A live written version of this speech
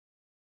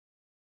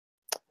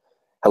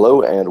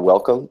Hello and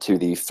welcome to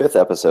the fifth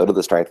episode of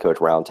the Strength Coach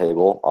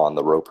Roundtable on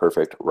the Row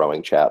Perfect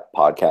Rowing Chat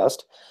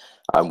podcast.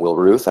 I'm Will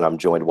Ruth, and I'm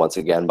joined once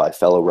again by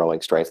fellow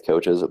rowing strength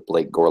coaches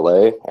Blake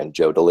Gourley and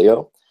Joe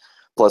Deleo.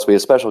 Plus, we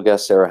have special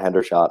guest Sara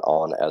Hendershot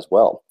on as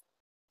well.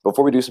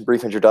 Before we do some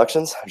brief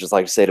introductions, I'd just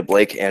like to say to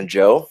Blake and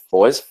Joe,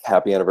 boys,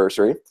 happy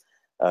anniversary.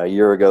 A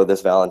year ago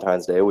this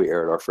Valentine's Day, we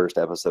aired our first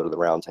episode of the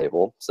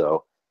Roundtable,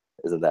 so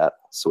isn't that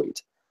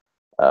sweet?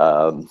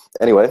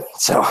 Anyway,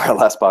 so our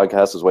last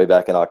podcast was way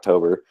back in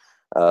October.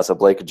 So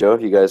Blake and Joe,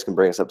 if you guys can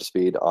bring us up to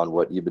speed on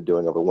what you've been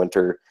doing over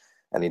winter,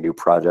 any new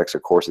projects or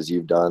courses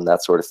you've done,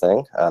 that sort of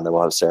thing. And then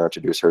we'll have Sara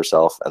introduce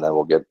herself, and then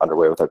we'll get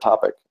underway with our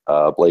topic.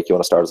 Blake, you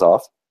want to start us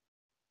off?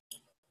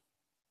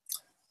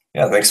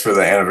 Yeah, thanks for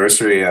the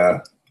anniversary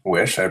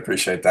wish. I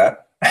appreciate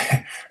that.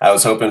 I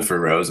was hoping for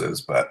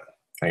roses, but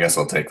I guess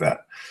I'll take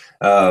that.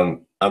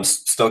 I'm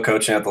still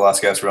coaching at the Las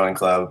Vegas Rowing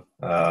Club.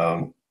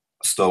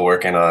 Still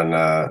working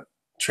on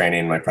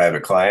training my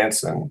private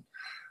clients, and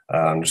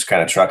I'm just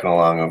kind of trucking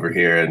along over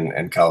here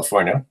in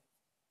California.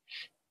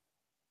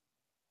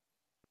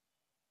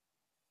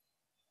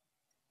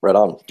 Right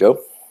on.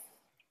 Joe?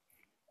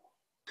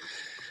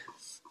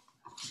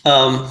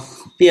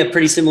 Yeah,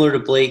 pretty similar to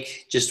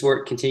Blake. Just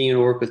continuing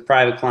to work with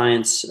private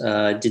clients.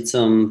 Did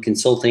some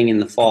consulting in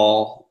the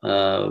fall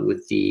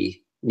with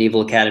the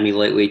Naval Academy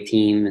lightweight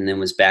team, and then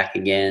was back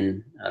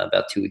again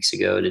about 2 weeks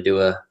ago to do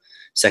a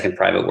second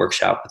private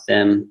workshop with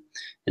them.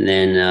 And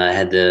then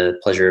had the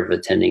pleasure of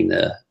attending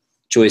the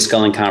Joy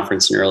Sculling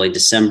Conference in early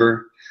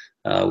December,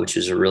 which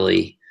was a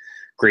really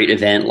great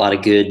event. A lot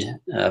of good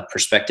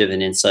perspective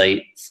and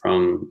insight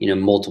from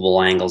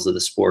multiple angles of the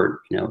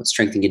sport.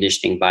 Strength and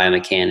conditioning,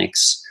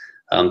 biomechanics.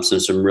 So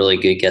some really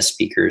good guest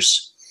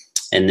speakers.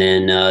 And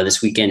then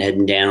this weekend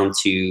heading down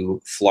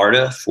to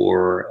Florida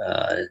for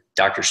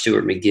Dr.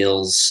 Stuart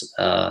McGill's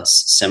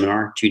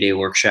seminar, 2-day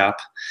workshop.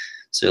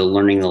 So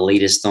learning the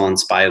latest on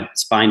spine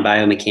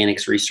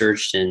biomechanics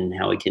research and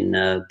how we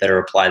can better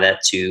apply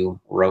that to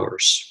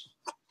rowers.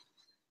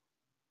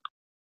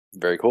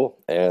 Very cool.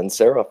 And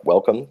Sara,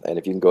 welcome. And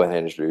if you can go ahead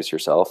and introduce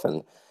yourself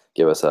and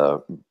give us a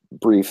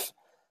brief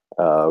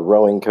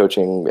rowing,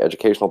 coaching,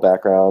 educational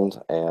background.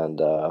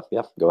 And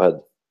yeah, go ahead.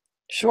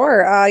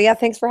 Sure. Yeah,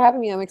 thanks for having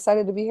me. I'm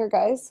excited to be here,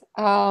 guys.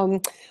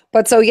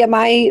 But so yeah,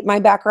 my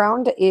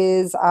background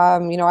is,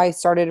 I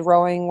started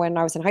rowing when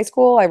I was in high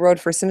school. I rowed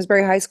for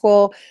Simsbury High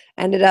School,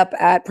 ended up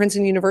at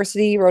Princeton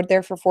University, rowed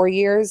there for 4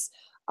 years.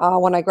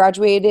 When I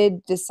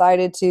graduated,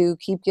 decided to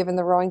keep giving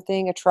the rowing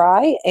thing a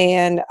try,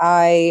 and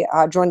I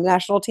joined the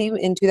national team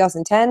in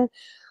 2010.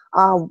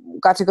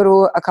 Got to go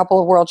to a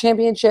couple of world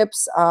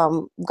championships,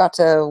 got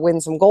to win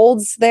some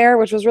golds there,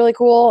 which was really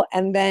cool,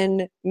 and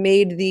then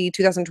made the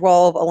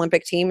 2012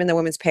 Olympic team in the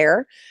women's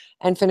pair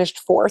and finished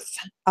fourth.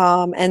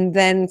 And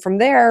then from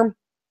there,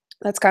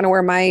 that's kind of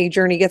where my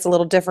journey gets a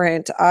little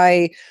different.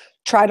 I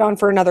tried on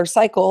for another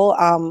cycle,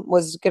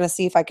 was going to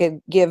see if I could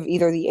give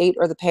either the 8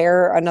 or the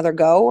pair another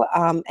go.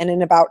 And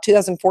in about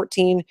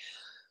 2014,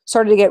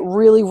 started to get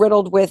really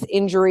riddled with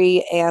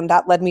injury, and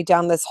that led me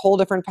down this whole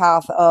different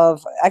path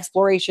of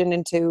exploration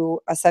into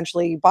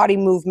essentially body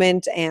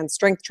movement and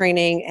strength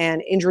training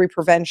and injury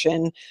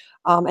prevention,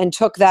 and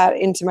took that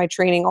into my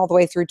training all the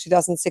way through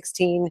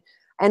 2016.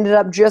 Ended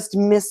up just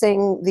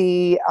missing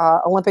the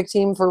Olympic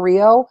team for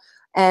Rio,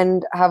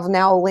 and have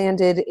now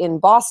landed in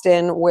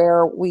Boston,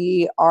 where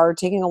we are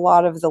taking a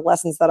lot of the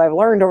lessons that I've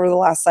learned over the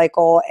last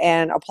cycle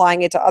and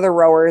applying it to other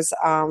rowers.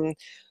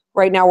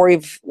 Right now,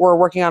 we're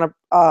working on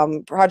a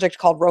project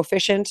called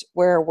Rowficient,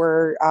 where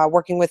we're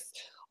working with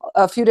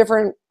a few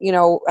different,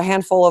 a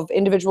handful of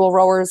individual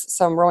rowers,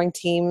 some rowing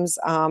teams,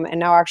 and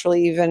now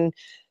actually even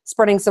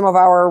spreading some of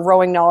our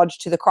rowing knowledge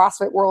to the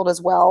CrossFit world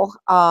as well.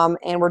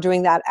 And we're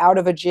doing that out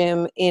of a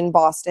gym in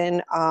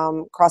Boston,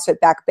 CrossFit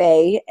Back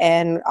Bay,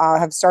 and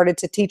have started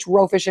to teach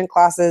Rowficient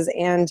classes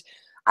and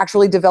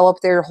actually develop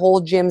their whole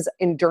gym's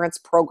endurance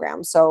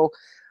program. So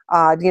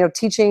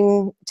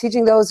teaching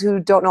those who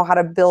don't know how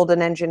to build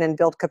an engine and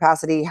build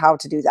capacity, how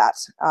to do that.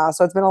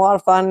 So it's been a lot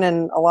of fun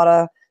and a lot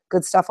of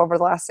good stuff over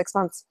the last 6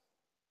 months.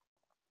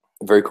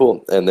 Very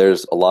cool. And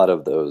there's a lot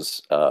of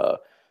those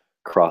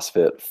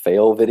CrossFit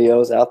fail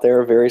videos out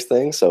there of various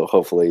things. So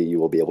hopefully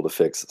you will be able to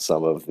fix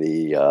some of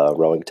the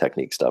rowing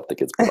technique stuff that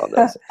gets put on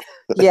those.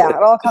 Yeah,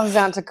 it all comes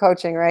down to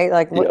coaching, right?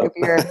 Like if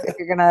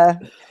you're gonna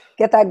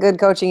get that good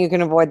coaching, you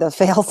can avoid those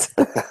fails.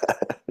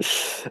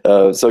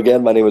 So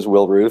again, my name is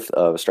Will Ruth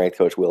of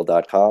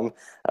strengthcoachwill.com.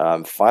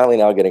 I'm finally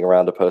now getting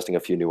around to posting a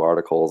few new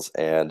articles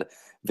and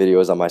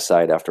videos on my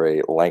site after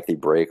a lengthy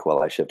break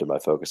while I shifted my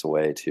focus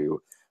away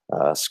to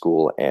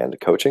school and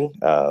coaching.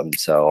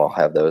 So I'll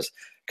have those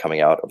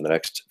coming out over the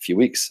next few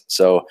weeks.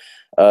 So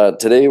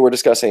today we're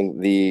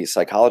discussing the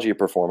psychology of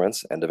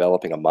performance and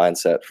developing a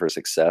mindset for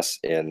success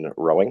in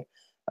rowing.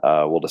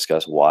 We'll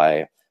discuss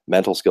why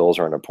mental skills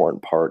are an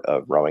important part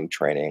of rowing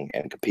training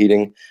and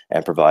competing,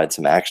 and provide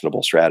some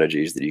actionable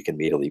strategies that you can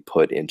immediately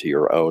put into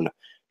your own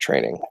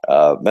training.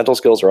 Mental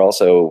skills are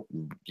also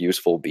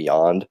useful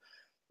beyond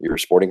your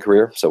sporting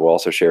career, so we'll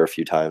also share a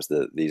few times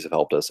that these have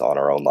helped us on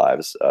our own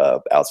lives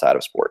outside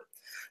of sport.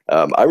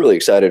 I'm really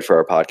excited for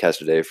our podcast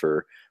today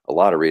for a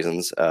lot of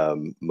reasons.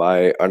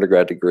 My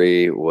undergrad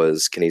degree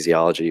was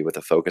kinesiology with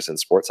a focus in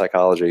sports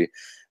psychology,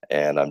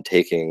 and I'm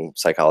taking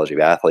psychology of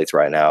athletes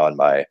right now in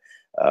my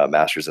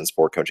master's in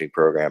sport coaching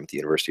program at the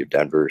University of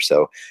Denver.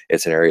 So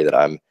it's an area that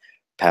I'm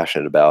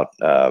passionate about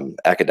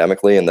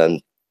academically, and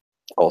then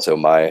also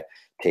my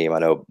team. I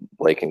know,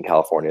 Blake, in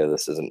California,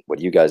 this isn't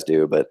what you guys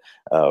do, but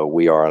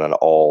we are on an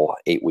all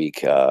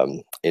 8-week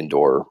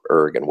indoor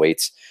erg and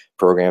weights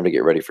program to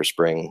get ready for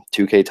spring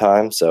 2K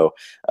time. So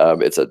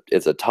it's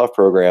a tough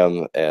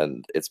program,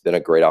 and it's been a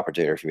great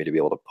opportunity for me to be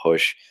able to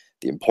push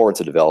the importance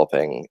of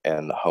developing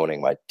and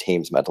honing my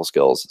team's mental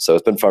skills. So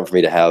it's been fun for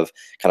me to have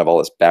kind of all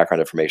this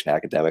background information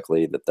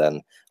academically that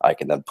then I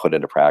can then put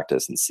into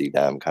practice and see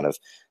them kind of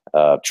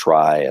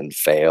try and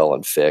fail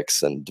and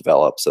fix and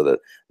develop, so that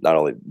not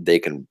only they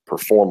can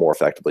perform more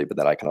effectively, but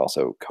then I can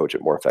also coach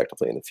it more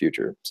effectively in the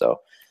future. So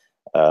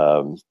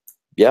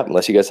yeah,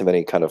 unless you guys have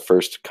any kind of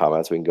first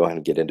comments, we can go ahead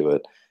and get into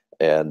it.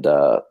 And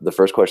the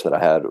first question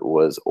that I had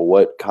was,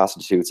 what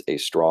constitutes a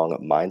strong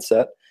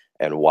mindset,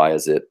 and why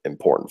is it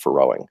important for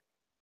rowing?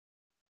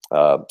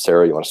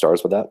 Sarah, you want to start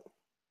us with that?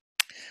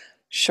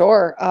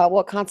 Sure.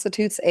 What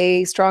constitutes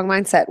a strong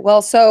mindset?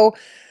 Well, so,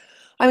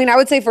 I mean, I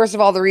would say, first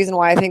of all, the reason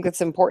why I think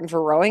it's important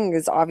for rowing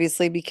is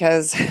obviously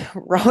because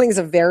rowing is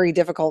a very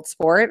difficult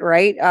sport,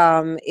 right?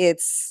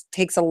 It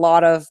takes a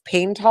lot of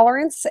pain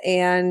tolerance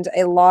and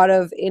a lot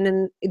of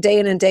in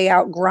and day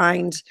out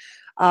grind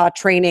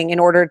training in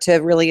order to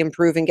really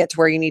improve and get to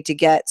where you need to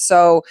get.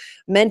 So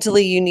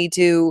mentally, you need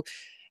to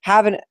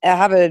have a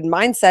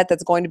mindset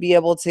that's going to be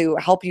able to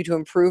help you to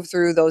improve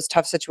through those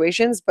tough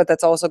situations, but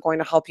that's also going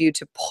to help you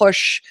to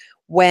push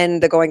when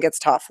the going gets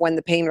tough, when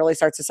the pain really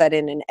starts to set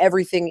in and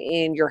everything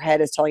in your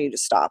head is telling you to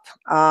stop.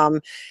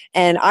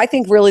 And I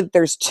think really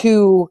there's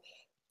two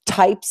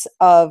types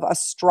of a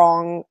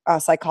strong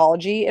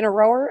psychology in a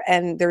rower.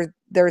 And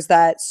there's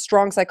that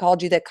strong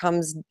psychology that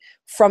comes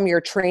from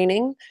your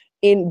training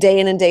in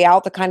and day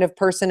out, the kind of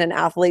person and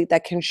athlete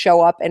that can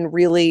show up and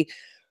really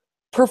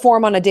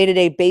perform on a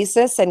day-to-day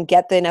basis and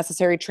get the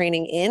necessary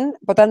training in.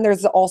 But then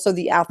there's also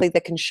the athlete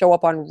that can show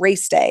up on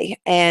race day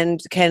and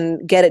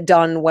can get it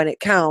done when it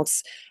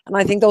counts. And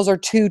I think those are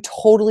two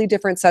totally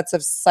different sets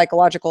of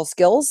psychological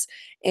skills.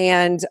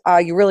 And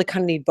you really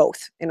kind of need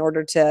both in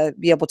order to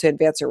be able to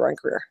advance your rowing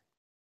career.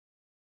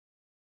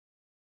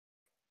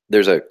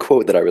 There's a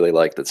quote that I really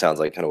like that sounds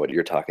like kind of what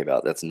you're talking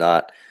about. That's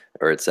not,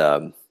 or it's,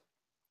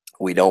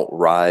 we don't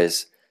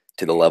rise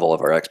to the level of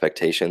our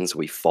expectations,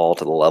 we fall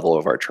to the level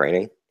of our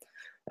training.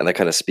 And that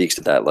kind of speaks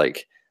to that,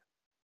 like,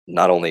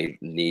 not only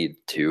need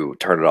to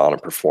turn it on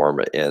and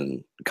perform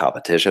in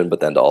competition,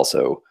 but then to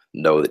also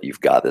know that you've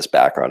got this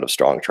background of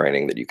strong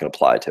training that you can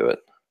apply to it.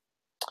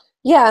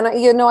 Yeah, and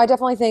I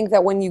definitely think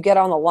that when you get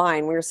on the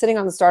line, when you're sitting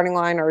on the starting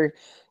line, or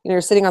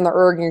you're sitting on the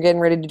erg and you're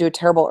getting ready to do a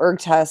terrible erg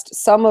test,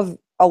 some of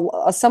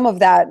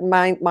that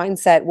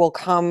mindset will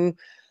come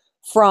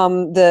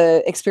from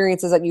the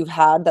experiences that you've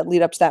had that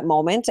lead up to that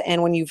moment.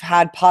 And when you've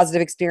had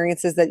positive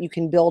experiences that you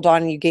can build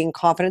on and you gain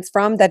confidence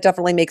from, that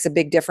definitely makes a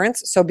big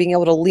difference. So being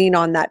able to lean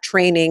on that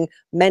training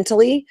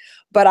mentally.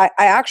 But I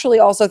actually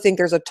also think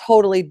there's a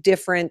totally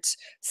different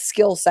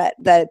skill set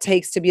that it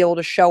takes to be able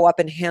to show up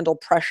and handle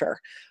pressure.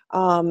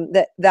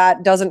 That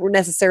doesn't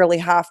necessarily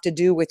have to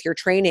do with your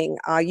training.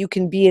 You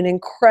can be an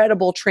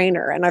incredible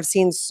trainer. And I've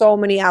seen so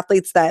many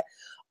athletes that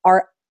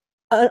are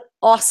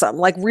awesome,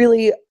 like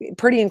really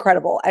pretty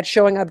incredible at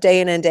showing up day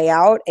in and day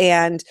out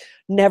and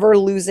never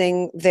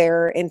losing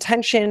their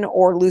intention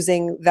or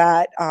losing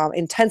that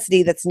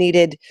intensity that's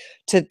needed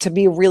to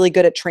be really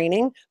good at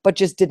training, but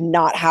just did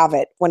not have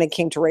it when it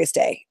came to race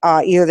day.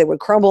 Either they would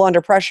crumble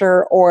under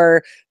pressure,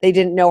 or they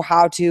didn't know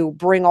how to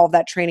bring all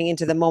that training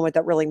into the moment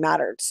that really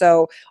mattered.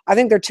 So I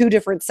think they're two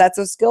different sets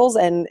of skills,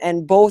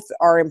 and both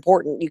are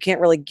important. You can't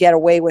really get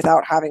away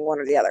without having one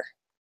or the other.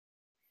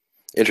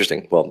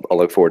 Interesting. Well, I'll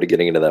look forward to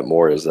getting into that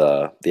more as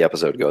the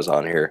episode goes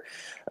on here.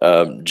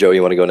 Joe,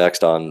 you want to go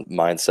next on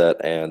mindset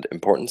and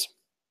importance?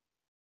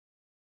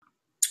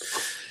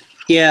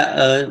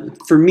 Yeah,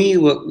 for me,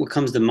 what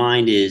comes to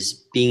mind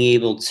is being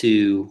able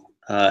to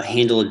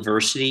handle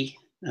adversity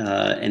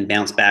and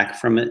bounce back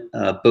from it,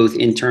 both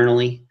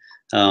internally.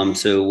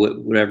 So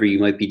whatever you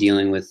might be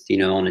dealing with,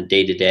 on a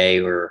day-to-day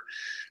or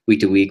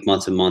week-to-week,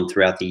 month-to-month,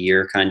 throughout the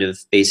year kind of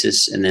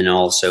basis, and then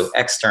also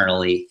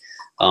externally,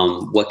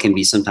 what can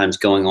be sometimes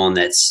going on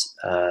that's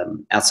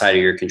outside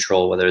of your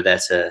control, whether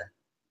that's a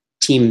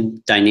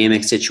team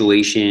dynamic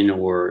situation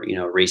or,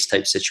 race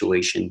type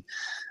situation.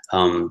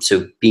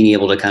 So being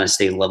able to kind of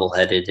stay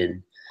level-headed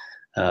and,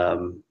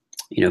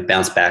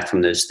 bounce back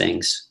from those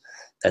things,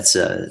 that's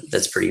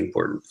pretty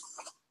important.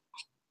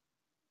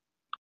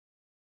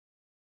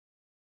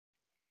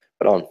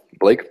 But on,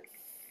 Blake?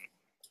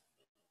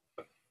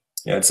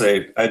 Yeah,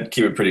 I'd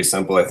keep it pretty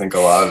simple. I think a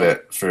lot of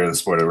it for the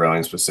sport of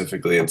rowing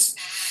specifically, it's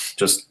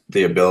just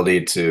the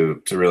ability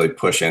to really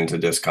push into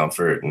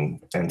discomfort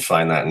and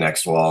find that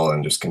next wall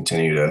and just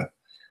continue to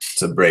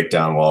break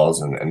down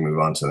walls and move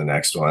on to the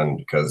next one.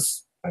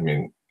 Because, I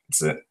mean,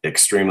 it's an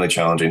extremely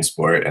challenging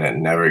sport, and it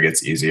never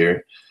gets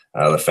easier.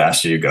 The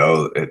faster you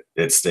go,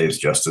 it stays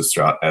just as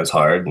strong, as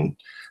hard, and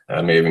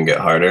may even get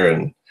harder.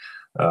 And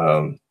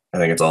I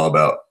think it's all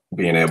about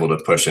being able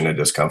to push into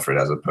discomfort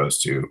as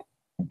opposed to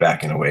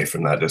backing away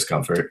from that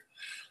discomfort.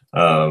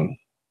 I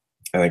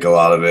think a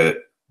lot of it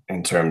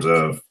in terms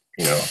of,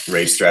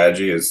 race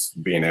strategy is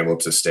being able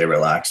to stay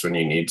relaxed when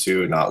you need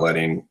to, not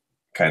letting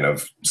kind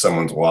of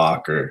someone's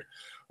walk or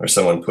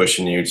someone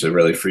pushing you to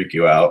really freak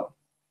you out,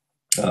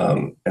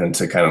 and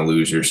to kind of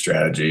lose your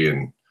strategy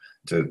and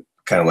to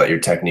kind of let your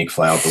technique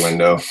fly out the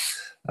window.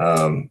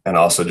 And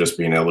also just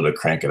being able to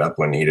crank it up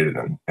when needed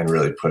and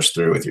really push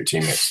through with your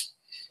teammates.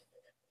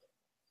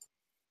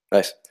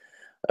 Nice.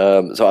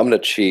 So I'm going to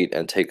cheat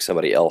and take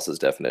somebody else's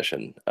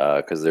definition,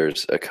 because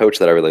there's a coach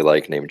that I really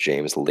like named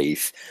James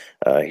Leith.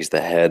 He's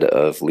the head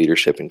of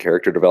leadership and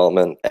character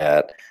development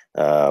at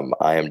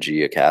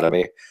IMG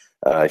Academy.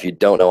 If you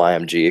don't know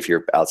IMG, if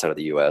you're outside of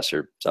the US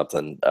or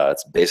something,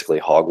 it's basically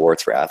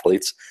Hogwarts for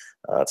athletes.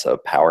 It's a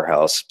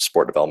powerhouse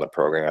sport development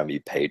program. You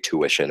pay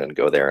tuition and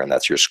go there, and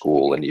that's your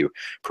school, and you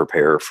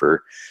prepare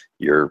for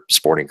your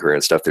sporting career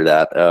and stuff through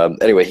that.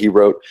 Anyway, he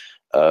wrote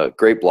a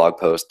great blog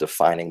post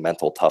defining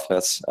mental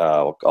toughness.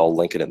 I'll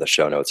link it in the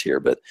show notes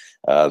here, but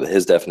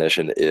his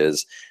definition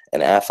is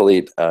an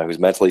athlete who's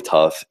mentally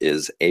tough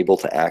is able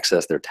to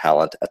access their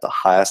talent at the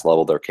highest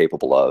level they're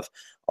capable of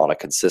on a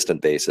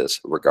consistent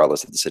basis,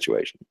 regardless of the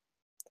situation.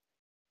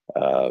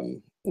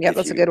 Yeah,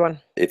 that's a good one.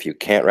 If you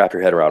can't wrap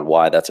your head around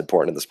why that's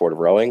important in the sport of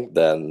rowing,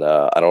 then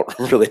I don't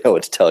really know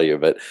what to tell you.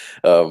 But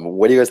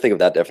what do you guys think of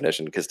that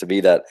definition? Because to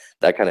me, that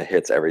kind of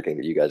hits everything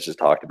that you guys just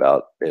talked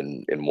about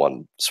in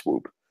one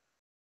swoop.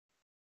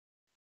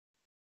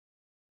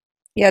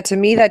 Yeah, to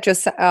me, that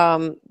just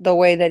the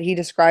way that he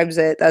describes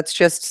it, that's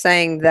just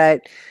saying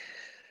that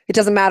it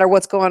doesn't matter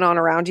what's going on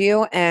around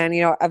you. And,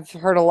 I've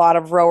heard a lot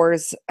of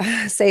rowers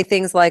say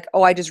things like,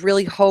 oh, I just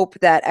really hope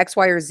that X,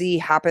 Y, or Z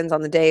happens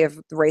on the day of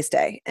the race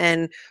day.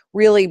 And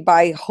really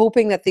by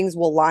hoping that things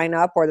will line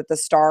up or that the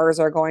stars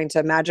are going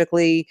to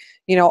magically,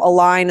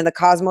 align and the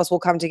cosmos will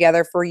come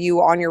together for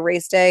you on your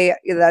race day,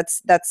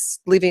 that's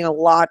leaving a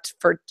lot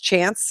for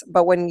chance.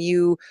 But when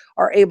you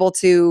are able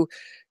to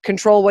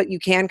control what you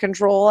can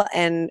control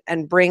and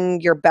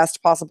bring your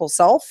best possible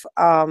self,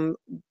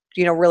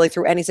 really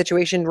through any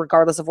situation,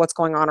 regardless of what's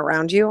going on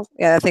around you.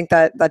 Yeah, I think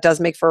that does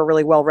make for a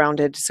really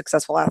well-rounded,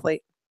 successful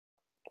athlete.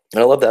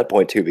 And I love that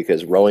point too,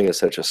 because rowing is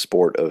such a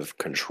sport of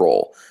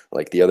control.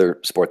 Like the other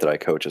sport that I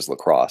coach is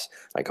lacrosse.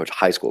 I coach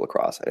high school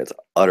lacrosse, and it's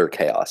utter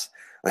chaos.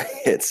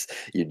 It's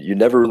you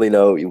never really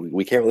know.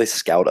 We can't really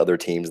scout other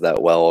teams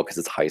that well because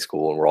it's high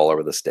school and we're all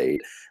over the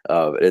state.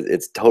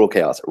 It's total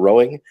chaos.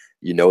 Rowing,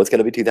 it's going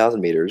to be 2,000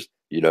 meters.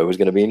 You know who's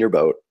going to be in your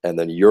boat, and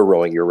then you're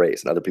rowing your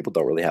race, and other people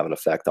don't really have an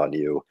effect on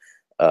you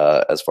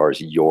as far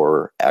as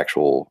your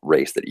actual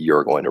race that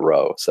you're going to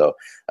row. So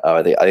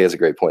I think it's a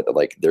great point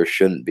that there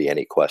shouldn't be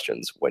any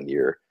questions when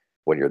you're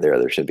there.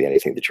 There shouldn't be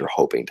anything that you're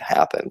hoping to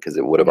happen because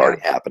it would have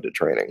already happened at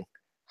training.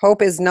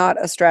 Hope is not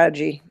a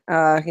strategy.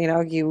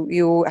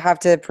 You have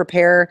to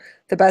prepare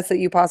the best that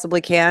you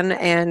possibly can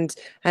and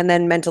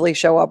then mentally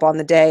show up on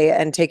the day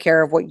and take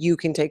care of what you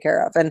can take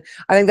care of. And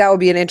I think that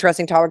would be an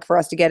interesting topic for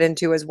us to get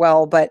into as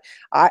well. But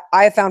I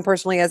have found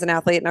personally as an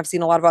athlete, and I've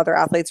seen a lot of other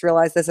athletes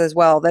realize this as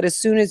well, that as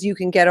soon as you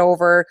can get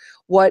over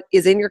what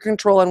is in your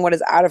control and what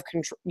is out of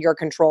your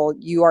control,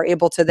 you are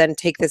able to then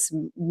take this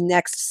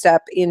next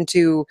step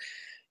into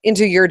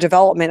your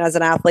development as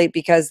an athlete,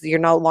 because you're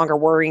no longer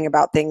worrying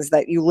about things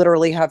that you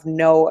literally have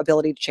no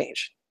ability to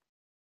change.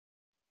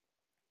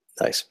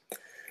 Nice.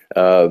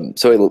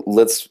 So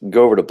let's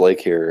go over to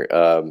Blake here.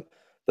 The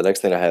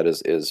next thing I had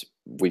is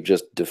we've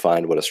just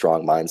defined what a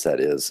strong mindset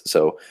is.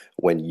 So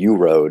when you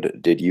rode,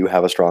 did you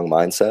have a strong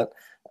mindset?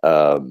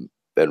 And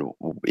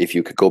if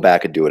you could go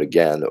back and do it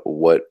again,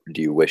 what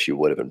do you wish you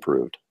would have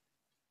improved?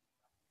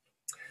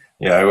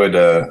 Yeah,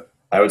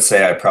 I would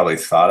say I probably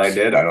thought I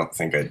did. I don't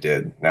think I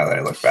did now that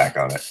I look back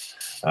on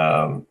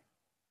it.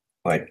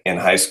 Like in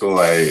high school,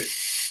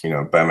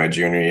 by my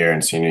junior year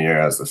and senior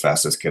year, I was the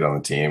fastest kid on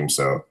the team.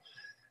 So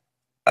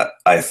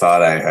I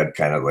thought I had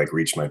kind of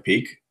reached my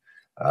peak.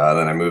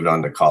 Then I moved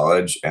on to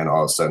college, and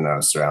all of a sudden I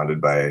was surrounded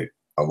by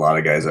a lot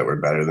of guys that were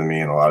better than me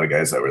and a lot of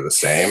guys that were the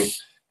same.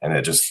 And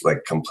it just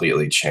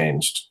completely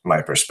changed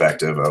my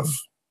perspective of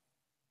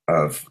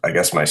I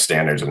guess my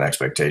standards and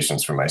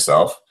expectations for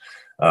myself.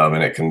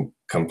 And it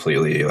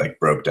completely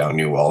broke down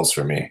new walls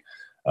for me.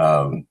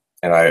 And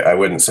I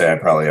wouldn't say I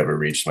probably ever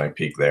reached my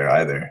peak there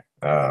either.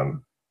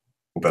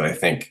 But I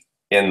think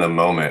in the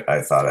moment,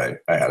 I thought I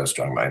had a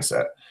strong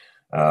mindset.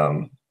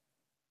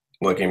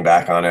 Looking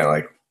back on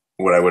it,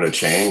 what I would have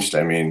changed,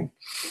 I mean,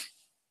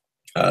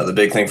 the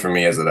big thing for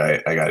me is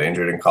that I got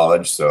injured in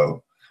college.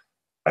 So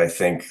I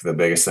think the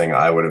biggest thing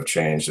I would have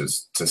changed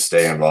is to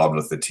stay involved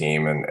with the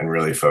team and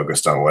really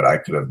focused on what I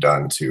could have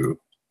done to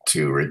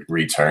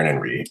return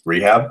and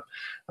rehab.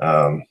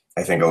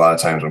 I think a lot of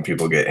times when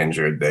people get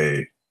injured,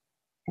 they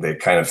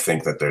kind of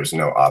think that there's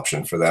no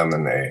option for them,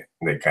 and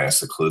they kind of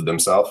seclude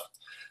themselves.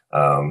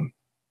 And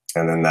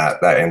then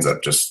that ends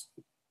up just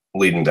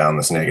leading down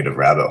this negative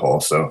rabbit hole.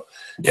 So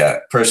yeah,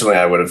 personally,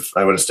 I would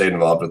have stayed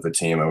involved with the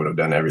team. I would have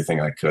done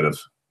everything I could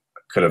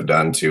have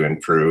done to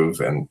improve,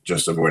 and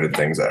just avoided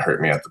things that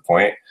hurt me at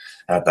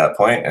that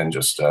point, and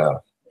just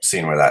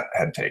seeing where that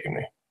had taken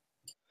me.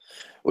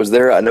 Was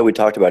there, I know we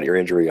talked about your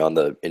injury on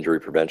the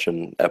injury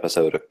prevention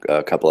episode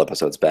a couple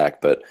episodes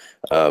back, but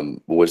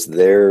was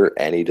there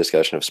any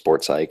discussion of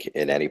sports psych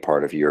in any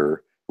part of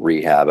your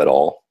rehab at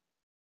all?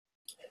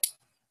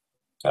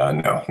 No,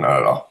 not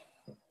at all.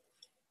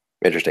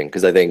 Interesting,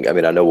 because I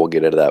know we'll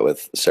get into that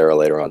with Sara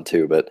later on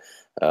too, but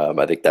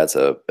I think that's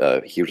a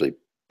hugely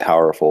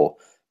powerful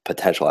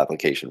potential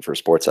application for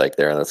sports psych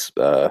there, and that's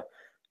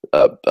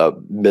a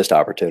missed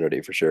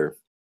opportunity for sure.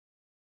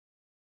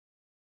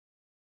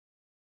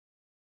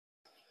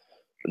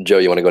 Joe,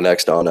 you want to go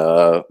next on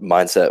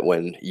mindset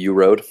when you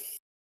rode?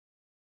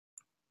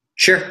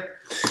 Sure.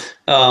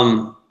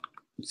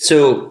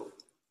 So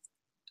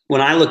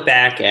when I look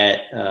back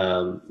at,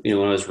 when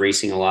I was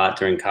racing a lot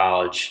during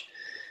college,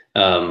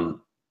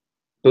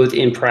 both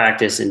in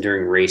practice and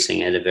during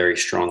racing, I had a very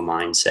strong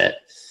mindset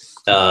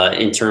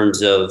in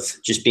terms of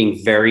just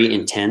being very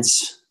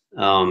intense.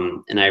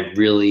 And I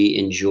really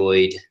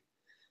enjoyed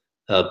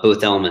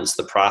both elements,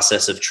 the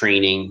process of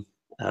training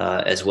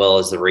as well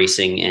as the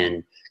racing,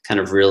 and kind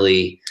of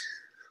really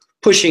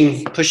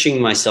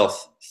pushing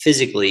myself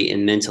physically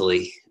and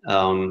mentally.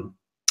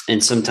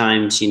 And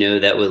sometimes,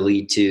 that would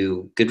lead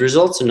to good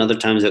results, and other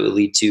times that would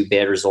lead to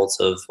bad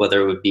results, of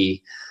whether it would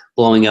be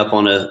blowing up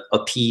on a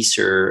piece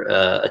or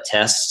a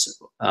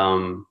test.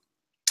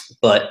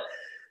 But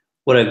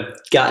what I've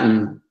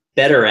gotten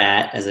better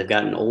at as I've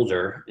gotten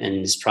older, and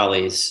it's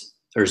probably as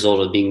a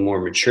result of being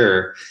more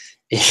mature,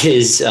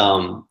 is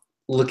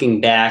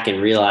looking back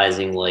and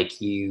realizing like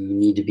you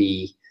need to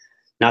be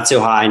not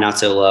so high, not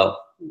so low.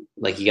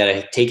 Like you got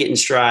to take it in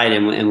stride.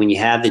 And when you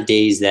have the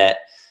days that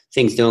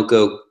things don't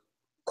go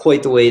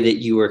quite the way that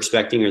you were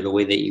expecting or the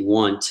way that you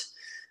want,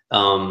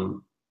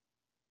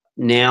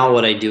 now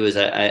what I do is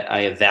I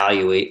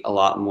evaluate a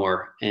lot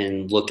more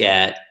and look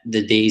at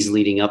the days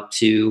leading up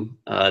to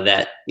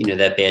that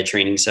bad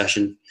training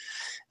session.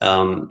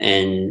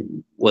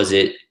 And was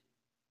it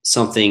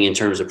something in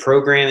terms of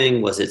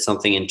programming? Was it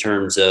something in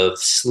terms of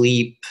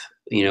sleep,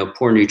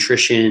 poor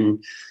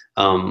nutrition?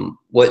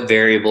 What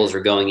variables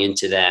are going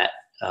into that,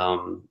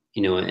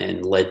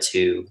 and led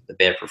to the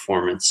bad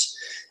performance?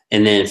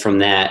 And then from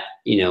that,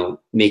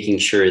 making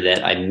sure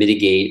that I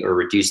mitigate or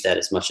reduce that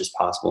as much as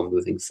possible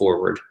moving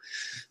forward.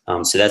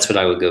 So that's what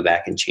I would go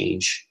back and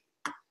change.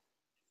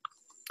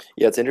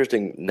 Yeah, it's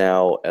interesting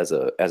now as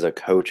a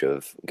coach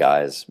of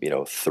guys,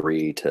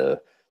 3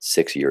 to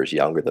 6 years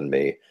younger than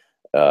me,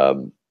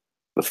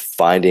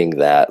 finding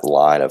that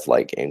line of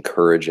like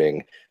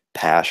encouraging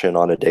passion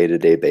on a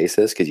day-to-day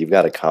basis, because you've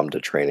got to come to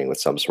training with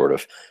some sort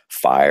of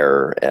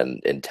fire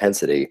and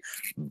intensity,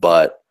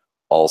 but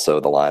also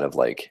the line of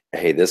like,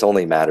 hey, this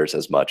only matters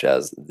as much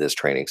as this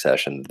training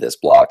session, this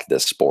block,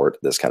 this sport,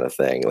 this kind of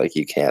thing. Like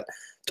you can't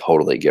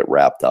totally get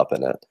wrapped up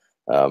in it.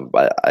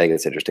 But I think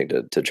it's interesting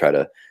to try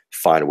to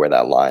find where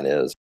that line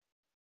is.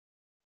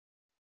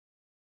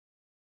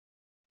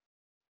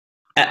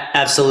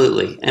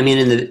 Absolutely. I mean,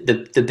 and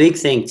the big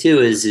thing too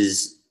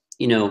is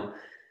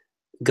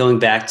going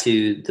back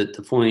to the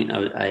point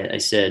I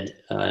said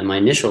in my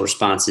initial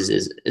responses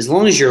is as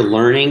long as you're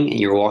learning and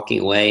you're walking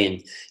away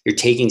and you're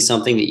taking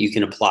something that you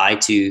can apply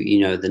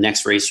to, the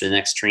next race or the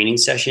next training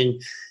session,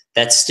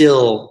 that's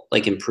still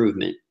like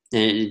improvement.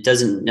 And it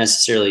doesn't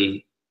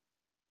necessarily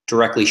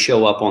directly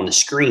show up on the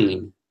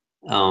screen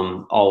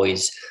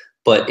always,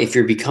 but if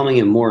you're becoming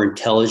a more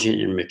intelligent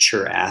and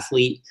mature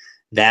athlete,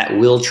 that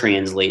will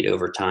translate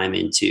over time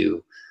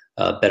into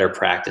better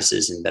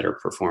practices and better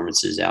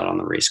performances out on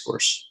the race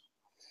course.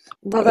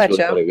 Love that,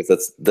 Joe.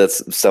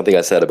 That's something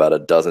I said about a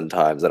dozen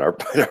times in our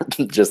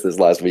just this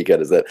last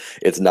weekend, is that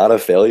it's not a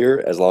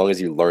failure as long as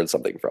you learn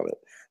something from it.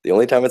 The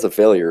only time it's a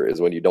failure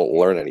is when you don't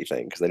learn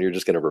anything, because then you're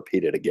just going to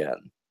repeat it again.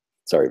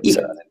 Sorry,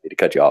 Sara, I didn't mean to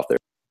cut you off there.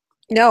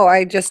 No,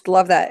 I just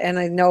love that. And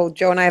I know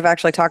Joe and I have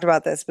actually talked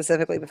about this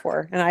specifically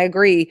before. And I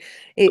agree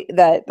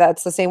that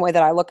that's the same way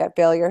that I look at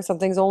failure.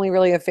 Something's only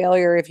really a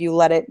failure if you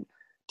let it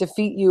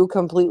defeat you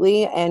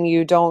completely and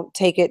you don't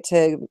take it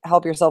to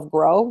help yourself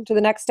grow to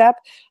the next step.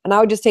 And I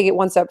would just take it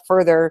one step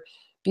further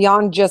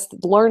beyond just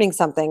learning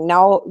something.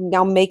 Now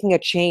making a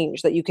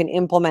change that you can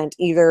implement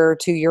either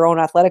to your own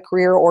athletic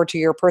career or to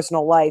your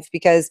personal life.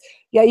 Because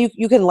yeah,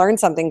 you can learn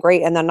something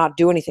great and then not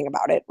do anything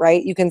about it,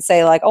 right? You can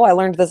say like, oh, I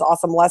learned this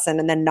awesome lesson,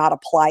 and then not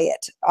apply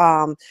it.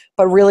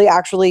 But really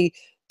actually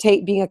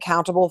being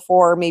accountable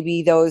for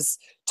maybe those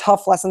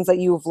tough lessons that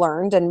you've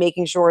learned and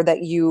making sure that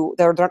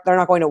they're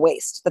not going to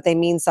waste, that they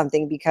mean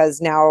something because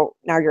now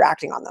you're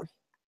acting on them.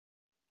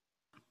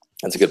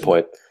 That's a good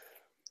point.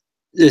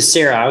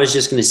 Sara, I was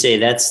just going to say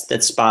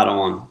that's spot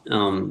on.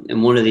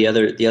 And one of the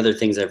other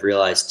things I've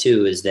realized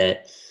too is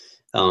that,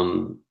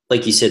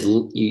 like you said,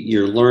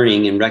 you're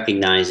learning and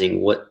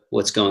recognizing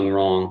what's going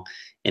wrong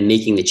and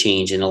making the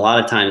change. And a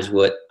lot of times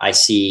what have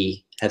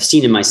seen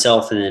in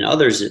myself and in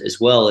others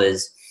as well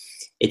is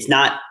it's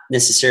not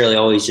necessarily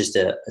always just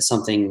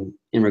something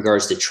in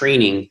regards to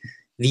training.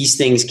 These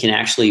things can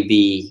actually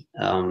be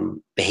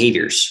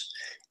behaviors.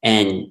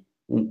 And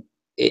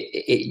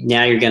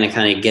now you're going to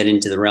kind of get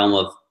into the realm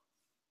of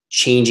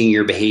changing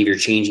your behavior,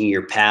 changing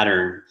your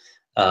pattern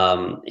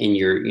in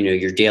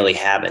your daily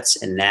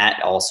habits. And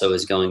that also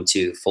is going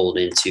to fold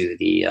into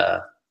the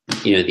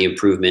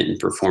improvement in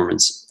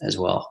performance as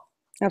well.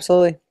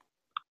 Absolutely.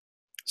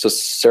 So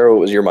Sarah,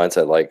 what was your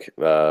mindset like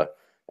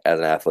as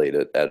an athlete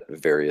at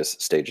various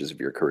stages of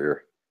your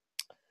career?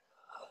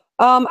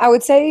 I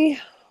would say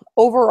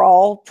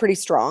overall pretty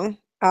strong,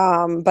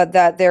 but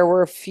that there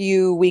were a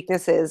few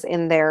weaknesses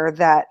in there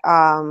that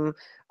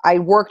I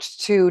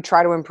worked to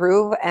try to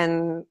improve,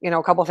 and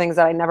a couple of things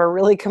that I never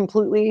really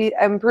completely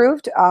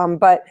improved.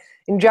 But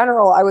in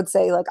general, I would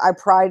say like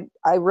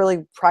I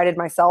really prided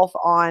myself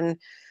on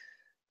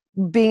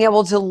being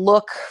able to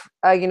look,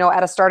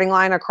 at a starting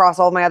line across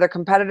all my other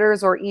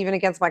competitors, or even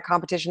against my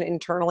competition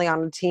internally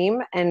on a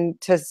team, and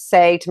to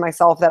say to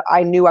myself that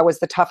I knew I was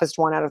the toughest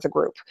one out of the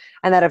group,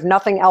 and that if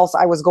nothing else,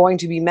 I was going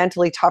to be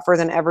mentally tougher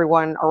than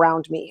everyone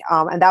around me.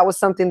 And that was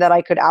something that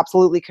I could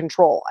absolutely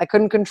control. I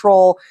couldn't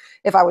control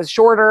if I was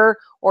shorter,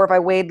 or if I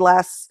weighed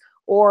less,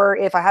 or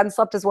if I hadn't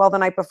slept as well the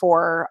night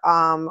before,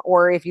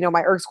 or if,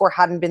 my ERG score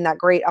hadn't been that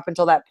great up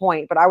until that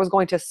point, but I was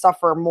going to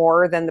suffer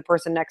more than the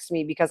person next to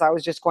me because I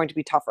was just going to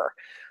be tougher.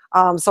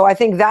 So I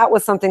think that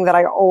was something that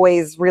I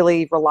always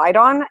really relied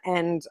on,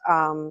 and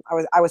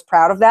I was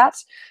proud of that.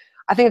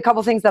 I think a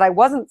couple things that I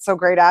wasn't so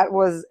great at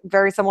was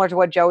very similar to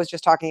what Joe was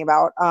just talking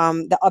about.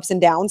 The ups and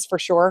downs for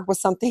sure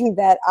was something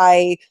that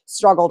I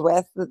struggled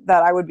with,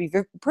 that I would be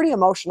pretty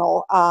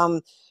emotional,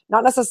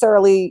 not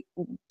necessarily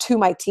to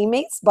my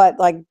teammates, but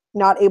like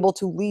not able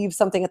to leave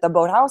something at the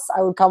boathouse.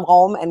 I would come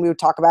home and we would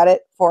talk about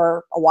it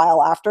for a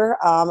while after,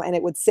 and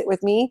it would sit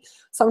with me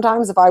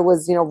sometimes if I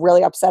was,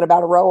 really upset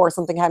about a row or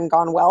something hadn't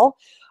gone well.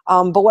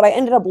 But what I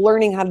ended up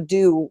learning how to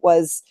do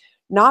was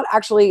I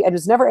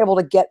was never able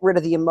to get rid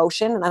of the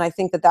emotion. And I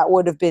think that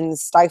would have been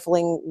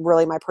stifling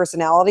really my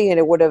personality, and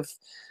it would have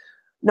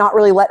not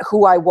really let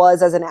who I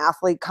was as an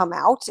athlete come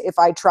out if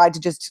I tried to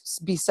just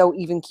be so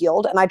even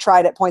keeled. And I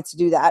tried at points to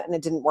do that, and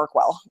it didn't work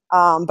well.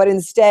 But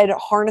instead,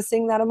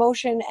 harnessing that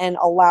emotion and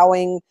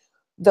allowing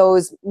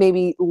those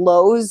maybe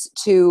lows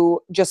to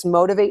just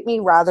motivate me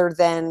rather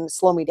than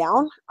slow me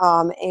down.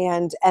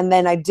 And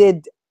then I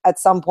did at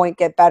some point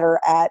get better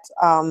at,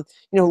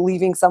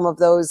 leaving some of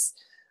those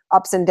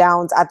ups and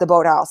downs at the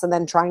boathouse, and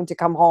then trying to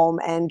come home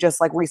and just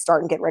like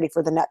restart and get ready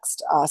for the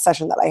next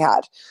session that I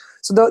had.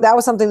 So that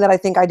was something that I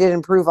think I did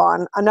improve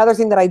on. Another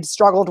thing that I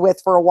struggled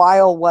with for a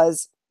while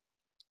was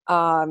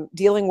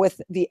dealing with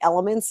the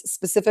elements,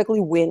 specifically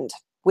wind.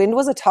 Wind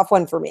was a tough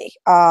one for me,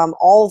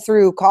 all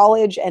through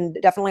college and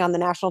definitely on the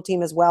national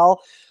team as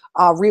well.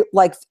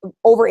 Like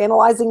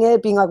overanalyzing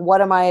it, being like, what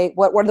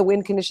are the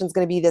wind conditions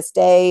going to be this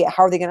day?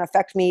 How are they going to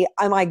affect me?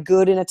 Am I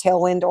good in a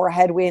tailwind or a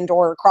headwind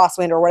or a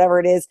crosswind or whatever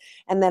it is?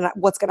 And then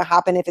what's going to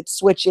happen if it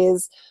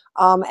switches?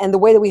 And the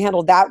way that we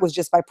handled that was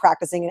just by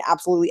practicing in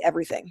absolutely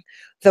everything.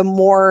 The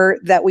more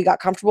that we got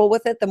comfortable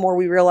with it, the more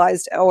we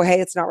realized, oh, hey,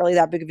 it's not really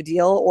that big of a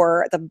deal,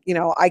 or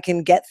I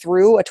can get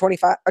through a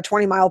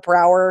 20 mile per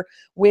hour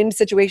wind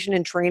situation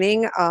in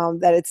training.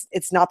 That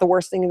it's not the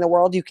worst thing in the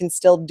world. You can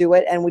still do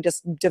it, and we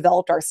just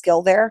developed our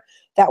skill there.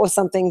 That was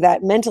something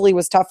that mentally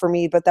was tough for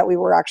me, but that we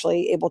were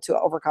actually able to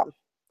overcome.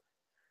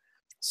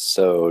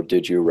 So,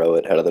 did you row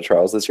it ahead of the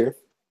trials this year?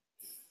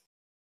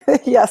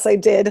 Yes, I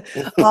did.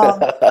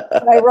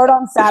 I rode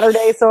on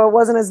Saturday, so it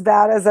wasn't as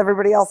bad as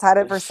everybody else had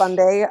it for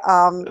Sunday.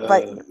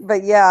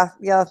 But yeah.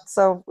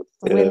 So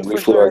we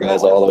flew our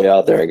guys all the way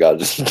out there and got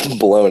just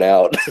blown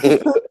out.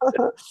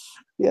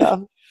 Yeah.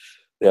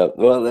 Yeah.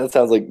 Well, that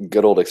sounds like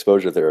good old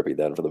exposure therapy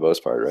then, for the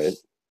most part, right?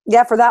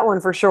 Yeah, for that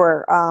one for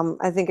sure.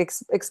 I think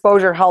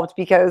exposure helped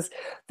because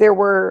there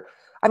were.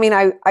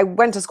 I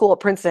went to school at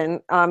Princeton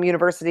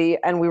University,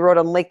 and we rode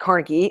on Lake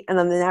Carnegie, and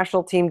then the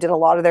national team did a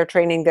lot of their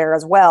training there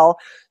as well.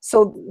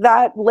 So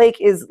that lake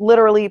is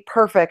literally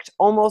perfect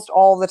almost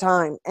all the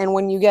time. And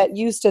when you get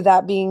used to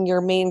that being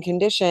your main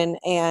condition,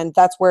 and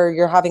that's where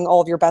you're having all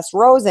of your best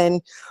rows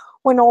in,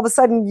 when all of a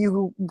sudden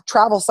you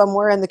travel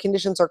somewhere and the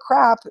conditions are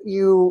crap,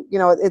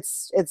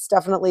 it's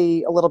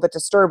definitely a little bit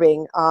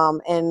disturbing,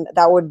 and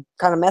that would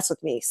kind of mess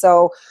with me.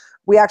 So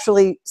we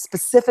actually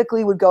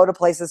specifically would go to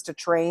places to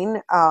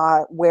train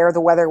where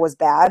the weather was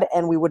bad,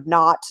 and we would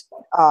not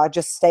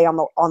just stay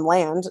on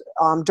land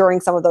during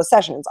some of those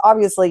sessions.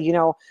 Obviously,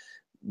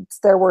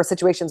 there were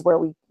situations where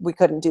we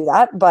couldn't do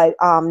that, but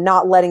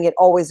not letting it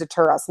always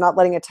deter us, not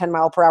letting a 10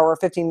 mile per hour or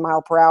 15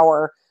 mile per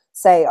hour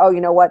say, oh, you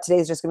know what,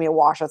 today's just gonna be a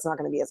wash. That's not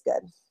gonna be as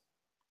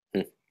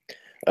good.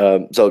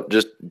 So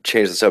just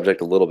change the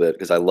subject a little bit,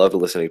 because I loved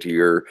listening to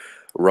your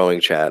rowing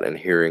chat and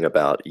hearing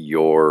about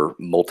your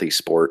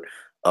multi-sport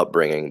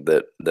upbringing,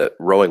 that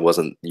rowing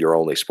wasn't your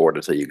only sport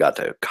until you got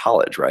to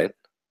college, right?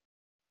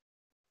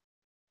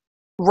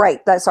 Right.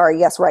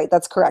 Yes, right.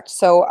 That's correct.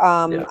 So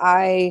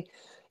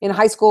in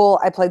high school,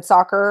 I played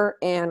soccer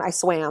and I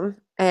swam,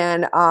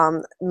 and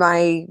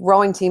my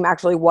rowing team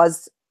actually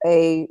was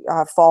a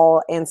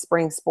fall and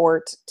spring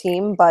sport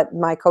team, but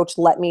my coach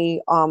let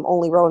me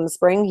only row in the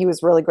spring. He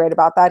was really great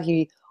about that.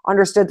 He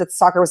understood that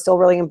soccer was still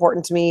really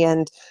important to me,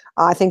 and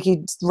I think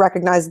he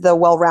recognized the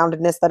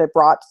well-roundedness that it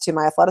brought to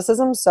my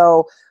athleticism.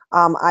 So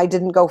I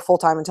didn't go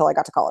full-time until I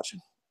got to college.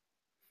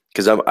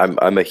 Because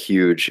I'm a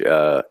huge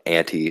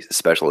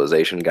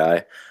anti-specialization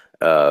guy,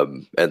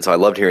 and so I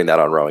loved hearing that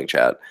on Rowing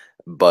Chat.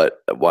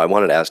 But what I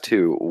wanted to ask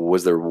too,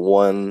 was there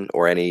one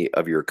or any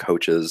of your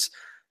coaches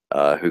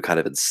who kind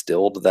of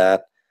instilled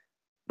that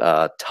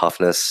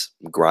toughness,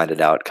 grinded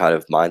out kind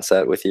of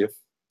mindset with you?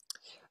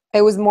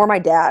 It was more my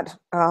dad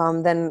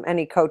than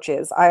any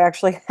coaches. I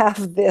actually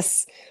have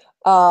this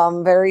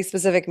very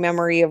specific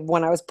memory of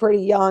when I was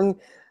pretty young,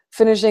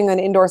 finishing an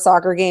indoor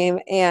soccer game,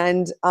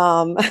 and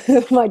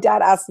my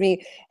dad asked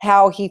me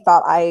how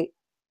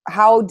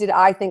did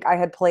I think I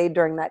had played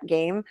during that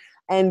game.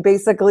 And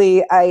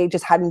basically, I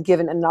just hadn't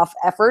given enough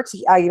effort.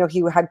 He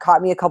had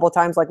caught me a couple of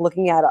times, like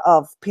looking at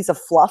a piece of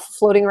fluff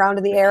floating around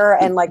in the air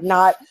and like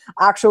not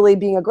actually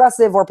being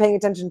aggressive or paying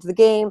attention to the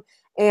game.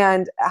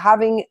 And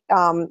having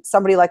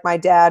somebody like my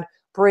dad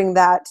bring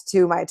that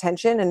to my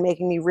attention and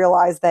making me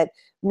realize that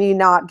me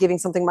not giving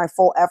something my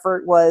full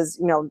effort was,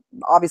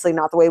 obviously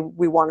not the way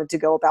we wanted to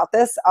go about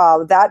this.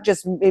 That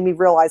just made me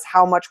realize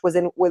how much was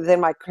within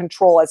my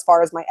control as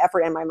far as my effort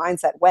and my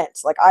mindset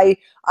went. Like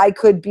I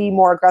could be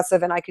more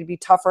aggressive and I could be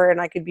tougher and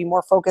I could be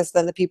more focused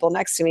than the people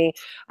next to me.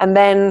 And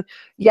then,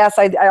 yes,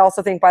 I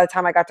also think by the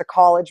time I got to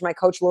college, my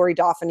coach, Lori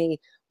Dauphiny,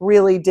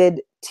 really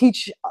did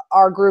teach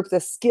our group the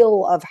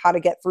skill of how to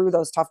get through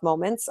those tough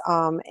moments.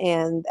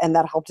 And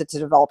that helped it to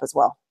develop as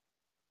well.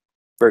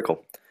 Very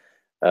cool.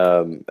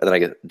 And then I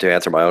get to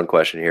answer my own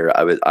question here.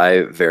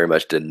 I very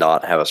much did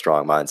not have a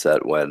strong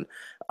mindset when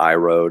I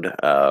rode.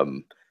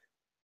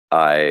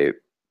 I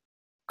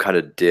kind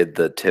of did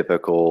the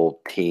typical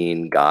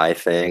teen guy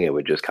thing. It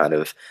would just kind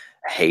of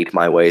hate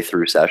my way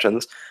through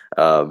sessions.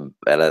 And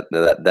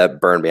that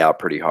burned me out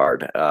pretty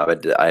hard.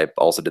 I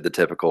also did the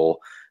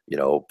typical,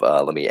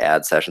 let me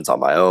add sessions on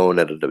my own.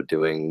 Ended up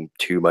doing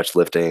too much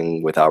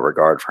lifting without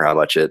regard for how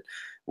much it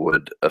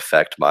would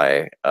affect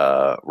my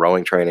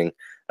rowing training.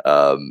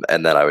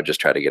 And then I would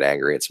just try to get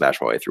angry and smash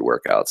my way through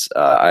workouts.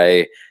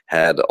 I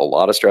had a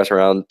lot of stress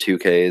around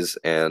 2Ks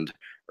and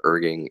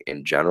erging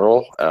in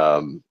general,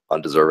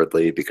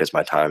 undeservedly, because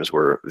my times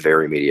were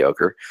very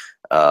mediocre.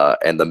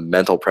 And the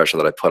mental pressure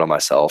that I put on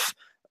myself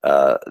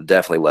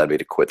definitely led me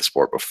to quit the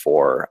sport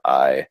before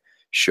I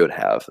should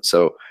have.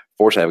 So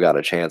fortunately, I've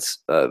gotten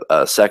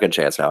a second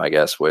chance now, I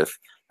guess, with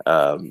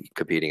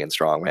competing in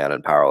strongman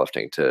and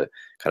powerlifting to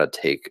kind of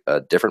take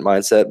a different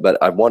mindset. But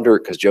I wonder,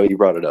 because Joe, you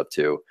brought it up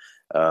too,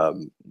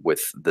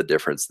 with the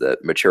difference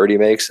that maturity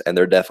makes, and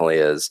there definitely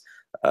is,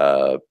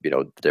 the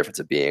difference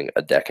of being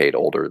a decade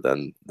older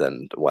than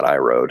when I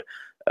rode.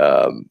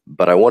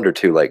 But I wonder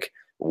too, like,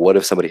 what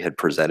if somebody had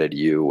presented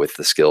you with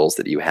the skills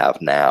that you have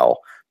now,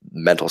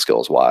 mental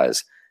skills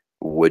wise?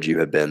 Would you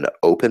have been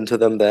open to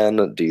them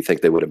then? Do you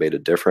think they would have made a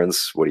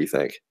difference? What do you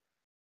think?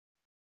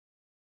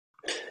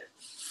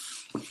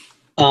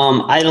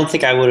 I don't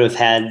think I would have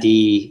had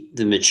the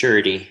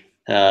maturity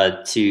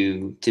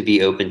to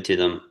be open to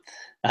them.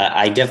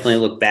 I definitely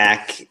look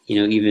back,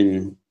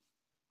 even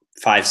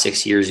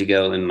 5-6 years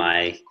ago in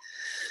my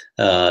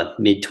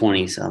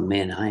mid-20s. Oh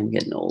man, I'm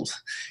getting old,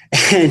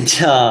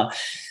 and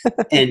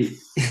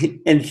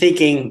and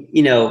thinking,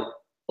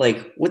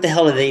 like, what the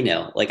hell do they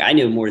know? Like, I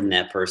know more than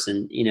that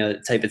person,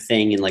 type of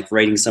thing, and like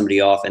writing somebody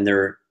off, and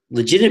they're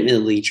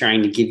legitimately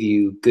trying to give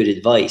you good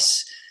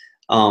advice.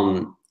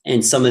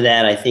 And some of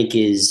that, I think,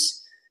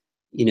 is,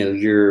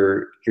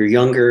 you're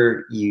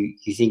younger, you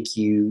think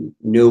you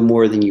know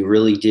more than you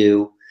really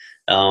do,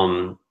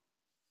 and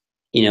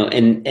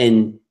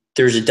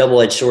there's a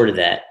double-edged sword of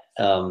that.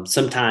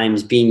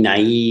 Sometimes being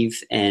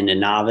naive and a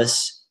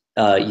novice,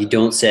 you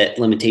don't set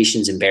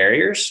limitations and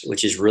barriers,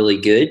 which is really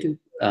good.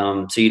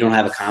 So you don't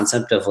have a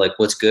concept of like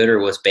what's good or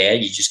what's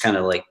bad. You just kind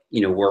of like,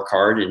 work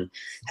hard and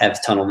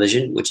have tunnel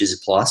vision, which is a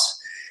plus.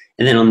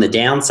 And then on the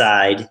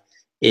downside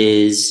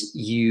is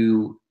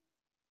you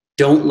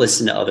don't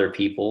listen to other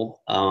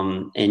people,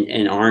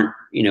 and aren't,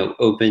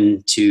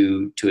 open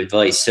to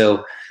advice.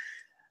 So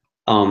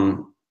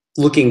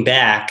looking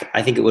back,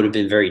 I think it would have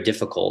been very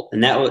difficult.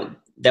 And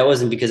that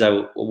wasn't because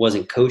I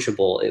wasn't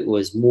coachable. It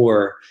was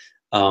more,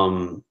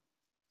 I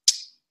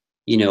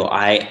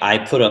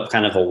put up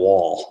kind of a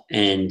wall,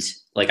 and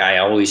like, I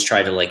always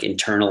try to like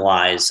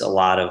internalize a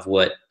lot of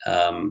what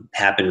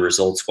happened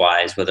results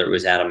wise, whether it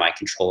was out of my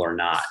control or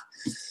not.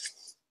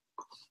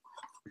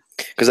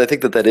 Because I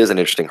think that is an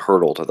interesting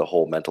hurdle to the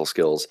whole mental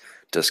skills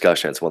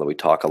discussion. It's one that we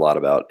talk a lot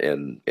about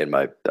in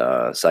my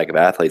Psych of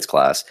Athletes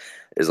class,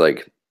 is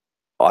like,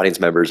 audience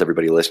members,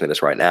 everybody listening to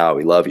this right now,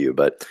 we love you,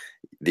 but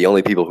the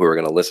only people who are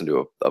going to listen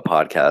to a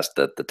podcast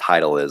that the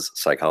title is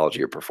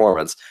Psychology of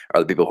Performance are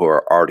the people who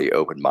are already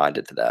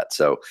open-minded to that.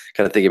 So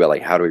kind of thinking about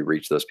like, how do we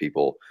reach those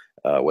people,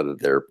 whether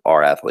they're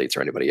our athletes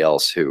or anybody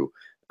else who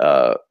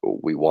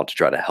we want to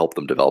try to help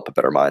them develop a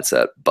better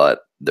mindset,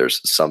 but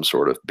there's some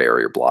sort of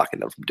barrier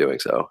blocking them from doing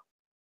so.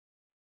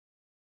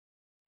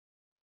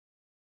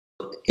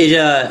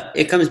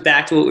 It comes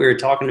back to what we were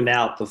talking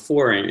about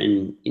before,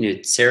 and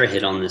Sarah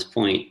hit on this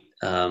point.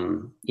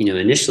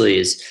 Initially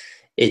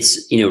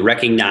it's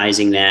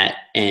recognizing that,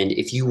 and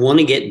if you want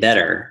to get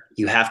better,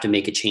 you have to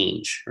make a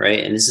change,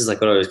 right? And this is like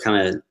what I was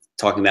kind of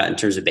talking about in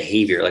terms of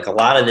behavior. Like a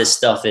lot of this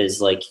stuff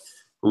is like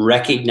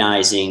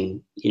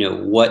recognizing,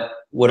 what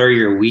are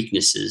your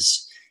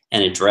weaknesses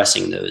and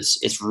addressing those.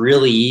 It's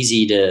really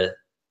easy to,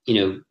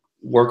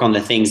 work on the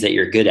things that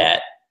you're good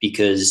at,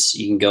 because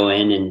you can go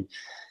in and,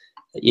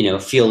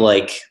 feel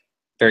like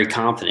very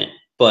confident,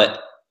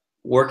 but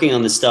working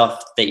on the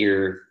stuff that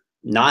you're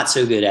not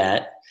so good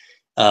at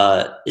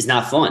is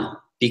not fun,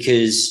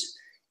 because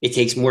it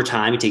takes more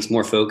time, it takes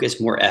more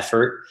focus, more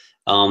effort,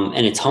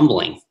 and it's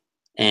humbling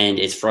and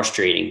it's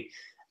frustrating.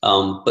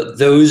 But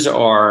those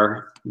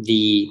are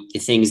the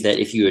things that,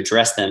 if you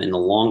address them in the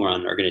long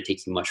run, are going to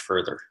take you much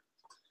further.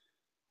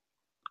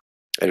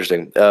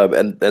 Interesting.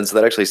 And so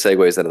that actually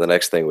segues into the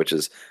next thing, which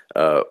is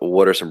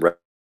what are some red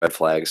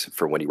flags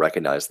for when you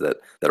recognize that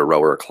a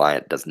rower or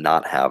client does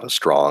not have a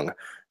strong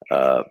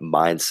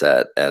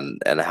mindset,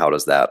 and how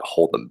does that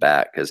hold them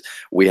back? Because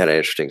we had an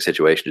interesting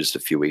situation just a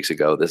few weeks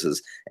ago. This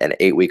is an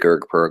 8-week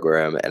erg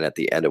program, and at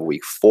the end of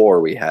week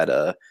 4, we had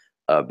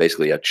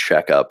basically a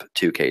checkup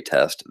 2K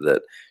test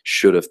that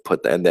should have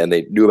put them, and then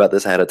they knew about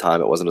this ahead of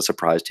time. It wasn't a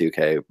surprise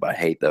 2K. I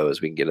hate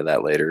those. We can get into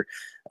that later.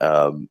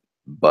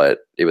 But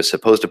it was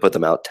supposed to put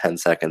them out 10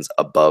 seconds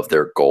above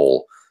their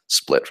goal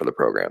split for the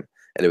program.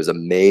 And it was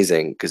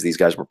amazing because these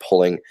guys were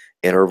pulling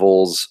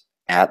intervals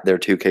at their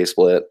 2K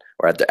split,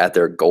 or at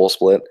their goal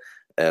split,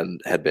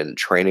 and had been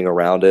training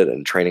around it,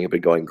 and training had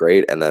been going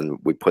great. And then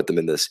we put them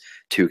in this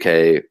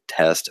 2K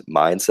test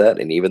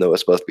mindset. And even though it was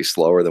supposed to be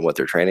slower than what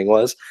their training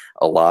was,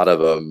 a lot of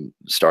them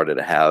started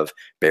to have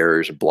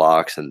barriers and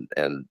blocks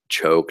and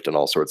choked and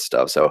all sorts of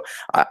stuff. So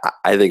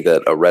I think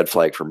that a red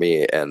flag for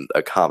me, and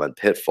a common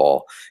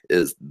pitfall,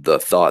 is the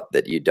thought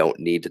that you don't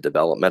need to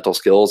develop mental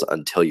skills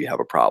until you have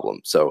a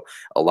problem. So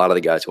a lot of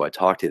the guys who I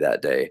talked to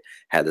that day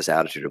had this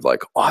attitude of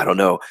like, oh, I don't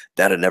know,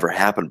 that had never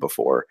happened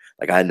before.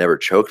 Like, I had never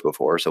choked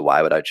before, so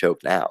why would I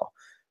choke now?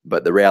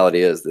 But the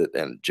reality is that,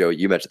 and Joe,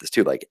 you mentioned this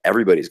too, like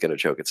everybody's going to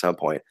choke at some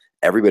point.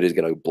 Everybody's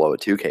going to blow a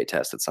 2K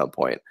test at some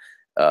point.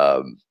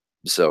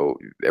 So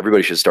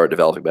everybody should start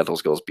developing mental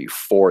skills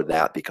before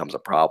that becomes a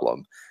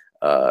problem.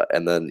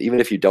 And then even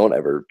if you don't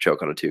ever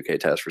choke on a 2K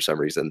test for some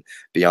reason,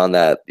 beyond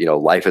that,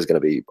 life is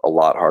going to be a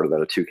lot harder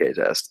than a 2K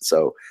test.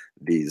 So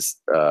these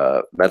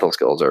mental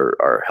skills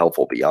are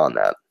helpful beyond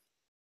that.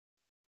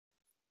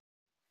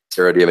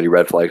 Sarah, do you have any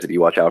red flags that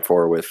you watch out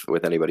for with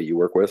anybody you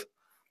work with?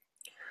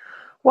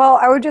 Well,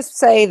 I would just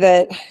say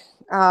that,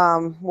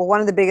 one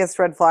of the biggest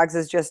red flags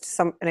is just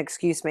an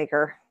excuse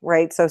maker,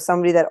 right? So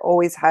somebody that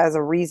always has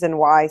a reason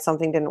why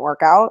something didn't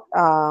work out,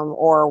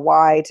 or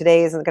why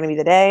today isn't going to be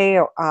the day.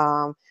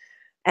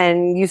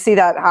 And you see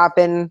that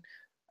happen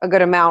a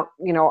good amount,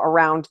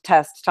 around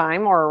test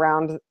time, or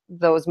around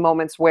those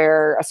moments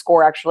where a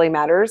score actually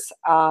matters.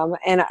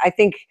 And I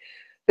think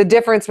the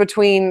difference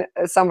between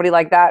somebody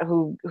like that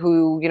who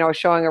is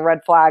showing a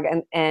red flag,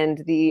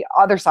 and the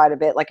other side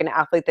of it, like an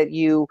athlete that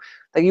you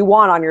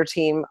want on your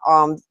team,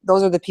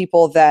 those are the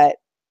people that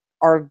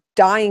are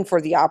dying for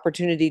the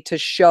opportunity to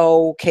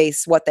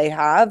showcase what they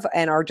have,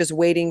 and are just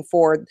waiting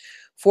for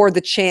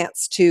the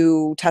chance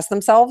to test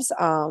themselves,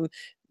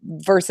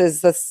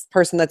 versus this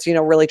person that's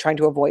really trying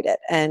to avoid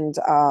it. And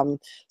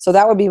so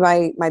that would be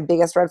my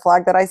biggest red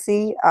flag that I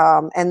see.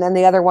 And then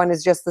the other one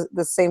is just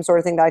the same sort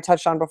of thing that I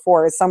touched on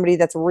before, is somebody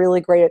that's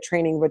really great at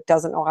training but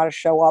doesn't know how to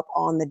show up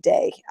on the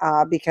day,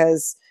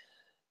 because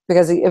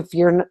if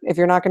you're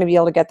not going to be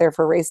able to get there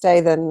for race day,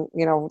 then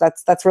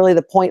that's really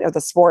the point of the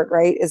sport,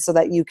 right? Is so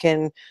that you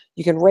can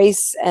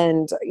race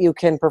and you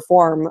can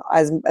perform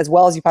as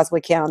well as you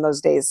possibly can on those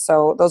days.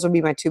 So those would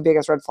be my 2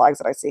 biggest red flags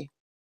that I see.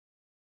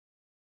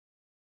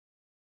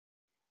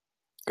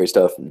 Great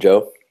stuff.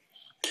 Joe?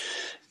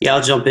 Yeah,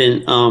 I'll jump in.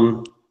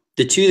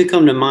 The 2 that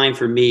come to mind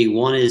for me,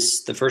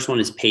 the first one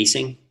is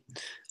pacing.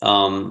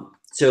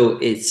 So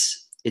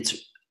it's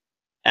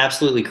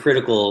absolutely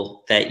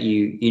critical that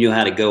you know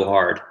how to go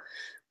hard,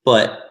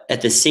 but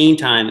at the same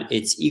time,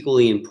 it's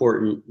equally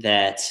important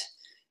that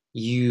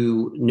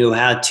you know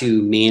how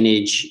to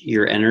manage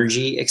your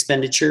energy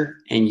expenditure,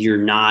 and you're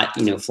not,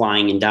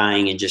 flying and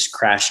dying and just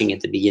crashing at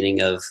the beginning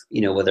of,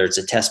 whether it's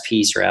a test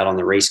piece or out on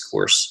the race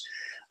course.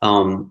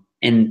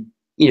 And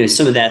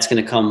some of that's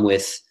going to come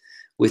with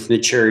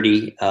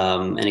maturity,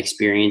 and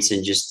experience,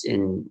 and just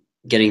in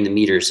getting the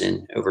meters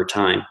in over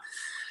time.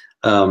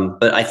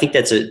 But I think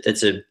that's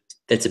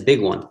a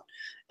big one.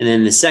 And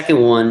then the second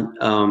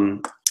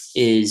one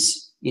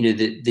is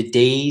the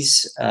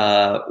days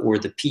or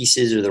the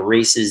pieces or the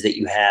races that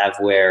you have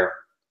where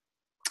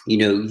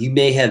you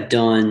may have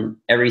done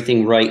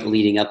everything right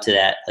leading up to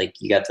that, like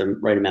you got the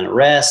right amount of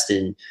rest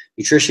and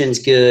nutrition's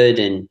good,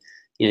 and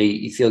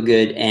you feel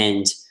good,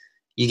 and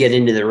you get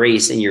into the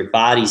race and your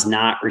body's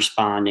not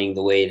responding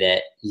the way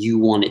that you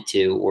want it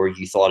to or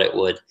you thought it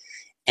would.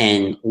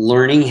 And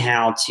learning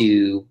how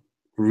to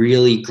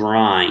really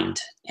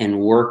grind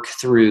and work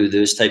through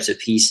those types of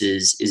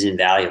pieces is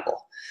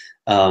invaluable.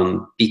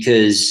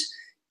 because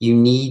you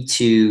need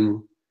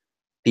to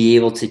be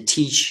able to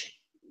teach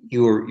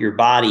your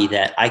body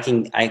that I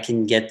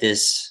can get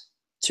this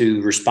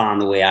to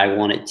respond the way I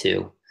want it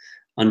to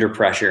under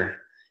pressure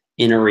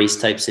in a race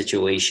type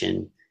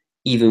situation,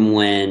 even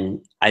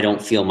when I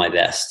don't feel my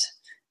best,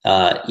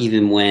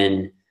 even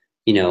when,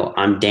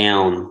 I'm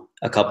down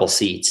a couple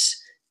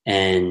seats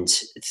and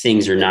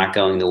things are not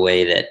going the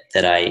way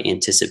that I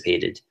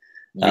anticipated.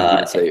 You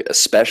would say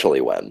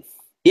especially when.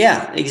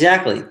 Yeah,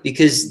 exactly.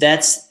 Because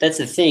that's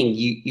the thing.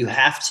 You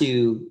have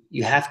to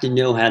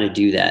know how to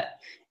do that.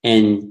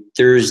 And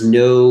there's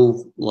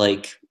no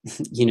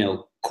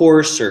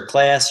course or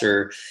class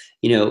or,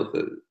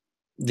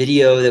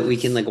 video that we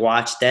can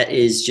watch. That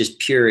is just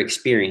pure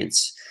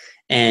experience.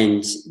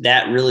 And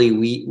that really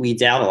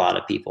weeds out a lot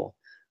of people,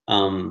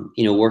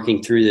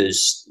 working through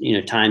those,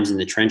 times in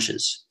the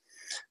trenches.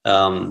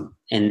 And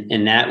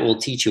that will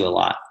teach you a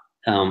lot.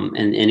 And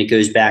it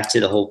goes back to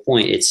the whole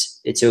point.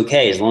 It's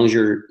okay as long as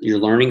you're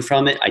learning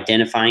from it,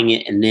 identifying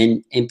it, and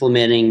then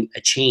implementing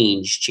a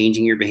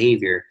changing your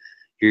behavior.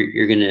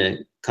 You're going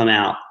to come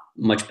out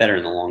much better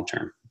in the long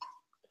term.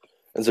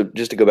 And so,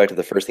 just to go back to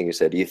the first thing you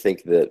said, do you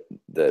think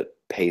that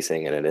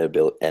pacing and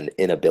an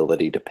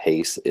inability to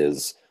pace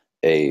is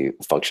a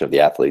function of the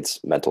athlete's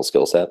mental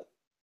skill set?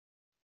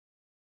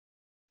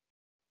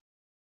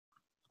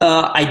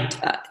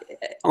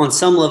 On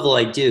some level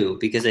I do,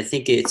 because I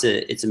think it's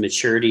a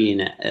maturity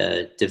and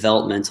a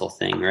developmental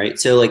thing, right?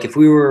 So if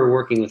we were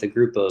working with a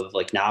group of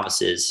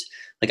novices,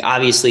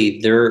 obviously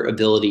their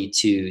ability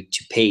to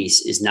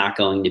pace is not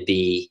going to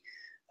be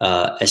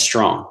as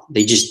strong.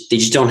 They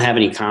just don't have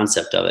any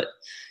concept of it.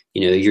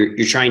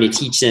 You're trying to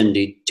teach them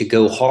to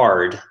go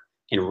hard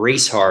and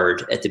race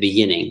hard at the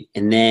beginning,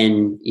 and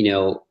then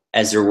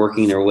as they're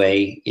working their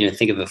way,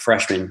 think of a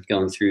freshman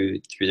going through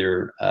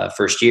their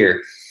first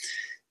year.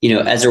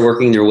 As they're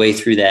working their way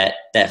through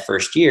that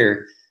first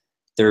year,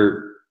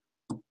 they're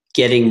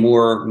getting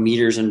more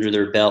meters under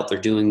their belt. They're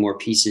doing more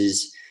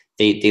pieces.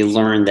 They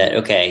learn that,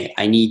 okay,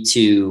 I need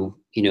to,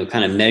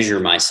 kind of measure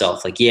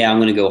myself. I'm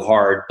going to go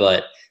hard,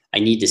 but I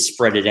need to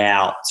spread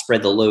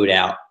the load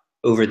out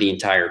over the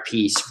entire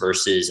piece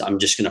versus I'm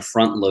just going to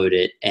front load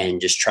it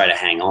and just try to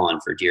hang on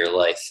for dear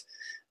life.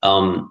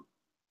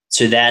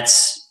 So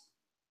that's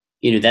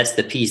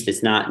the piece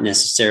that's not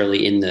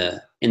necessarily in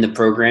the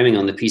programming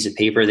on the piece of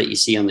paper that you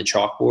see on the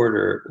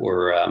chalkboard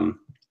or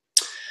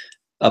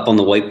up on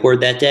the whiteboard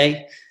that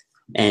day.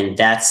 And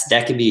that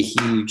can be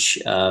a huge,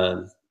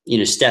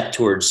 step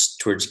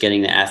towards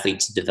getting the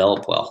athlete to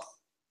develop well.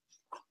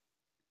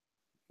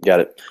 Got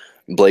it.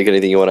 Blake,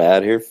 anything you want to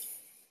add here?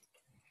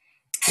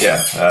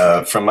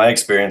 Yeah. From my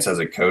experience as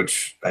a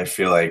coach, I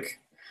feel like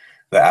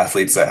the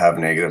athletes that have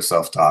negative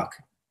self-talk,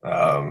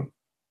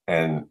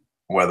 and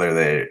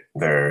whether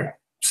they're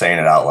saying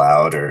it out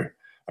loud or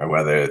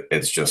whether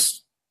it's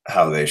just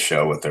how they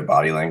show with their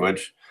body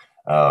language,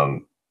 I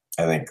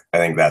think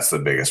that's the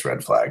biggest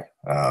red flag.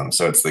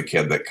 So it's the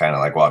kid that kind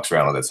of walks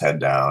around with his head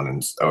down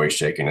and always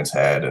shaking his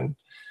head and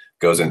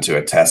goes into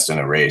a test and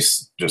a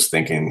race just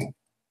thinking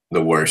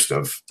the worst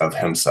of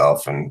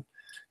himself and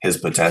his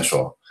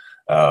potential.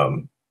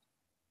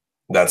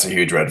 That's a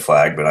huge red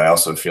flag, but I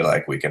also feel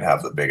like we can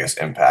have the biggest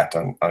impact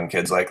on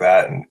kids like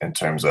that in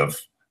terms of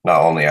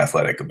not only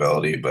athletic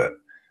ability, but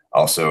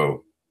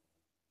also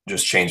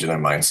just changing their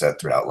mindset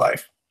throughout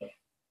life.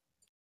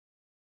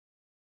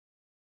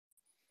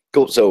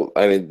 Cool. So,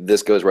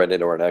 this goes right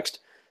into our next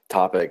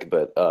topic,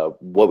 but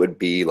what would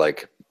be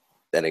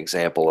an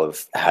example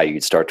of how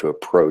you'd start to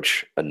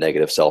approach a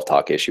negative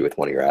self-talk issue with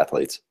one of your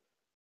athletes?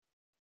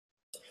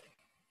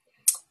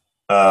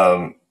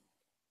 I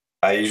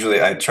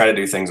try to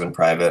do things in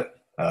private,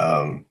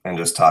 and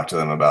just talk to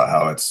them about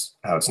how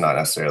it's not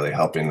necessarily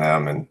helping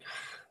them,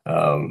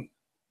 and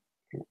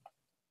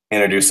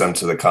introduce them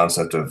to the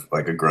concept of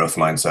a growth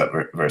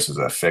mindset versus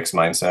a fixed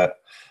mindset.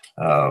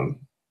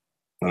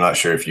 I'm not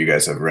sure if you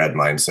guys have read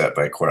Mindset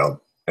by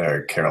Carol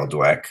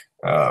Dweck,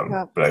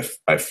 but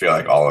I feel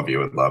like all of you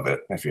would love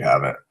it if you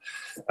haven't.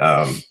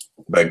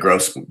 But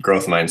growth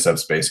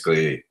mindset's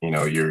basically,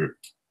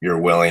 you're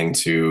willing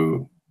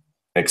to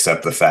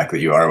accept the fact that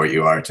you are what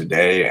you are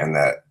today and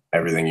that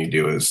everything you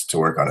do is to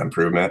work on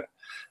improvement,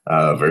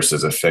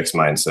 versus a fixed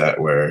mindset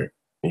where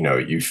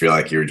you feel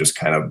like you're just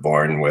kind of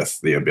born with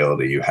the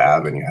ability you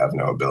have and you have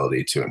no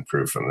ability to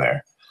improve from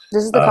there.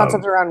 This is the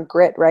concept around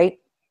grit, right?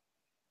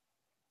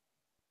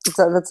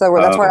 So that's where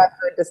I've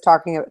heard this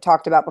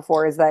talked about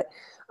before, is that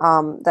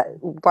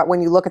but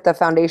when you look at the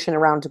foundation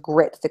around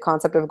grit, the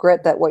concept of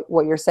grit, that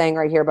what you're saying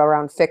right here about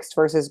around fixed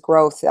versus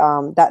growth,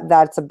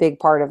 that's a big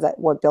part of that,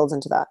 what builds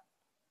into that.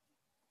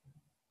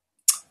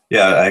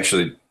 Yeah, I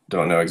actually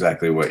don't know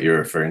exactly what you're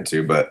referring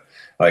to, but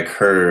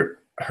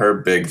her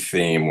big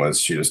theme was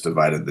she just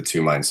divided the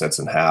two mindsets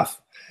in half,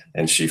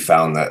 and she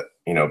found that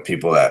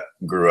people that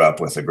grew up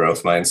with a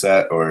growth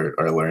mindset or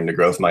learned a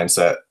growth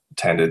mindset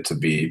tended to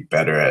be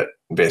better at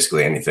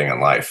basically anything in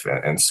life,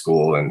 and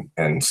school and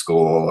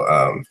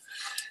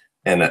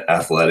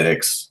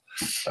athletics,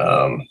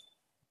 and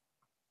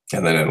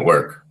then in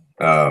work.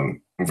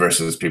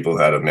 versus people who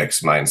had a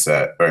fixed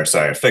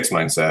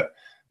mindset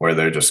where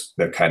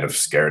they're kind of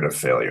scared of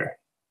failure.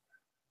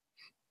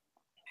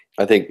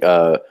 I think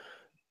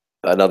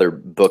another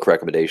book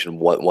recommendation,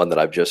 one that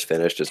I've just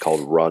finished, is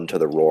called Run to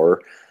the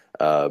Roar.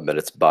 And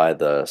it's by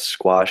the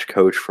squash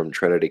coach from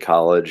Trinity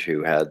College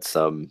who had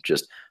some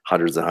just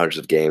hundreds and hundreds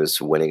of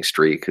games winning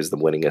streak, who's the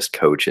winningest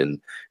coach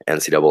in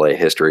NCAA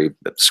history.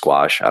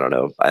 Squash, I don't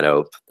know. I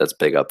know that's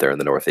big up there in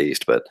the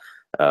Northeast, but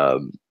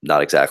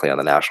not exactly on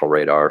the national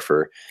radar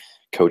for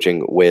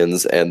coaching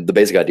wins. And the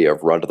basic idea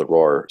of Run to the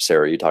Roar,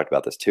 Sarah, you talked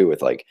about this too,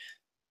 with like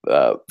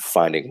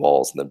finding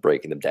walls and then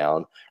breaking them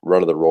down.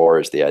 Run to the Roar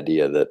is the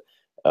idea that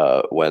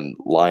when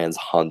lions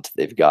hunt,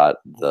 they've got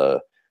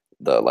the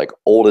like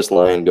oldest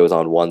lion goes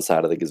on one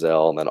side of the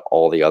gazelle, and then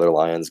all the other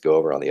lions go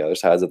over on the other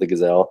sides of the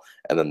gazelle,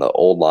 and then the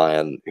old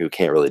lion, who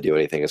can't really do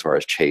anything as far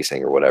as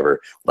chasing or whatever,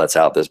 lets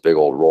out this big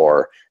old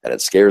roar, and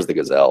it scares the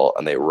gazelle,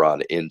 and they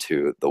run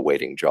into the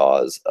waiting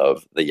jaws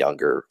of the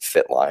younger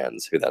fit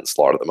lions, who then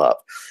slaughter them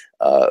up.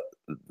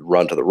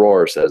 Run to the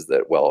Roar says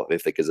that, well,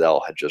 if the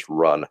gazelle had just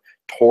run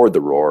toward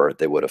the roar,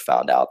 they would have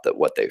found out that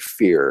what they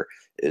fear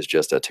is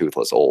just a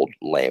toothless old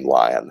lame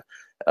lion.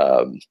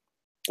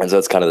 And so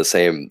it's kind of the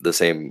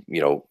same,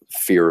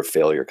 fear of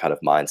failure kind of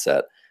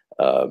mindset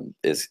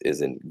is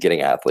in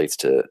getting athletes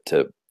to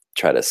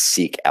try to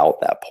seek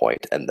out that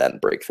point and then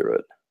break through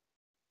it.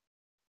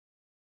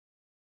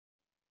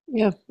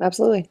 Yeah,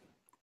 absolutely.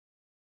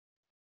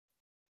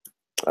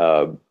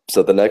 So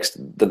the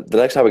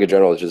next topic in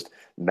general is just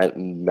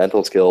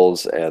mental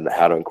skills and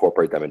how to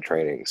incorporate them in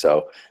training.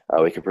 So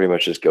we can pretty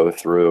much just go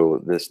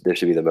through this. This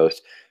should be the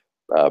most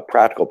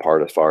practical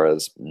part as far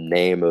as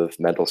name of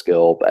mental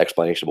skill,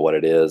 explanation of what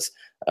it is,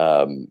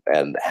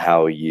 and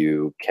how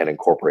you can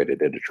incorporate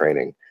it into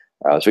training.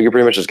 So we can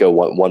pretty much just go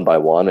one by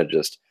one and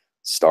just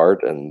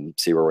start and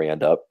see where we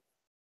end up.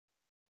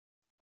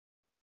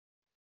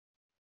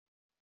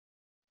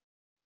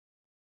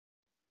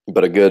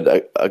 But a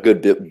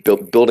good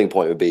building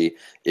point would be,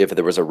 if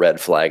there was a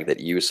red flag that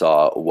you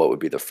saw, what would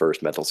be the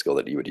first mental skill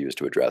that you would use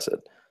to address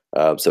it?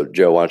 So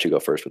Joe, why don't you go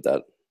first with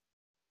that?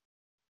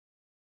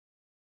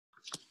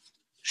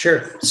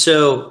 Sure.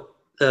 So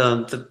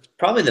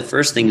probably the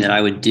first thing that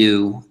I would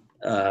do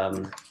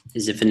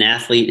is, if an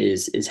athlete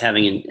is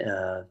having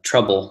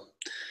trouble,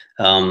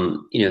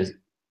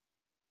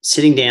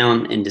 sitting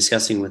down and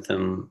discussing with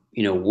them,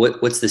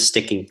 what's the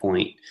sticking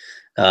point?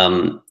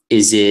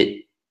 Is it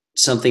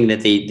something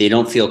that they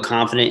don't feel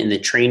confident in the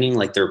training,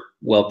 like they're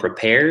well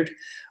prepared,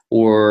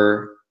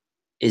 or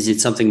is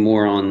it something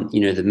more on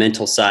the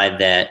mental side,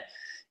 that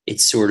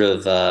it's sort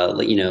of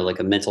like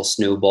a mental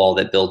snowball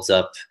that builds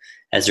up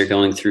as they're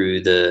going through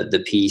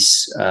the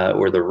piece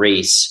or the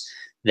race,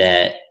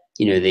 that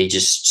they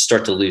just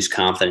start to lose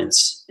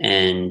confidence,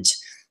 and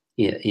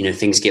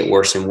things get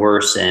worse and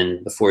worse,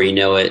 and before you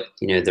know it,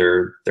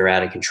 they're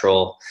out of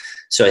control.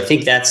 So I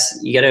think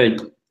you got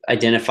to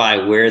identify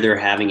where they're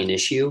having an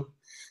issue,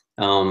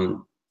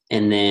 and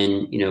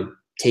then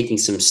taking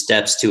some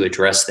steps to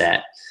address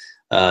that.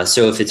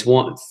 So if it's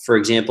for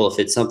example, if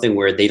it's something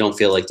where they don't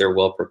feel like they're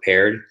well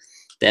prepared,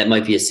 that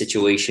might be a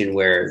situation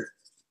where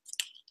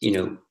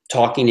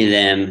talking to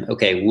them,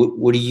 okay,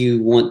 what do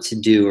you want to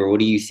do, or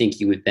what do you think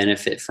you would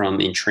benefit from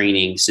in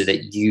training, so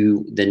that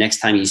the next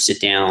time you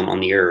sit down on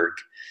the erg,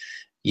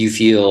 you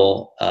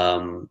feel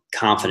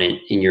confident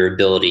in your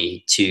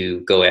ability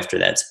to go after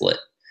that split.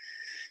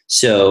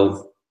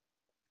 So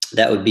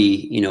that would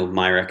be,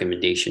 my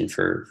recommendation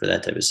for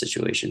that type of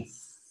situation.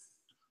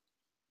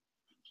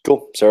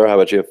 Cool. Sarah, how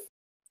about you?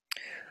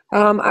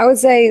 I would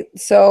say,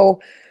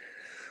 so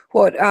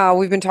what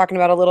we've been talking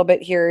about a little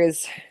bit here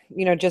is,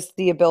 just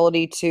the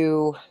ability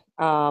to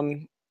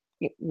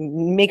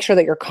make sure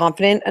that you're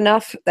confident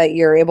enough that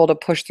you're able to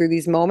push through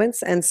these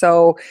moments. And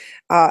so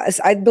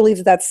I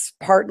believe that's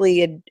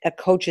partly a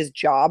coach's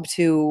job,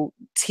 to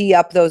tee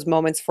up those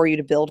moments for you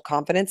to build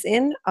confidence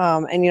in.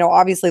 And,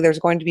 obviously there's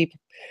going to be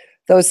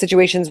those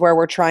situations where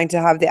we're trying to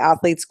have the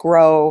athletes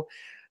grow,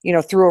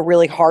 through a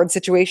really hard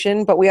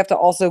situation, but we have to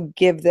also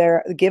give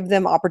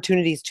them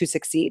opportunities to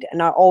succeed, and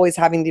not always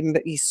having them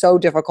be so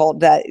difficult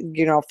that,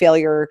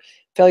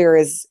 failure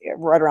is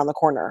right around the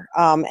corner.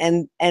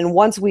 And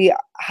once we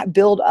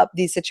build up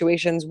these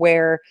situations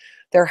where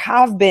there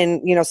have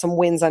been, some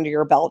wins under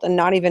your belt, and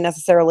not even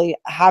necessarily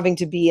having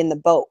to be in the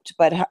boat,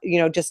 but,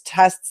 just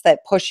tests that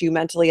push you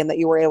mentally and that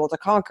you were able to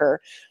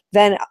conquer,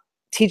 then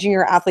teaching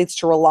your athletes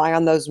to rely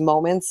on those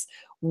moments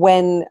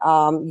when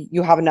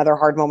you have another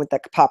hard moment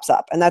that pops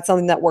up. And that's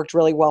something that worked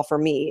really well for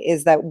me,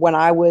 is that when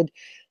I would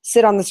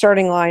sit on the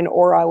starting line,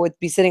 or I would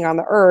be sitting on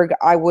the erg,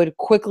 I would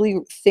quickly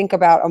think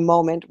about a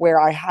moment where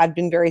I had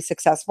been very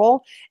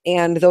successful,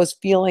 and those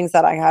feelings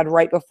that I had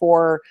right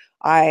before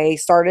I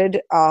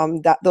started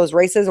those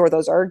races or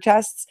those erg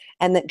tests,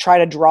 and then try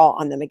to draw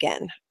on them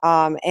again.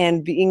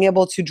 And being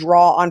able to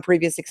draw on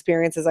previous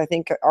experiences, I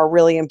think, are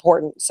really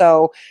important.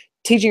 So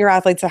teaching your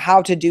athletes how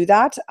to do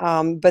that,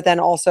 but then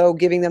also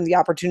giving them the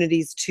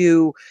opportunities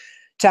to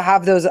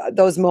have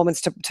those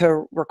moments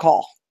to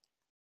recall.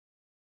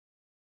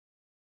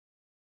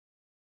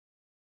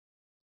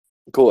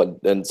 Cool.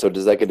 And so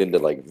does that get into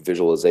like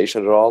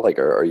visualization at all? Like,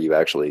 are you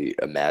actually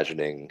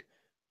imagining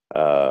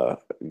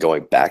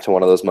going back to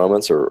one of those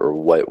moments, or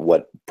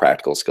what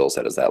practical skill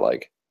set is that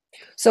like?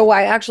 So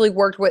I actually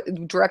worked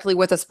directly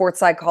with a sports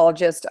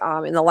psychologist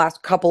in the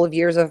last couple of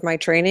years of my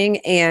training.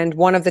 And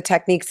one of the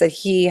techniques that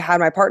he had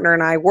my partner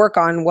and I work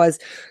on was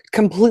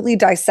completely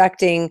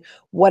dissecting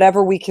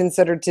whatever we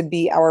considered to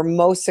be our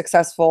most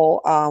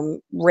successful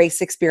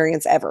race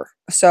experience ever.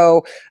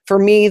 So for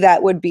me,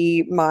 that would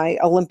be my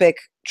Olympic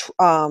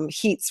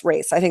heats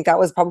race. I think that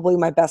was probably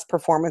my best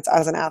performance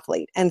as an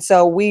athlete. And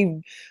so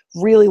we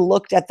really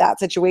looked at that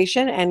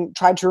situation and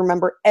tried to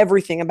remember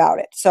everything about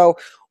it. So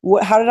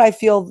how did I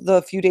feel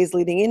the few days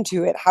leading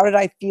into it? How did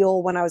I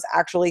feel when I was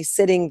actually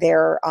sitting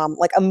there,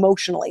 like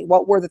emotionally?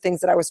 What were the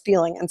things that I was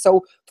feeling? And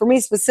so for me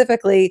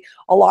specifically,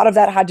 a lot of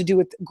that had to do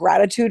with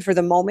gratitude for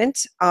the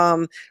moment,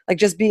 like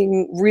just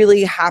being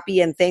really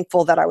happy and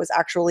thankful that I was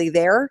actually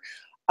there.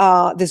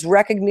 This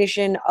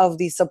recognition of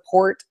the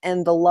support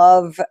and the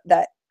love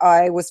that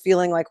I was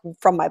feeling like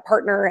from my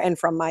partner and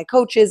from my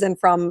coaches and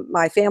from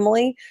my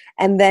family.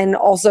 And then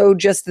also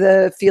just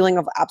the feeling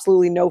of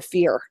absolutely no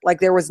fear. Like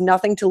there was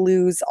nothing to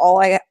lose,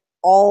 and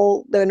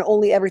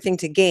only everything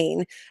to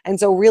gain. And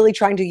so really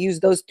trying to use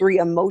those three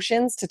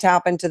emotions to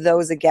tap into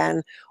those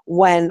again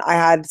when I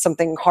had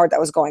something hard that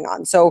was going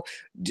on. So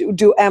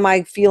am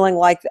I feeling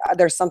like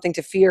there's something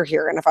to fear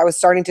here? And if I was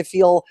starting to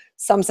feel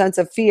some sense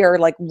of fear,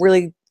 like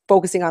really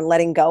focusing on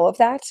letting go of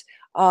that.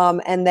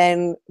 And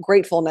then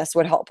gratefulness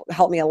would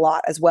help me a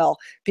lot as well.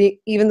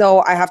 Even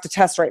though I have to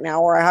test right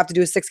now, or I have to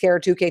do a 6K or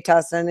 2K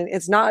test, and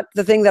it's not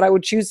the thing that I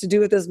would choose to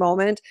do at this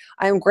moment,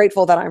 I am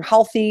grateful that I'm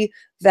healthy,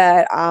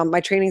 that my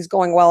training is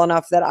going well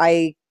enough that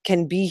I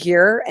can be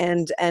here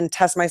and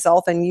test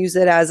myself and use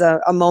it as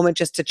a moment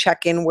just to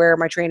check in where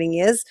my training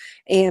is,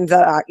 and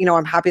that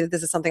I'm happy that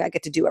this is something I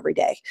get to do every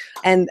day.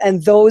 And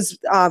those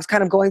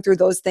kind of going through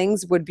those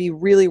things would be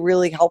really,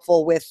 really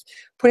helpful with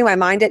putting my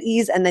mind at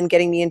ease and then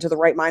getting me into the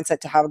right mindset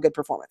to have a good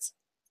performance.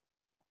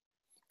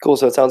 Cool.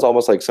 So it sounds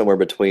almost like somewhere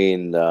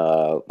between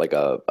like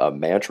a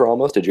mantra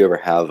almost. Did you ever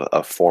have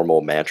a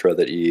formal mantra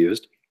that you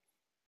used?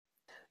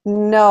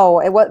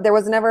 No, there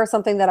was never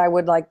something that I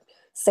would like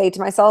say to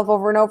myself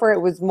over and over.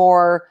 It was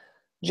more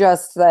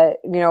just that,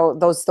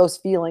 those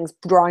feelings,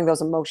 drawing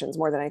those emotions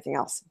more than anything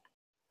else.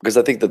 Because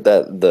I think that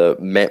the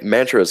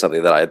mantra is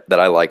something that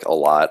I like a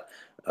lot,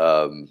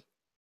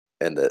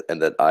 and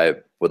that I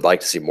would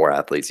like to see more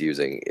athletes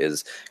using,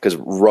 is because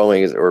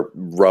rowing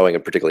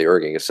and particularly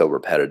erging is so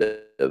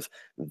repetitive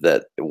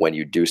that when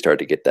you do start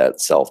to get that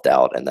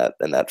self-doubt and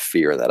that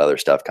fear and that other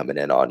stuff coming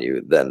in on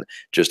you, then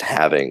just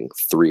having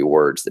 3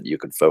 words that you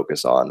can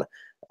focus on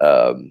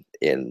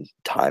in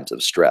times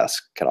of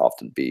stress can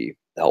often be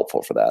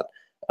helpful for that.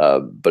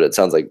 But it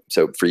sounds like,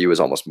 so for you is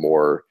almost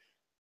more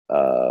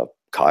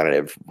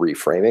cognitive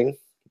reframing,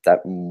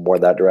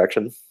 that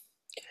direction.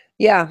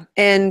 Yeah,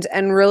 and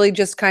really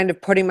just kind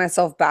of putting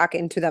myself back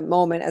into that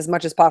moment as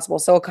much as possible.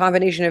 So a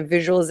combination of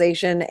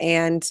visualization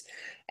and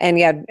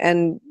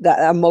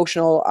the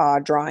emotional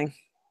drawing.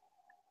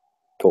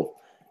 Cool.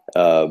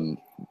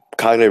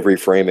 Cognitive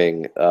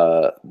reframing,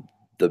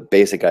 the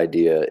basic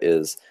idea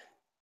is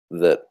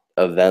that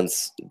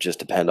events just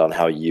depend on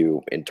how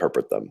you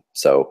interpret them.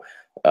 So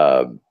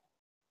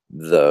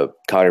the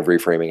cognitive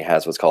reframing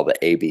has what's called the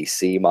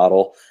ABC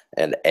model,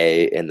 and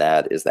A in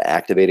that is the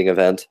activating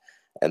event,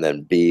 and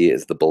then B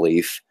is the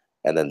belief,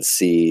 and then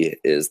C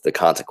is the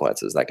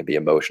consequences. That can be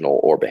emotional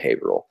or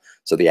behavioral.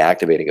 So the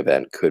activating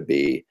event could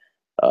be,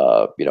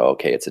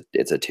 okay, it's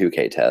a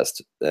 2K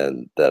test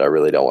and that I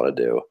really don't want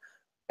to do,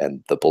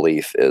 and the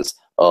belief is,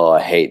 oh,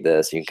 I hate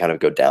this. You can kind of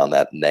go down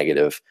that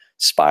negative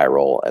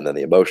spiral, and then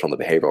the emotional and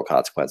the behavioral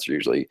consequences are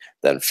usually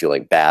then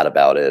feeling bad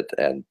about it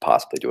and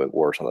possibly doing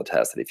worse on the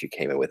test than if you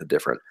came in with a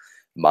different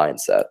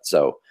mindset.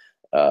 So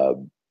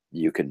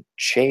you can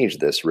change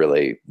this.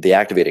 Really, the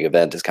activating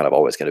event is kind of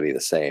always going to be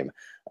the same,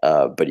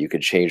 but you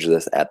could change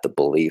this at the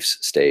beliefs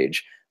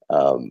stage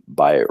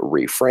by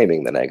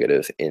reframing the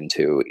negative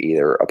into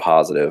either a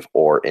positive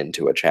or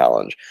into a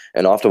challenge.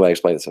 And often when I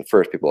explain this at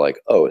first, people are like,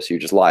 oh, so you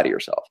just lie to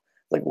yourself.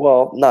 Like,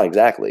 well, not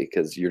exactly,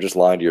 because you're just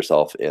lying to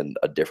yourself in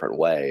a different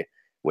way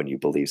when you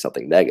believe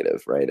something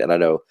negative, right? And I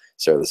know,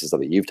 Sarah, this is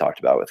something you've talked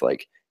about with,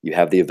 like, you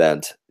have the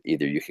event,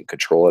 either you can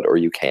control it or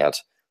you can't.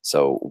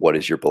 So what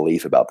is your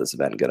belief about this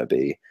event going to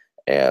be?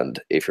 And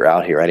if you're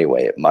out here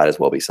anyway, it might as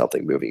well be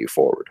something moving you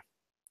forward.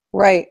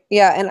 Right.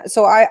 Yeah. And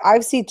so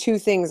I've seen 2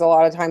 things a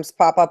lot of times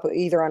pop up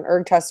either on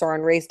erg tests or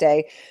on race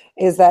day,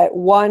 is that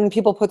one,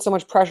 people put so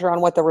much pressure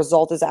on what the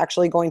result is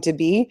actually going to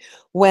be,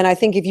 when I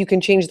think if you can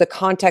change the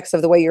context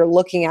of the way you're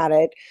looking at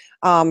it,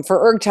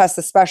 for erg tests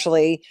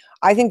especially,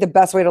 I think the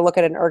best way to look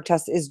at an erg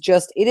test is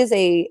just, it is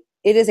a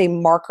it is a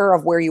marker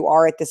of where you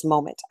are at this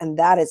moment. And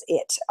that is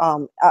it.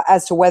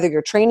 As to whether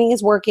your training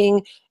is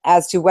working,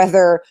 as to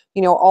whether,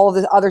 all of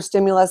the other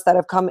stimulus that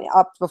have come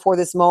up before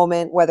this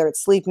moment, whether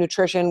it's sleep,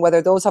 nutrition,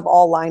 whether those have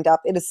all lined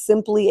up, it is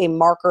simply a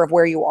marker of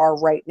where you are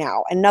right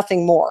now and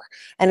nothing more.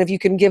 And if you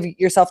can give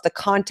yourself the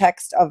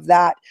context of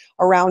that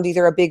around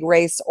either a big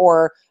race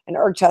or an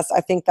erg test,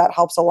 I think that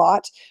helps a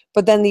lot.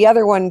 But then the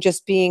other one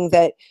just being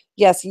that,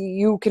 yes,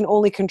 you can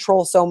only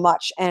control so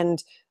much.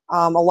 And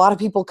a lot of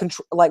people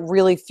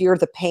really fear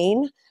the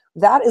pain.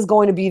 That is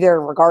going to be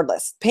there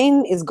regardless.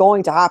 Pain is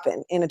going to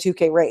happen in a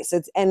 2K race.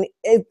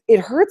 It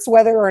hurts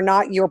whether or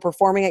not you're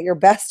performing at your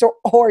best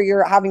or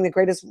you're having the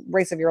greatest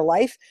race of your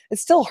life. It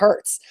still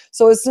hurts.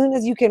 So as soon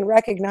as you can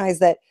recognize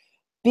that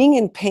being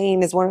in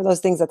pain is one of those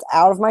things that's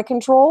out of my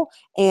control,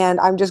 and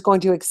I'm just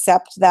going to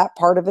accept that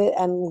part of it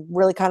and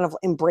really kind of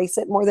embrace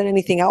it more than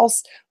anything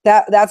else.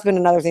 That's been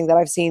another thing that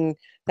I've seen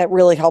that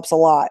really helps a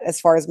lot as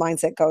far as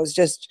mindset goes.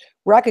 Just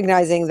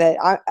recognizing that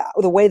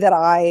the way that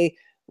I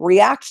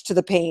react to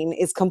the pain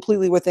is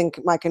completely within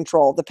my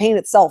control. The pain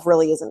itself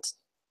really isn't.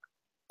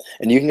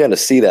 And you can kind of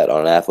see that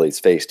on an athlete's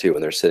face too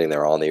when they're sitting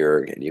there on the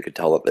erg, and you can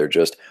tell that they're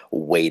just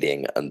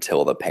waiting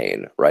until the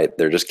pain, right?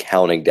 They're just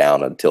counting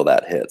down until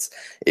that hits.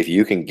 If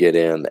you can get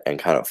in and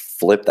kind of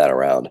flip that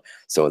around,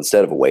 so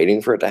instead of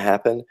waiting for it to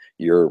happen,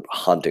 you're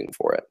hunting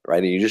for it,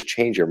 right? And you just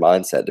change your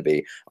mindset to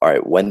be, all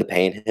right, when the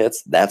pain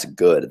hits, that's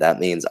good. That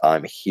means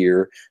I'm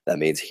here. That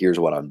means here's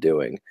what I'm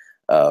doing.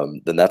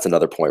 Then that's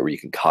another point where you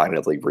can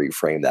cognitively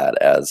reframe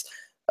that as,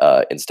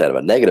 instead of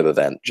a negative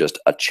event, just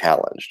a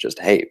challenge. Just,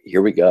 hey,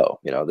 here we go.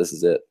 This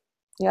is it.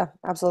 Yeah,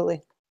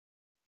 absolutely.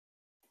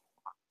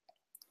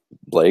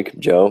 Blake,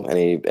 Joe,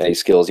 any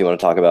skills you want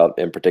to talk about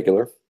in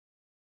particular?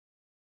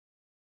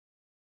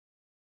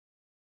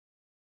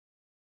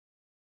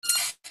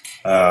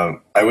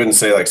 I wouldn't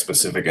say like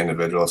specific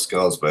individual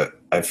skills, but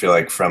I feel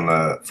like from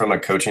a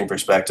coaching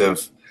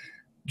perspective,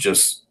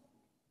 just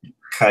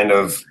kind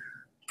of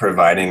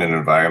providing an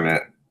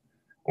environment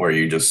where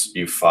you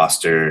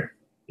foster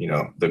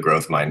the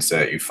growth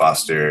mindset, you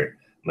foster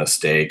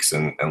mistakes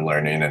and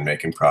learning and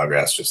making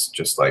progress,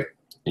 just like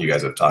you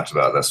guys have talked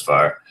about thus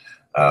far.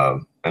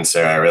 And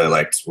Sarah, I really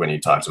liked when you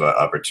talked about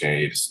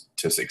opportunities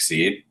to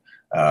succeed,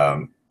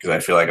 because I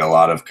feel like a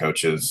lot of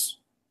coaches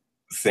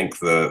think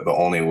the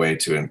only way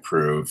to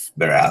improve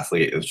their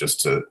athlete is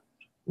just to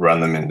run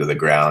them into the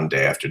ground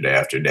day after day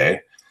after day.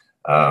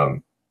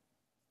 And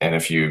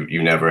if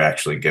you never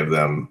actually give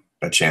them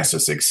a chance to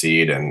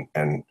succeed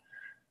and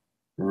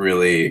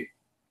really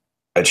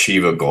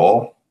achieve a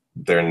goal,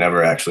 they're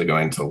never actually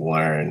going to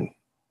learn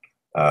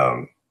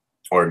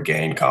or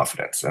gain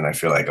confidence. And I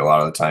feel like a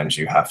lot of the times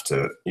you have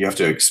to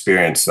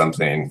experience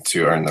something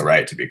to earn the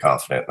right to be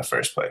confident in the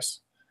first place.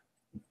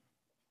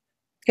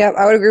 Yeah,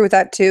 I would agree with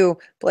that too,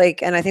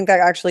 Blake. And I think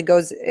that actually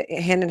goes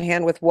hand in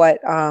hand with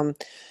what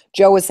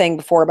Joe was saying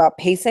before about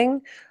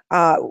pacing.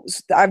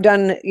 I've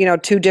done,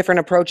 two different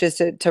approaches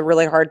to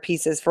really hard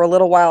pieces. For a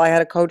little while, I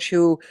had a coach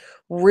who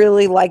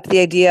really liked the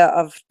idea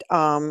of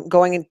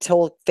going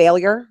until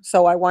failure.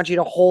 So I want you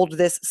to hold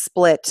this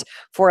split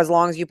for as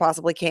long as you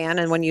possibly can.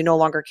 And when you no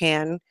longer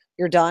can,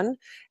 you're done.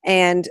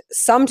 And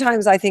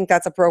sometimes I think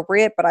that's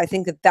appropriate, but I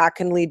think that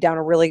can lead down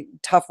a really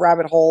tough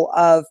rabbit hole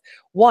of,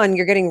 one,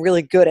 you're getting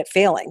really good at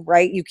failing,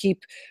 right? You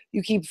keep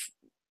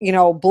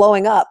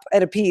blowing up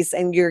at a piece,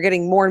 and you're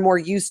getting more and more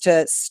used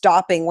to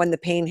stopping when the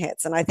pain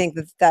hits. And I think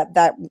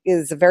that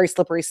is a very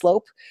slippery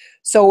slope.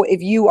 So if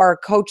you are a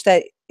coach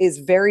that is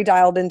very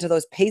dialed into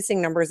those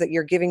pacing numbers that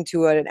you're giving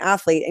to an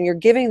athlete, and you're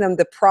giving them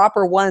the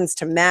proper ones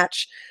to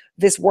match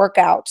this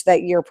workout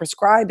that you're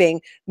prescribing,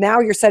 now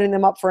you're setting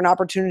them up for an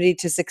opportunity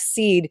to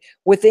succeed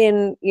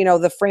within,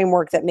 the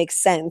framework that makes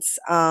sense.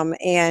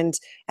 And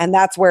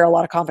that's where a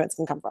lot of confidence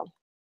can come from.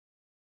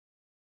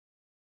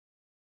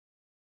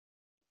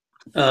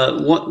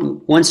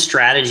 One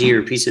strategy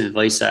or piece of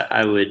advice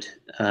I would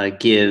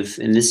give,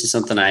 and this is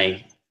something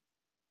I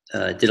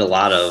did a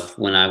lot of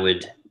when I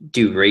would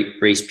do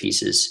race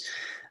pieces.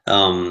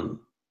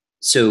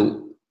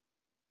 So,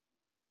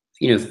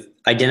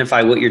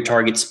 identify what your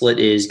target split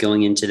is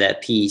going into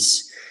that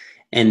piece,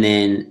 and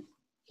then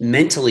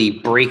mentally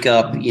break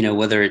up,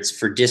 whether it's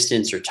for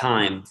distance or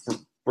time,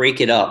 break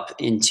it up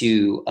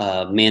into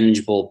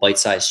manageable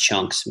bite-sized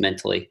chunks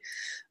mentally.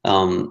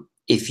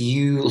 If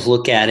you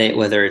look at it,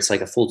 whether it's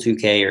like a full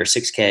 2K or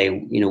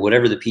 6K,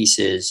 whatever the piece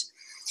is,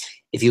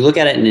 if you look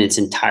at it in its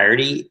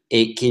entirety,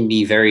 it can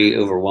be very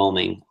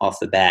overwhelming off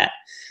the bat.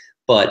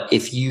 But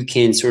if you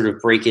can sort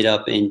of break it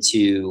up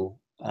into,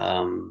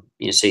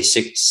 say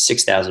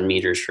 6,000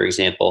 meters, for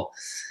example,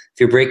 if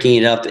you're breaking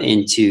it up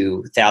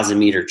into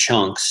 1,000-meter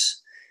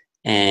chunks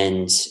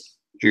and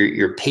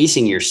you're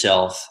pacing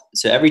yourself.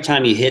 So every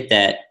time you hit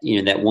that,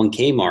 that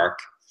 1K mark,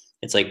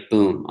 it's like,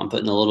 boom, I'm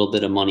putting a little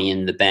bit of money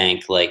in the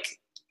bank. Like,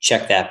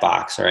 check that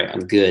box. All right,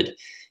 I'm good.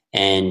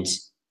 And,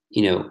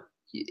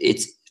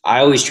 I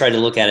always try to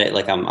look at it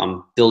like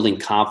I'm building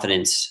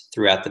confidence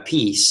throughout the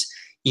piece,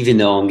 even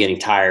though I'm getting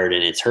tired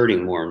and it's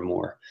hurting more and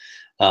more.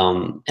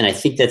 And I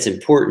think that's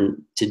important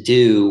to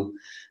do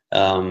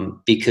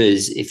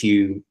because if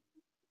you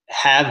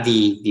have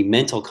the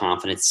mental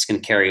confidence, it's going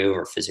to carry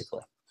over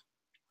physically.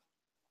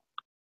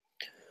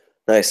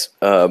 Nice.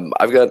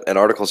 I've got an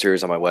article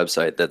series on my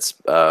website that's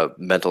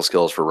mental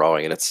skills for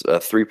rowing, and it's a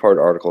 3-part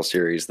article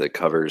series that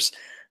covers,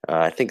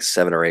 I think,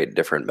 7 or 8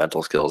 different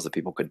mental skills that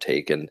people could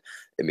take and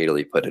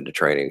immediately put into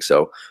training.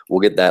 So we'll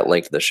get that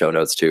linked in the show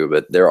notes too.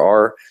 But there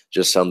are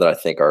just some that I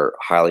think are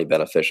highly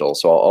beneficial.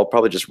 So I'll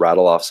probably just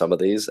rattle off some of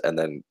these and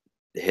then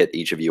hit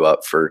each of you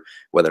up for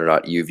whether or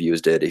not you've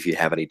used it, if you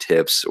have any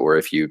tips, or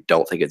if you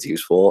don't think it's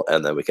useful,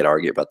 and then we can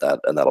argue about that,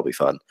 and that'll be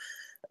fun.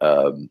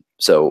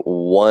 So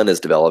one is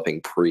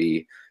developing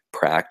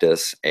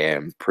pre-practice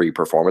and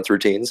pre-performance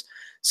routines.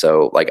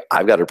 So like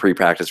I've got a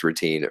pre-practice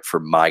routine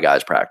for my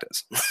guys'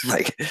 practice,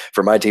 like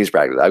for my team's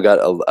practice. I've got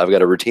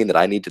a routine that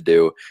I need to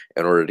do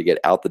in order to get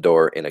out the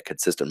door in a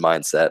consistent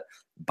mindset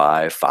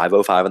by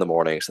 5:05 in the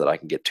morning, so that I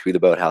can get to the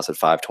boathouse at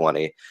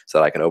 5:20, so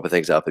that I can open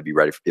things up and be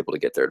ready for people to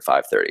get there at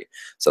 5:30.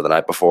 So the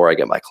night before, I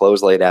get my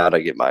clothes laid out,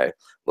 I get my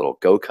little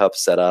go cup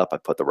set up, I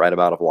put the right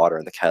amount of water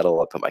in the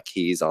kettle, I put my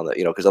keys on the,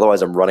 because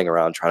otherwise I'm running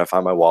around trying to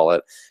find my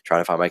wallet, trying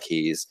to find my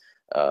keys.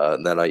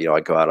 And then I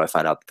go out and I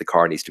find out that the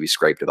car needs to be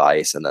scraped of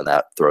ice, and then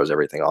that throws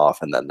everything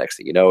off. And then next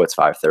thing you know, it's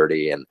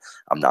 5:30 and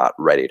I'm not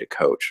ready to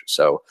coach.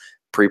 So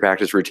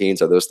pre-practice routines,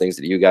 are those things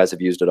that you guys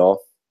have used at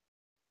all?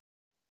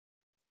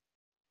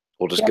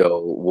 We'll just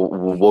go.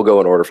 We'll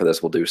go in order for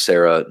this. We'll do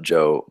Sarah,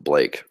 Joe,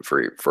 Blake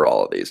for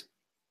all of these.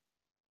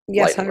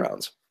 Yes, lightning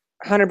rounds.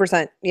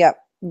 100%. Yep,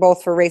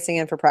 both for racing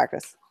and for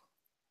practice.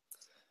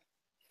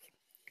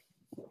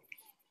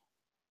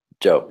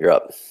 Joe, you're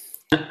up.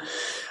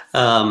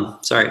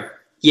 Sorry.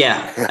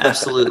 Yeah,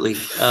 absolutely.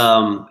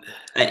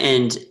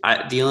 And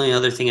the only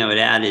other thing I would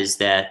add is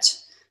that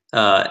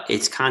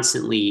it's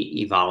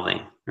constantly evolving,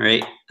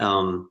 right?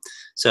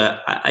 So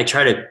I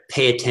try to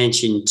pay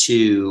attention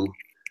to,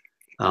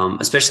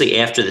 especially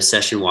after the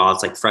session, while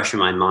it's like fresh in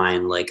my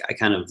mind, like I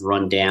kind of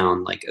run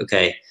down like,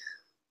 okay,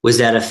 was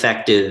that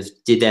effective?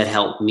 Did that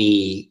help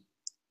me?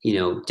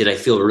 Did I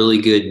feel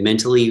really good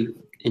mentally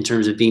in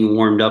terms of being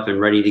warmed up and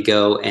ready to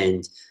go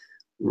and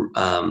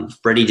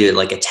ready to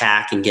like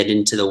attack and get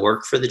into the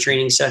work for the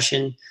training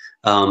session?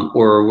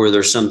 Or were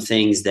there some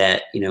things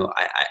that,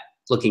 I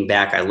looking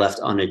back, I left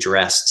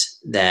unaddressed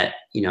that,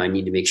 I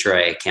need to make sure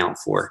I account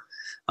for.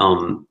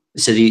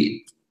 So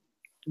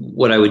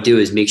what I would do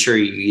is make sure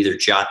you either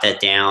jot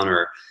that down,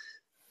 or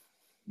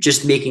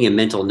just making a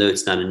mental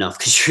note's not enough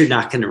because you're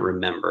not going to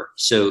remember.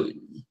 So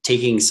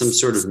taking some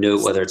sort of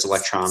note, whether it's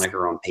electronic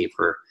or on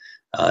paper,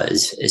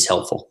 is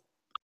helpful.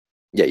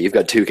 Yeah, you've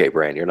got 2K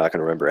brain. You're not going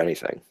to remember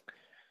anything.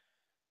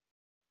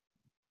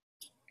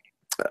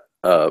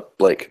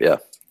 Blake, yeah.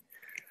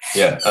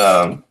 Yeah,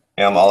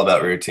 I'm all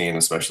about routine,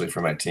 especially for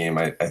my team.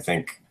 I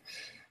think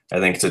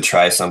to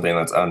try something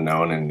that's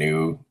unknown and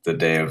new the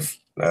day of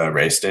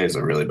race day is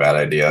a really bad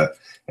idea,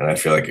 and I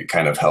feel like it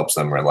kind of helps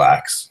them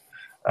relax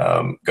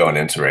going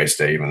into race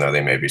day, even though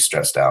they may be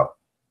stressed out.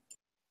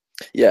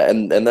 Yeah,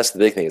 and that's the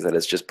big thing, is that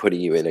it's just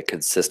putting you in a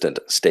consistent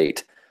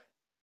state.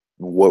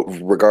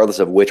 Regardless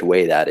of which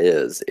way that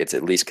is, it's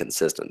at least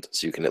consistent,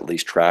 so you can at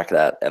least track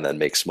that and then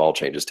make small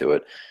changes to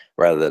it.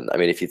 Rather than,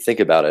 if you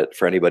think about it,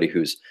 for anybody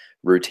who's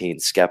routine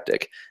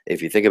skeptic,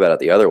 if you think about it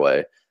the other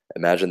way,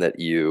 imagine that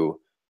you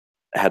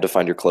had to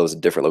find your clothes in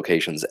different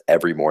locations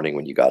every morning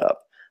when you got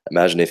up.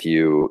 Imagine if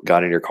you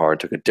got in your car and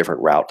took a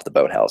different route to the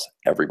boathouse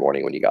every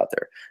morning when you got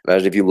there.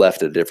 Imagine if you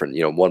left at a different,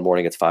 one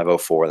morning it's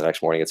 5:04, the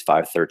next morning it's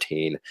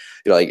 5:13.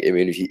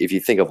 If you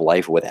think of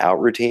life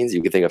without routines,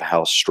 you can think of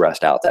how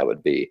stressed out that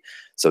would be.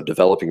 So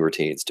developing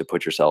routines to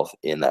put yourself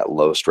in that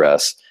low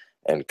stress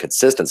and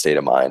consistent state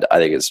of mind, I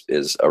think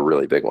is a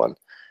really big one.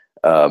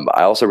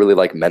 I also really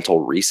like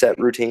mental reset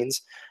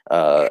routines.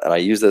 And I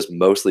use this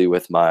mostly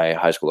with my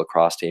high school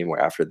lacrosse team,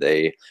 where after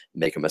they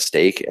make a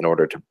mistake, in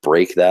order to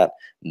break that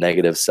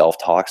negative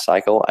self-talk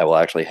cycle, I will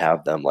actually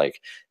have them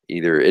like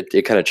either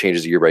it kind of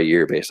changes year by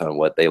year based on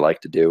what they like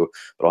to do,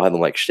 but I'll have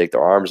them like shake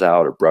their arms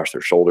out or brush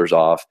their shoulders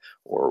off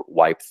or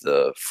wipe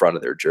the front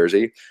of their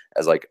jersey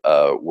as like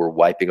we're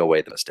wiping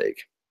away the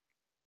mistake.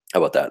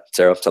 How about that,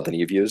 Sarah? Something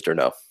you've used or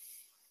no?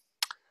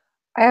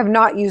 I have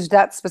not used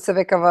that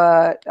specific of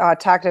a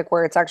tactic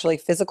where it's actually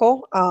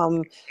physical,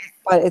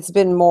 but it's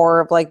been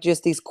more of like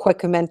just these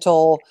quick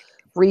mental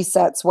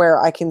resets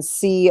where I can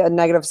see a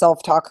negative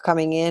self-talk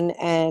coming in,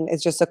 and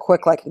it's just a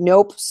quick like,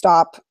 nope,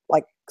 stop,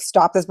 like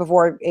stop this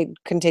before it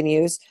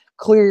continues,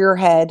 clear your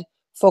head,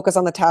 focus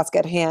on the task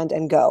at hand,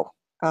 and go.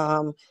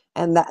 And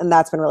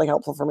that's been really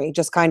helpful for me,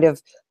 just kind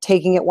of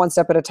taking it one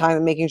step at a time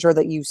and making sure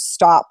that you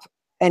stop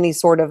any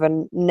sort of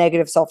a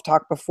negative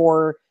self-talk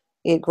before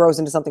it grows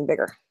into something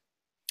bigger.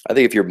 I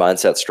think if your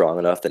mindset's strong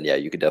enough, then yeah,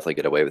 you could definitely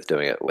get away with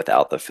doing it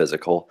without the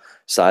physical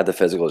side. The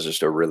physical is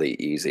just a really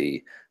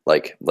easy,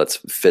 like, let's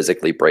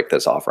physically break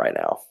this off right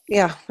now.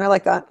 Yeah, I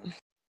like that.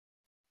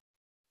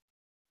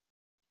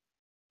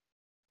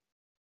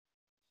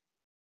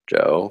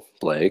 Joe,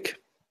 Blake.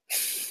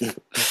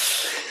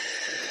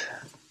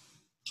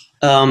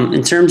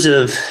 In terms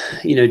of,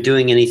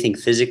 doing anything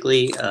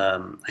physically,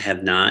 I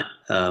have not.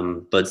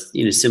 But,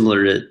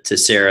 similar to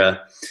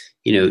Sarah,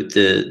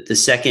 the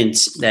second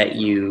that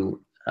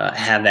you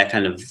have that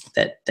kind of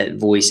that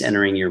voice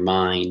entering your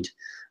mind,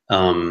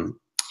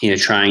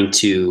 trying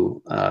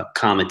to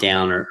calm it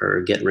down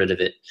or get rid of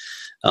it.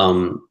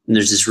 And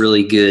there's this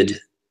really good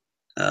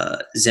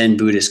Zen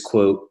Buddhist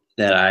quote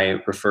that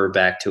I refer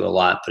back to a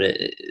lot, but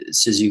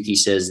Suzuki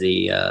says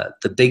the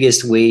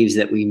biggest waves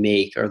that we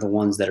make are the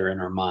ones that are in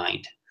our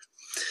mind.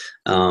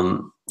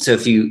 So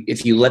if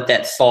you let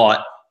that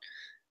thought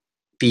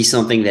be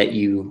something that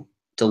you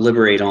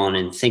deliberate on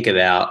and think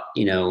about,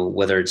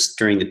 whether it's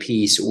during the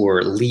piece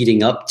or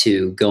leading up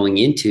to going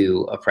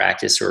into a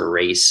practice or a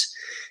race,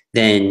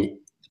 then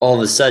all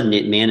of a sudden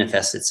it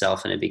manifests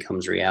itself and it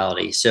becomes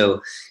reality.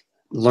 So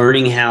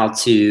learning how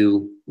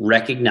to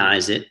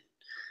recognize it,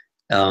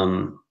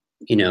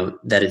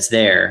 that it's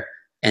there,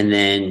 and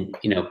then,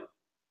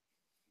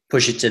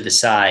 push it to the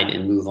side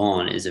and move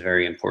on is a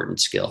very important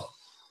skill.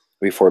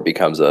 Before it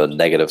becomes a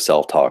negative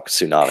self-talk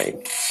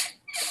tsunami.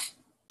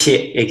 Yeah,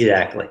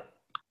 exactly.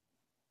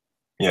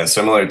 Yeah,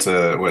 similar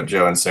to what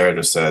Joe and Sarah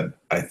just said,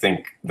 I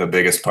think the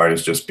biggest part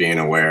is just being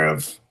aware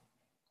of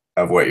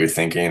what you're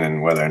thinking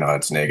and whether or not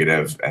it's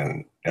negative,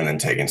 and then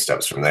taking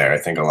steps from there. I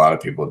think a lot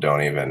of people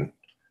aren't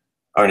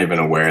even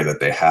aware that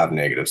they have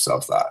negative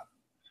self-thought.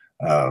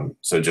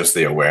 So just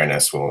the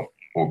awareness will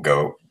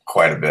go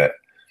quite a bit.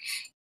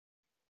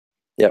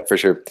 Yeah, for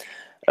sure.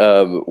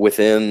 So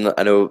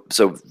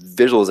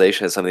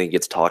visualization is something that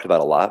gets talked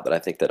about a lot, but I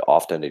think that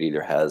often it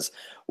either has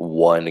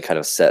one kind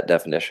of set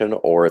definition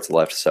or it's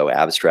left so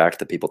abstract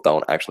that people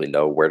don't actually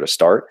know where to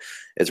start.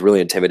 It's really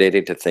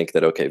intimidating to think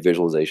that, okay,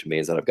 visualization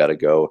means that I've got to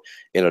go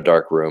in a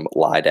dark room,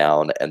 lie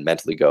down, and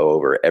mentally go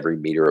over every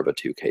meter of a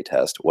 2K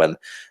test, when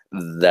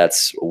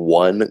that's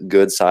one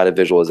good side of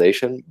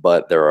visualization,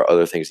 but there are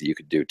other things that you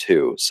could do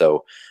too.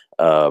 So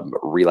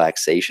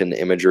relaxation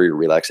imagery,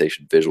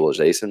 relaxation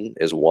visualization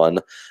is one.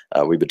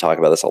 We've been talking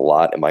about this a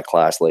lot in my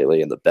class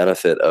lately, and the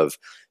benefit of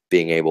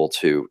being able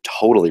to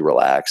totally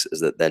relax is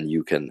that then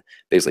you can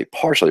basically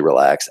partially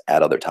relax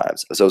at other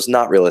times. So it's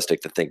not realistic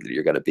to think that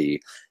you're going to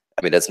be,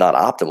 it's not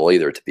optimal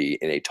either to be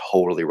in a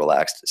totally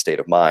relaxed state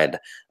of mind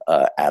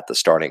at the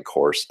starting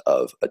course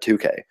of a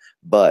 2K.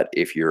 But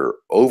if you're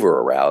over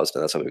aroused,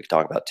 and that's something we can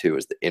talk about too,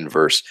 is the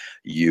inverse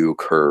U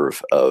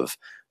curve of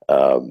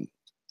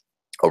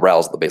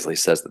arousal that basically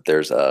says that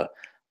there's a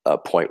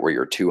point where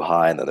you're too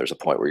high, and then there's a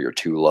point where you're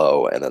too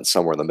low, and then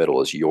somewhere in the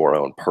middle is your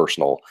own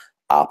personal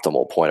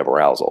optimal point of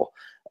arousal.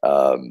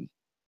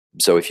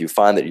 So if you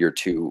find that you're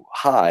too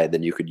high,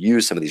 then you could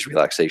use some of these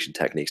relaxation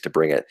techniques to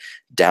bring it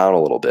down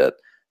a little bit.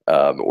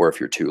 Or if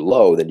you're too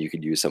low, then you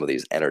could use some of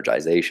these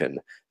energization,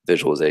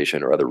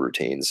 visualization, or other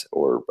routines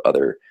or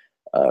other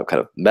kind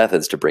of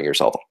methods to bring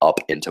yourself up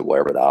into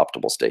wherever the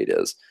optimal state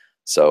is.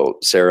 So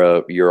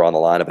Sarah, you're on the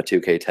line of a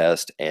 2K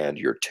test and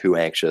you're too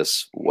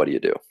anxious. What do you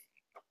do?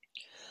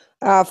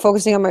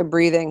 Focusing on my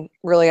breathing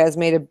really has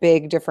made a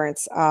big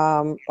difference.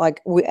 And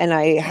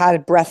I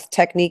had breath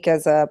technique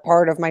as a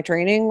part of my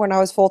training when I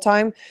was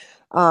full-time.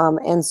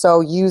 And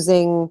so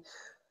using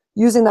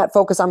that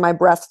focus on my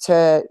breath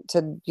to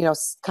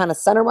kind of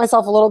center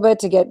myself a little bit,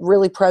 to get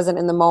really present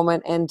in the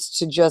moment, and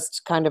to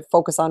just kind of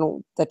focus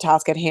on the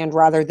task at hand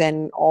rather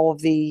than all of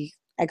the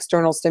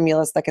external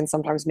stimulus that can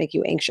sometimes make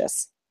you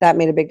anxious. That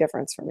made a big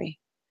difference for me.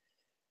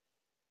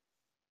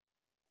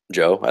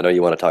 Joe, I know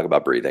you want to talk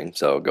about breathing,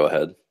 so go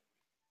ahead.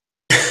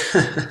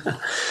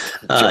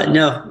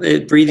 No,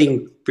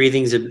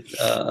 breathing's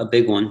a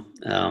big one.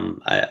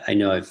 I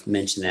know I've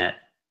mentioned that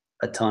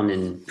a ton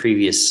in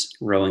previous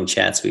rowing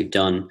chats we've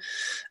done,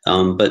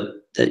 but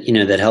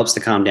that helps to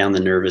calm down the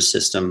nervous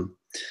system.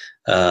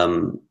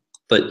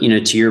 But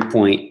to your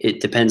point, it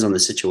depends on the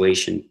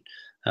situation.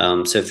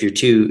 So if you're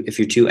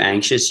too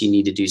anxious, you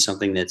need to do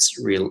something that's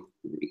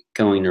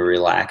going to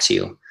relax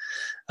you.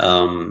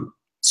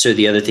 So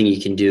the other thing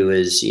you can do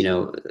is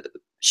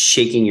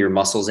shaking your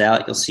muscles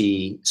out. You'll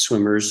see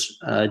swimmers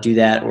do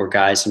that, or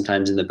guys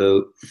sometimes in the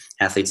boat,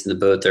 athletes in the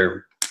boat.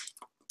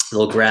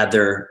 They'll grab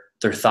their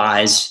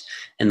thighs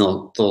and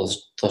they'll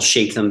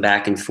shake them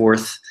back and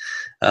forth.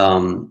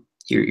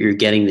 You're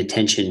getting the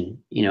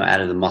tension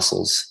out of the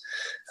muscles.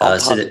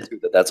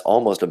 That's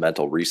almost a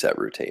mental reset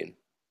routine.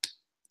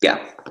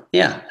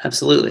 Yeah,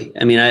 absolutely.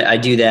 I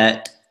do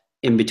that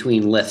in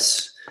between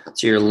lifts.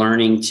 So you're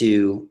learning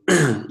to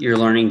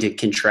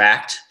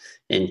contract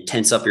and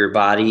tense up your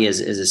body as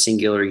a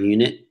singular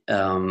unit.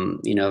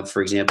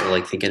 For example,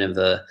 like thinking of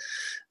the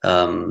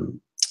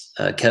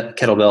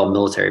kettlebell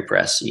military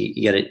press,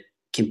 you got to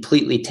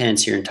completely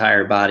tense your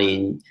entire body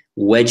and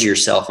wedge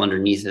yourself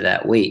underneath of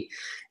that weight.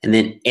 And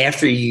then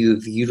after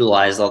you've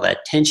utilized all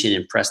that tension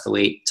and pressed the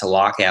weight to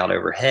lock out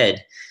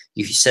overhead,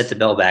 you set the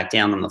bell back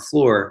down on the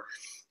floor.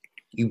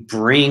 You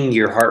bring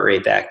your heart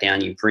rate back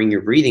down, you bring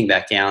your breathing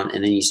back down,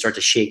 and then you start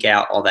to shake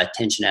out all that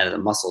tension out of the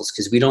muscles,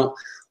 because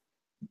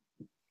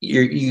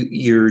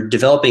you're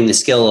developing the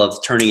skill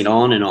of turning it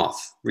on and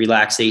off,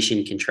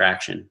 relaxation,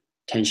 contraction,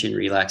 tension,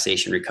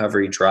 relaxation,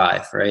 recovery,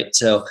 drive, right?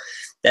 So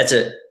that's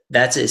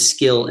a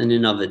skill in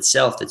and of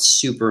itself that's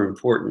super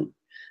important.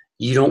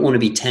 You don't want to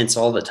be tense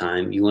all the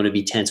time. You want to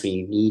be tense when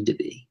you need to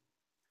be.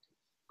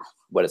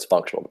 When it's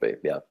functional to be,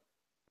 yeah.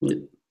 Yeah.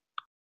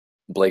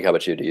 Blake, how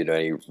about you? Do you do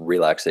any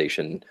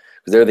relaxation?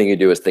 Because the other thing you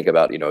do is think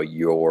about,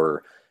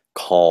 your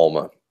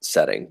calm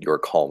setting, your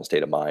calm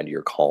state of mind,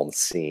 your calm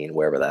scene,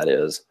 wherever that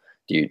is.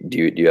 Do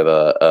you have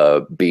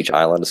a beach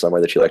island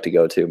somewhere that you like to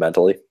go to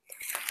mentally?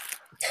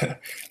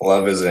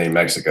 Love visiting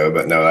Mexico,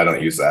 but no, I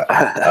don't use that.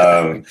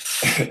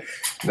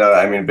 No,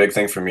 I mean, big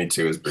thing for me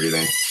too is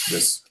breathing.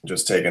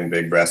 Just taking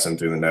big breaths in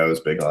through the nose,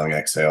 big long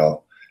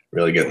exhale,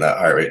 really getting that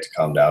heart rate to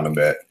calm down a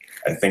bit.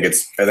 I think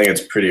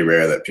it's pretty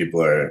rare that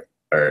people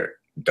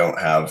don't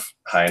have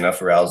high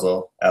enough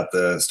arousal at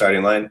the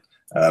starting line.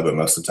 But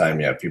most of the time,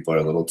 yeah, people are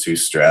a little too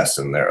stressed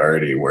and they're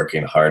already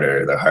working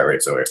harder. Their heart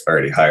rate's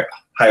already higher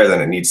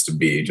than it needs to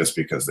be just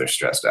because they're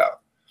stressed out.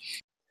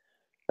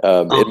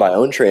 In my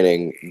own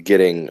training,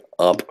 getting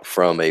up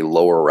from a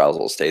lower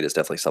arousal state is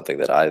definitely something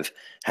that I've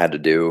had to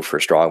do for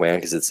strongman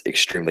because it's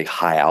extremely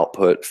high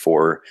output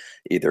for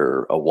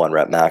either a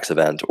 1-rep max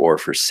event or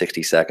for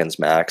 60 seconds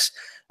max.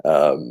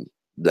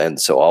 And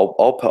so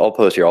I'll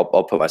post here. I'll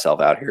put myself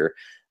out here.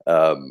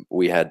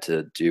 We had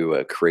to do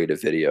a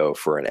creative video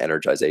for an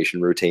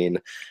energization routine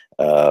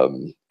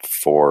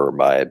for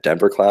my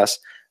Denver class,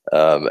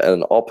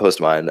 and I'll post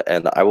mine.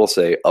 And I will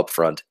say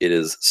upfront, it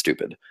is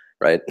stupid.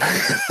 Right?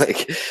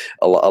 Like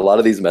a lot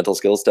of these mental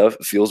skill stuff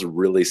feels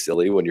really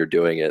silly when you're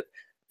doing it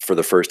for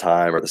the first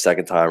time or the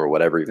second time or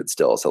whatever, even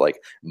still. So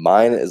like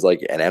mine is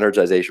like an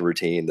energization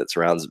routine that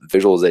surrounds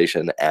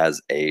visualization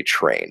as a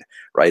train,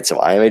 right? So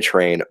I am a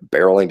train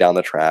barreling down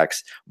the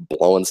tracks,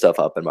 blowing stuff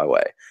up in my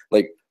way.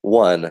 Like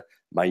my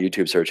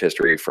YouTube search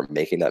history from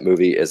making that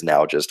movie is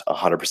now just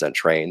 100%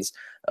 trains.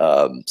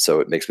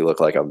 So it makes me look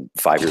like I'm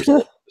 5 years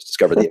old, just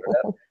discovered the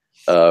internet.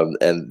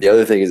 And the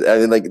other thing is, I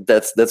mean, like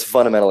that's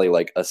fundamentally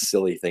like a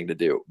silly thing to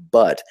do,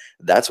 but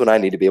that's what I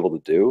need to be able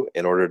to do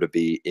in order to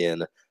be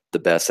in the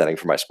best setting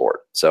for my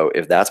sport. So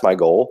if that's my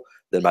goal,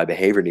 then my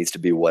behavior needs to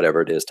be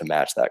whatever it is to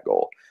match that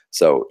goal.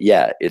 So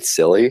yeah, it's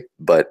silly,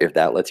 but if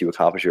that lets you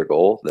accomplish your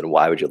goal, then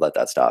why would you let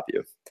that stop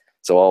you?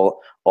 So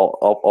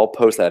I'll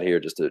post that here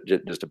just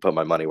to put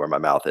my money where my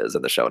mouth is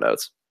in the show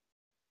notes.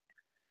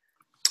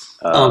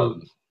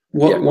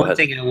 One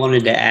thing I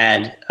wanted to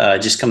add,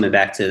 just coming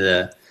back to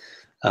the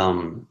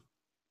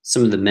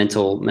some of the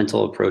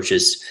mental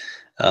approaches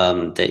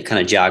that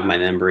kind of jogged my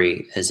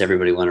memory as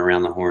everybody went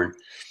around the horn.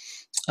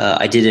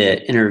 I did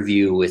an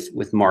interview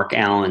with Mark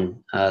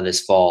Allen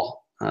this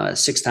fall,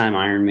 6-time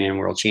Ironman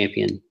world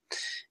champion,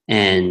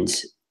 and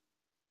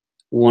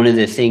one of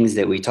the things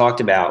that we talked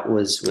about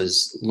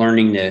was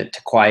learning to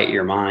quiet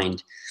your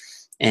mind.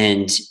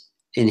 And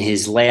in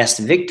his last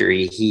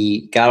victory,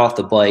 he got off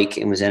the bike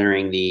and was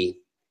entering the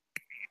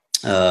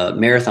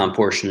marathon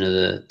portion of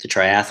the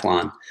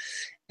triathlon.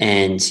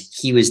 And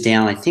he was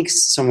down, I think,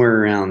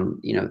 somewhere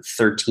around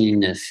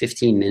 13 to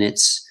 15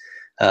 minutes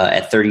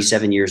at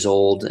 37 years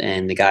old,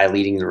 and the guy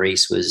leading the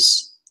race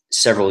was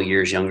several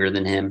years younger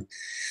than him.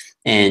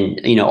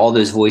 And all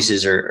those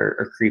voices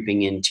are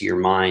creeping into your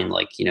mind,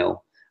 like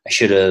I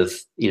should have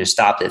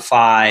stopped at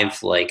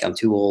 5, like I'm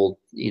too old.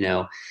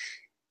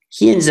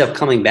 He ends up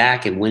coming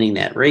back and winning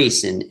that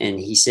race, and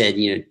he said,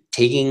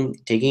 taking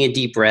a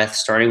deep breath,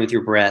 starting with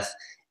your breath,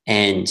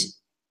 and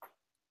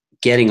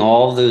getting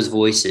all those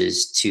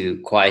voices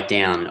to quiet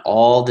down,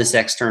 all this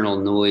external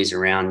noise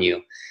around you,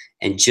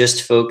 and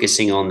just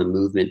focusing on the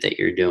movement that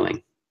you're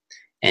doing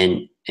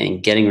and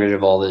getting rid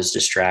of all those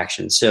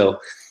distractions. So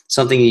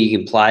something that you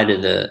can apply to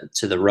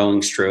the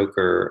rowing stroke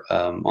or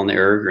on the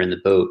erg or in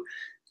the boat,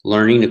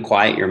 learning to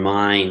quiet your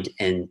mind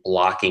and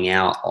blocking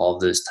out all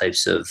those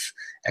types of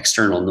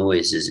external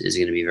noise is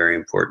going to be very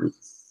important.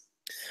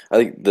 I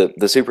think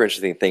the super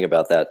interesting thing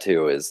about that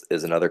too is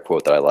another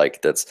quote that I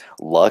like. That's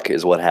luck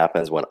is what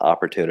happens when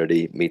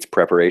opportunity meets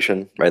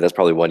preparation, right? That's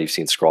probably one you've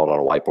seen scrawled on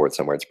a whiteboard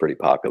somewhere. It's pretty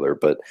popular,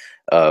 but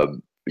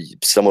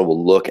someone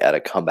will look at a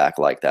comeback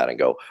like that and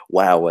go,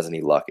 wow, wasn't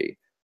he lucky?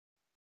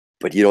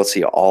 But you don't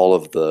see all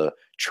of the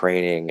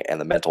training and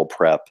the mental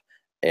prep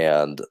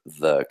and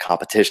the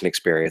competition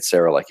experience,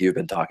 Sarah, like you've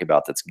been talking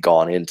about, that's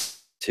gone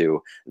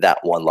into that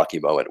one lucky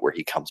moment where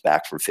he comes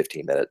back from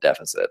 15-minute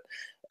deficit.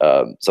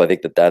 So I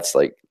think that's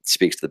like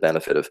speaks to the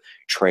benefit of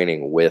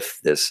training with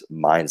this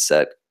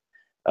mindset,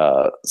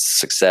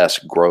 success,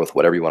 growth,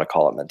 whatever you want to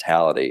call it,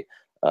 mentality,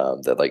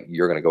 that like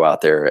you're going to go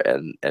out there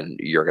and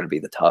you're going to be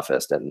the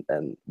toughest,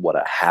 and what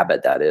a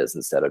habit that is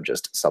instead of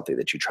just something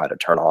that you try to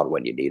turn on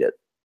when you need it.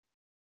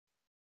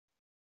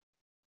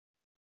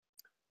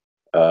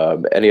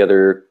 Any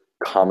other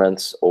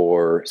comments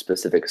or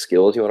specific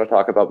skills you want to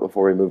talk about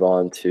before we move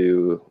on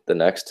to the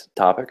next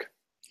topic?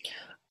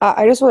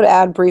 I just would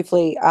add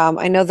briefly,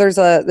 I know this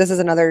is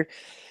another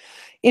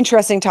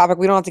interesting topic.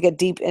 We don't have to get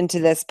deep into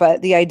this,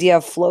 but the idea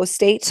of flow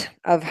state,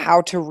 of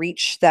how to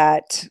reach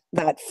that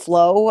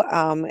flow.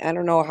 I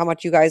don't know how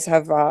much you guys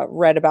have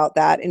read about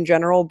that in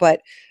general,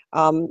 but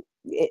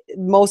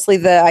mostly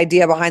the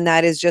idea behind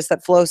that is just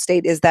that flow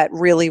state is that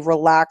really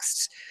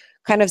relaxed,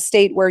 kind of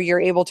state where you're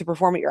able to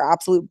perform at your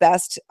absolute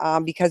best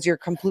because you're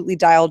completely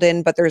dialed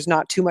in, but there's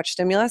not too much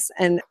stimulus.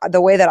 And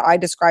the way that I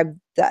describe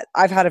that,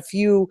 I've had a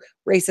few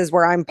races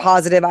where I'm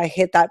positive I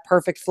hit that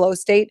perfect flow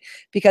state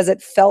because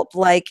it felt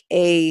like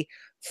a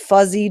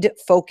fuzzied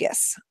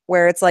focus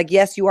where it's like,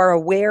 yes, you are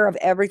aware of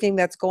everything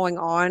that's going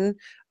on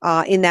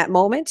in that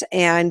moment,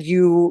 and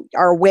you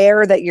are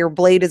aware that your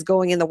blade is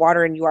going in the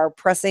water and you are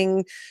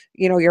pressing,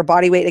 your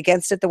body weight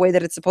against it the way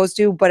that it's supposed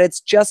to, but it's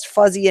just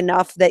fuzzy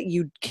enough that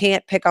you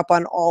can't pick up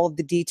on all of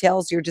the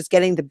details. You're just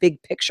getting the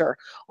big picture,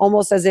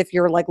 almost as if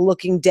you're like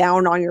looking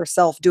down on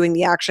yourself doing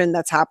the action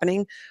that's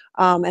happening.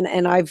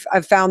 And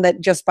I've found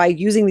that just by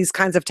using these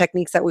kinds of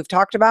techniques that we've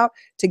talked about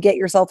to get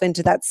yourself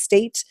into that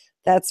state,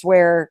 that's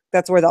where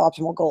the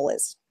optimal goal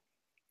is.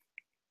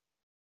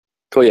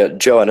 Cool. Yeah,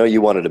 Joe, I know you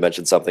wanted to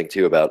mention something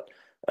too about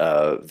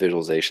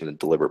visualization and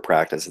deliberate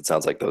practice. It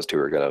sounds like those two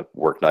are going to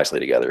work nicely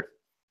together.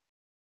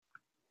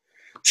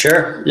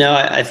 Sure. No,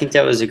 I think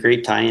that was a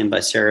great tie-in by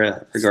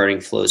Sara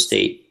regarding flow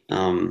state.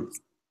 And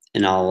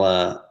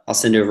I'll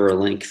send over a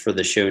link for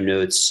the show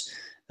notes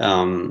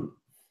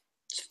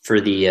for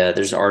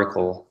there's an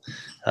article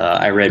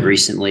I read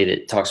recently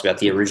that talks about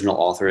the original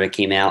author that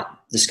came out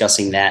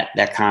discussing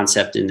that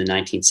concept in the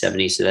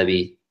 1970s. So that'd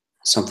be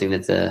something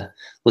that the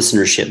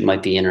listenership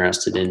might be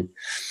interested in.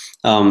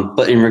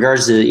 But in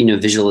regards to,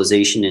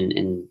 visualization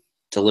and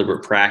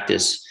deliberate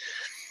practice,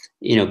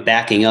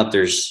 backing up,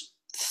 there's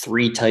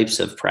 3 types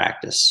of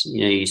practice.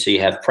 So you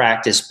have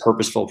practice,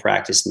 purposeful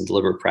practice, and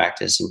deliberate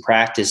practice. And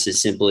practice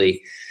is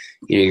simply,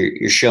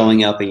 you're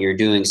showing up and you're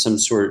doing some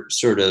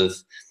sort of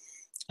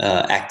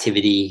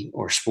activity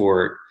or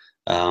sport,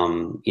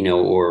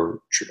 or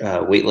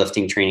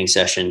weightlifting training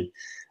session.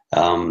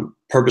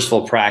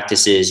 Purposeful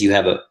practice is you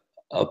have a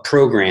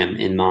program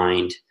in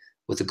mind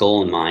with a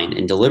goal in mind,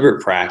 and deliberate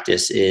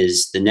practice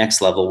is the next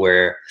level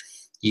where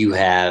you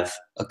have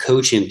a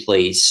coach in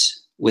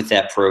place with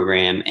that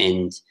program,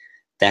 and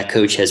that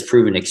coach has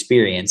proven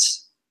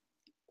experience,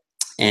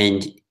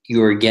 and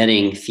you're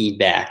getting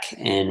feedback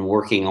and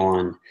working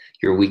on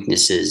your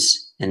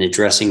weaknesses and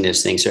addressing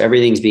those things. So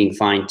everything's being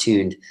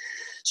fine-tuned.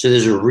 So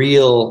there's a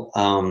real,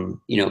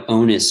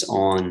 onus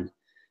on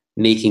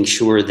making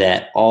sure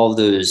that all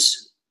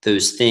those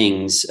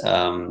things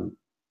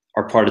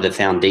are part of the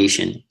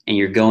foundation, and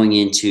you're going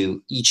into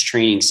each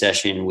training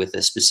session with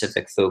a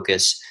specific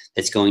focus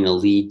that's going to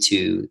lead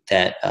to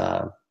that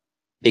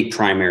big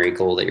primary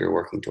goal that you're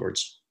working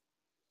towards.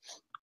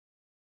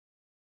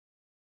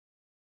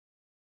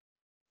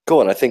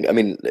 Cool.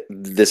 And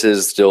this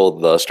is still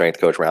the Strength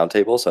Coach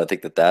Roundtable. So I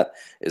think that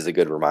is a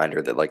good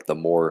reminder that like the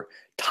more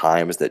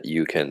times that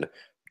you can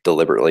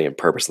deliberately and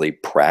purposely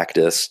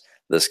practice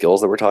the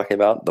skills that we're talking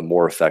about, the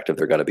more effective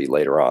they're going to be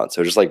later on.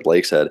 So just like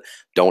Blake said,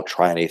 don't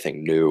try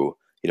anything new,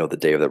 the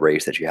day of the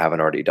race that you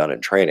haven't already done in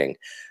training.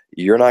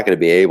 You're not going to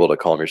be able to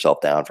calm yourself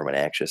down from an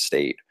anxious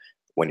state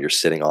when you're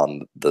sitting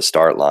on the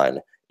start line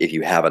if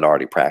you haven't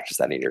already practiced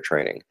that in your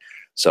training.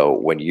 So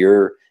when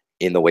you're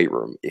in the weight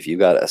room, if you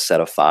got a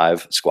set of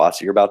 5 squats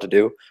that you're about to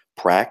do,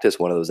 practice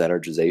one of those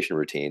energization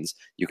routines.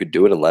 You could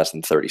do it in less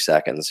than 30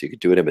 seconds. You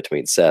could do it in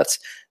between sets,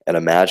 and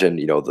imagine,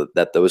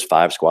 that those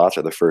 5 squats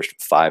are the first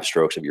 5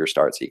 strokes of your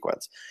start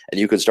sequence.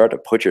 And you can start to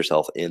put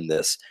yourself in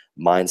this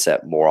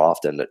mindset more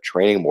often,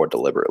 training more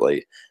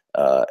deliberately.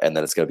 And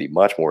then it's going to be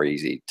much more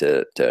easy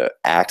to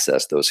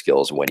access those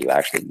skills when you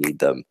actually need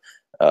them,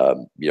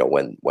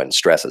 when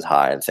stress is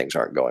high and things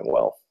aren't going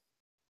well.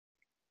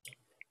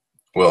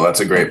 Well, that's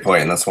a great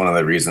point. And that's one of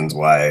the reasons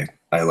why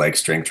I like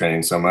strength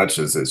training so much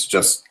is it's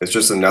just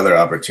another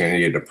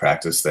opportunity to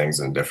practice things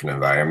in a different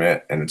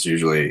environment. And it's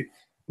usually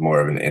more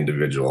of an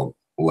individual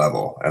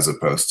level as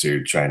opposed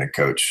to trying to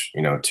coach,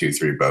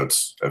 2-3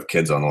 boats of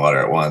kids on the water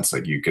at once.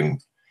 Like you can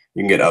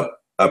get up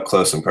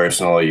close and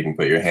personal. You can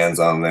put your hands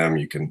on them.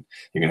 You can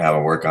have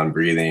them work on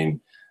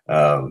breathing.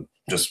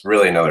 Just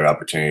really another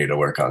opportunity to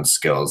work on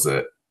skills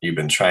that you've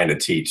been trying to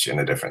teach in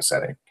a different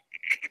setting.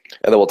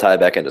 And then we'll tie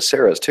back into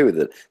Sara's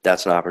too,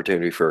 that's an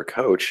opportunity for a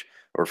coach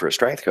or for a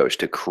strength coach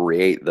to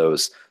create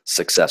those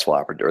successful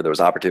or those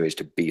opportunities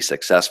to be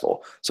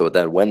successful. So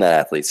then when that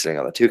athlete's sitting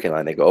on the 2K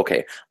line, they go,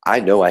 okay,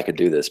 I know I could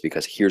do this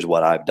because here's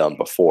what I've done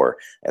before.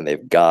 And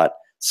they've got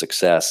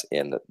success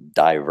in a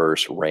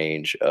diverse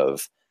range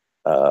of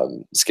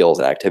skills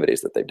and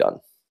activities that they've done.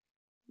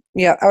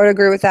 Yeah, I would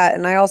agree with that.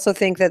 And I also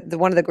think that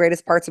one of the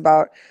greatest parts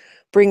about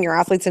bringing your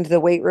athletes into the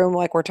weight room,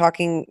 like we're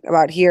talking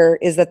about here,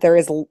 is that there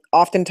is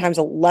oftentimes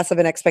less of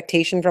an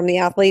expectation from the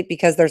athlete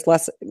because there's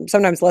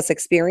sometimes less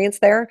experience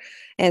there.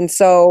 And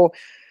so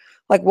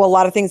a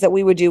lot of things that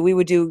we would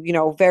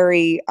do,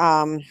 very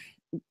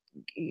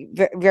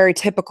very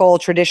typical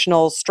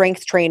traditional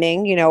strength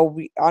training,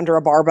 under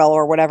a barbell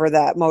or whatever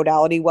that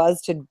modality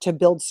was to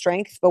build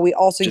strength. But we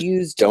also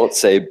used don't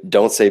say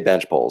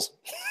bench pulls.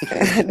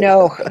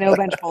 no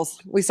bench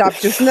pulls. We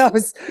stopped doing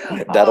those.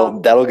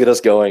 That'll get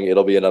us going.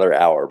 It'll be another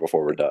hour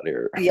before we're done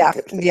here. Yeah,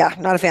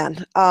 not a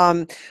fan.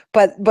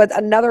 But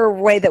another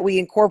way that we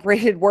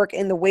incorporated work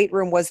in the weight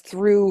room was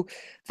through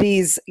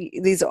these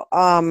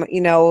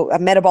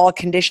metabolic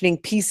conditioning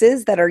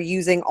pieces that are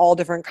using all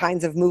different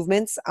kinds of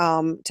movements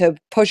to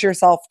push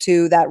yourself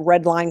to that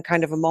red line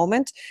kind of a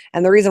moment.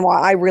 And the reason why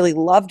I really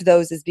loved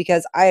those is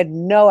because I had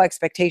no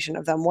expectation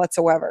of them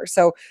whatsoever.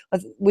 So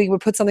we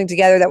would put something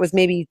together that was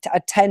maybe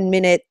a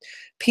 10-minute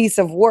piece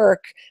of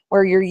work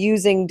where you're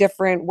using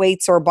different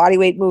weights or body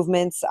weight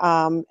movements,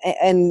 and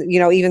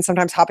even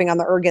sometimes hopping on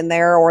the erg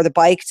there or the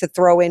bike to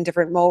throw in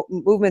different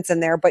movements in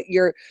there. But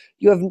you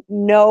have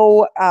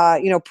no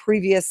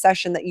previous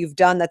session that you've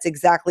done that's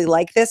exactly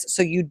like this,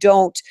 so you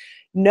don't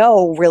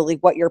know really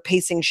what your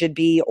pacing should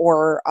be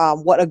or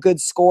what a good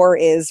score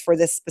is for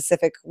this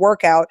specific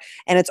workout.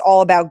 And it's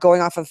all about going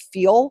off of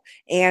feel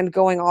and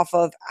going off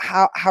of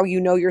how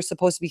you're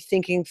supposed to be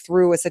thinking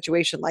through a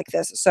situation like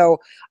this. So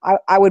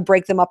I would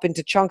break them up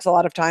into chunks a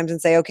lot of times and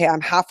say, okay,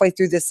 I'm halfway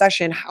through this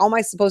session. How am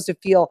I supposed to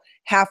feel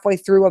halfway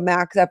through a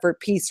max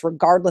effort piece,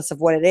 regardless of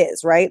what it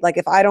is, right? Like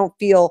if I don't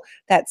feel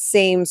that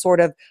same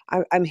sort of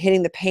I'm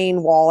hitting the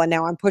pain wall and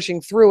now I'm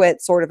pushing through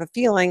it sort of a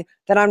feeling,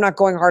 then I'm not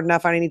going hard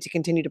enough and I need to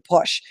continue to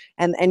push,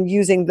 and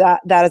using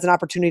that as an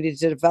opportunity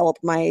to develop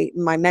my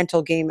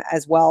mental game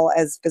as well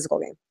as physical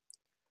game.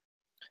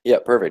 Yeah,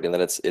 perfect. And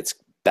then it's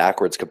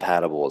backwards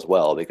compatible as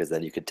well, because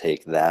then you could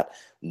take that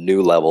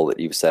new level that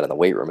you've set in the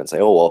weight room and say,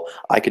 oh, well,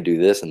 I could do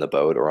this in the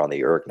boat or on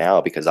the erg now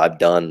because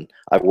I've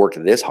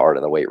worked this hard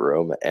in the weight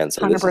room, and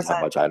so 100%. This is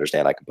how much I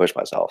understand I can push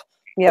myself.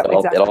 Yeah,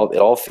 exactly. It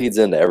all feeds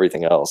into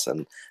everything else.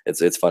 And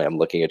it's funny, I'm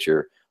looking at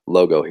your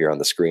logo here on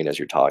the screen as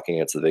you're talking.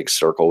 It's the big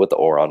circle with the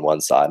oar on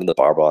one side and the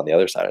barbell on the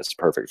other side. It's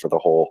perfect for the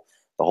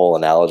whole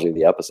analogy of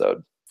the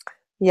episode.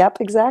 Yep,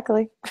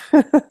 exactly.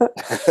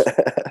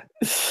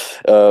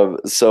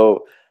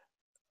 So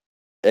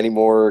any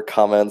more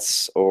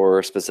comments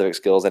or specific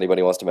skills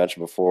anybody wants to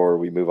mention before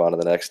we move on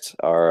to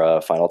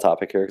our final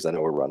topic here? Because I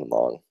know we're running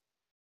long.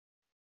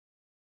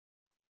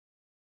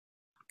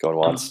 Going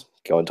once,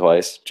 going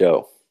twice.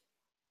 Joe?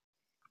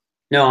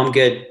 No, I'm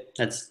good.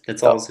 That's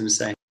all I was going to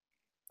say.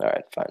 All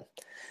right, fine.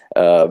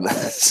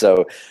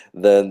 So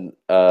then,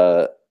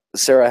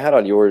 Sarah, I had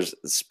on yours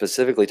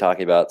specifically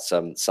talking about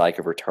some psych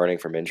of returning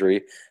from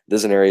injury.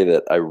 This is an area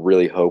that I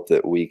really hope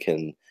that we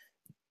can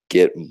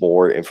get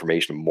more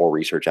information, more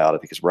research out of,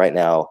 because right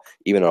now,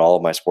 even in all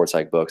of my sports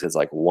psych books, it's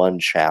like one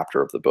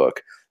chapter of the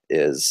book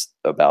is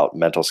about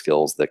mental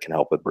skills that can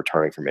help with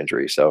returning from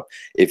injury. So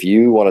if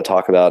you want to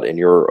talk about in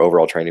your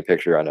overall training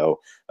picture, I know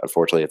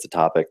unfortunately it's a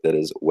topic that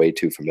is way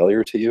too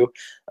familiar to you,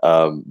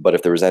 but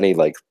if there was any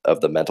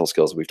of the mental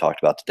skills we've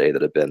talked about today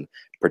that have been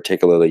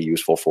particularly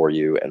useful for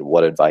you, and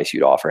what advice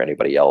you'd offer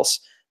anybody else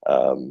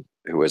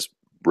who is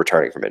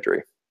returning from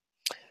injury.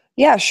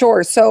 Yeah,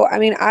 sure. So,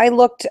 I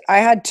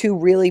had two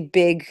really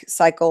big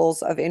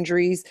cycles of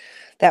injuries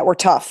that were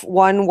tough.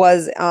 One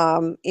was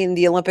in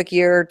the Olympic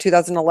year,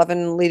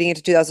 2011, leading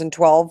into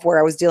 2012, where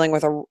I was dealing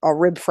with a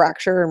rib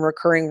fracture and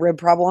recurring rib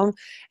problem.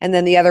 And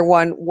then the other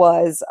one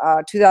was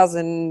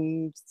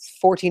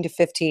 2014 to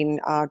 15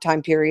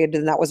 time period.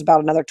 And that was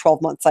about another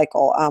 12-month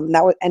cycle.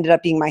 That ended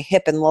up being my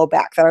hip and low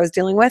back that I was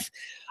dealing with.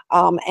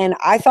 And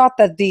I thought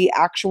that the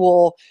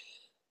actual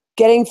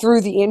getting through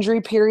the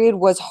injury period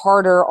was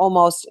harder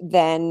almost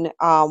than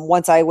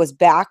once I was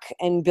back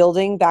and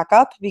building back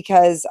up,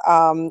 because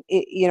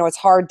it's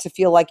hard to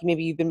feel like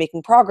maybe you've been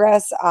making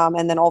progress,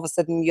 and then all of a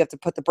sudden you have to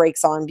put the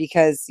brakes on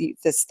because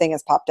this thing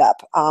has popped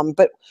up.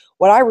 But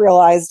what I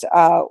realized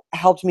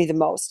helped me the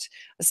most,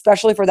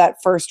 especially for that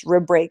first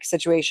rib break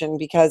situation,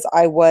 because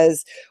I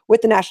was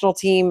with the national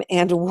team,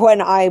 and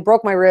when I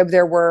broke my rib,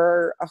 there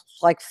were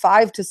like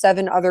 5 to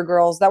 7 other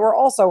girls that were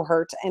also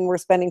hurt and were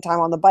spending time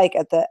on the bike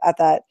at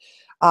that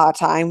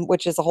time,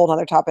 which is a whole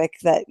other topic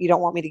that you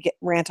don't want me to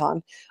rant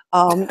on.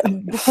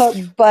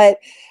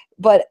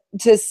 But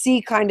to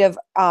see kind of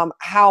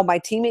how my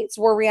teammates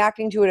were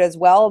reacting to it as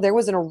well, there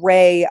was an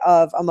array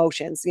of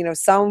emotions.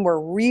 Some were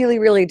really,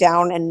 really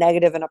down and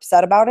negative and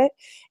upset about it.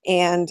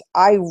 And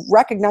I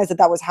recognized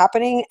that was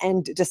happening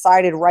and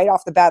decided right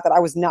off the bat that I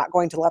was not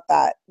going to let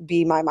that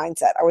be my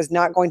mindset. I was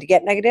not going to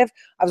get negative.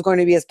 I was going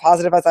to be as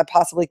positive as I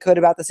possibly could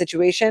about the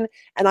situation.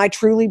 And I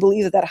truly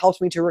believe that helped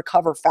me to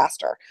recover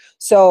faster.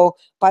 So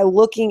by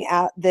looking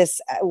at this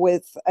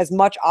with as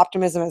much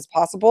optimism as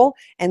possible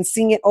and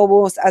seeing it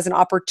almost as an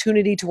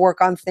opportunity to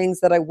work on things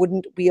that I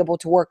wouldn't be able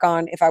to work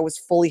on if I was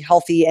fully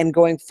healthy and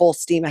going full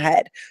steam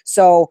ahead.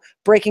 So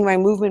breaking my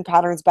movement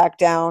patterns back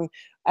down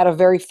at a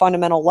very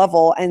fundamental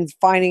level and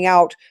finding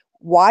out,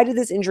 why did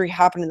this injury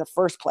happen in the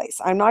first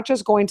place? I'm not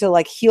just going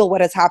to heal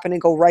what has happened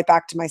and go right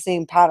back to my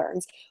same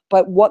patterns,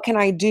 but what can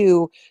I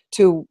do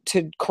to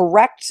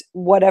correct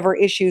whatever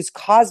issues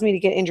caused me to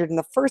get injured in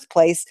the first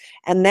place?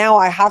 And now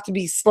I have to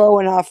be slow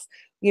enough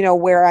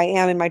where I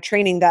am in my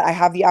training, that I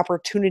have the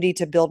opportunity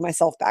to build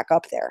myself back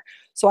up there.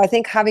 So I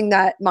think having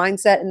that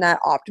mindset and that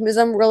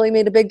optimism really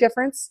made a big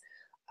difference.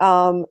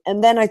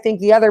 And then I think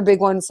the other big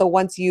one, so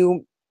once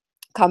you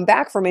come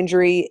back from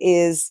injury,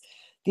 is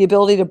the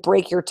ability to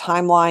break your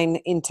timeline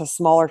into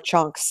smaller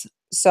chunks.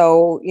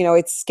 So,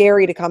 it's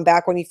scary to come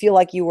back when you feel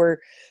like you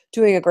were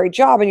doing a great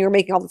job and you're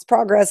making all this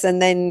progress,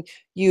 and then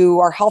you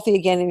are healthy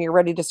again and you're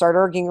ready to start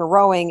erging or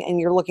rowing, and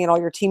you're looking at all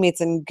your teammates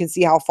and you can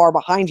see how far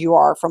behind you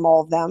are from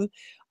all of them.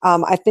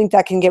 I think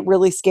that can get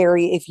really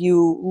scary if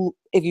you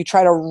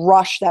try to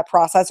rush that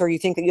process, or you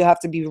think that you have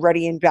to be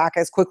ready and back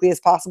as quickly as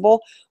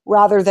possible,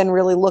 rather than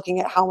really looking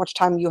at how much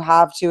time you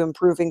have to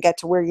improve and get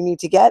to where you need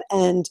to get,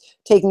 and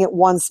taking it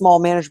one small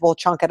manageable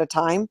chunk at a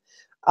time.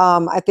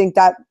 I think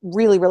that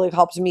really, really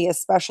helped me,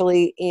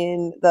 especially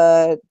in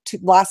the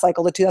last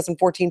cycle, the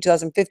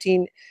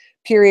 2014-2015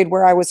 period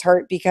where I was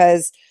hurt,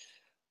 because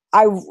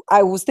I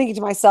was thinking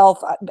to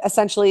myself,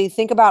 essentially,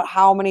 think about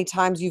how many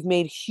times you've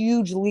made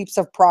huge leaps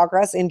of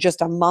progress in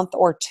just a month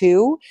or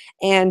two,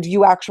 and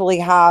you actually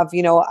have,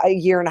 a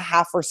year and a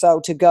half or so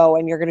to go,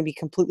 and you're going to be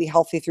completely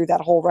healthy through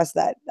that whole rest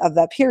of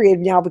that period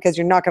now, because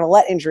you're not going to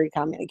let injury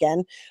come in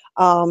again.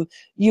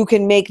 You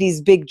can make these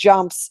big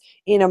jumps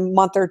in a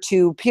month or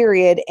two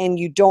period, and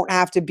you don't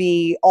have to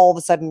be all of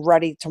a sudden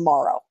ready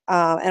tomorrow.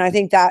 And I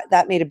think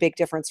that made a big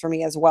difference for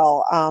me as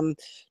well.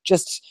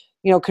 Just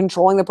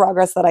controlling the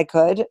progress that I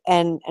could,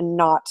 and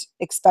not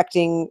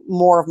expecting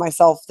more of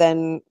myself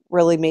than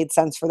really made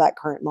sense for that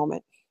current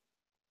moment.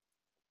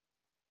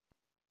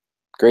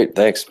 Great,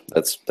 thanks.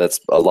 That's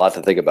a lot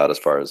to think about as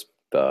far as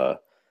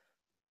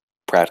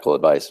practical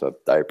advice. So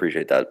I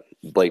appreciate that.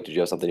 Blake, did you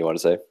have something you want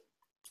to say?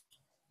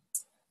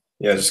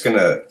 Yeah, just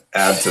gonna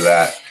add to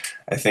that.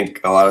 I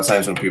think a lot of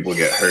times when people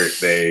get hurt,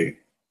 they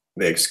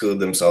exclude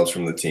themselves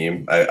from the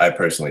team. I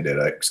personally did.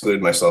 I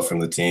excluded myself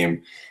from the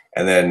team,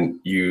 and then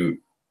you're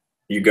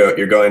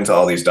going to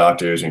all these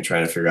doctors and you're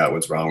trying to figure out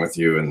what's wrong with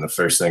you, and the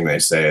first thing they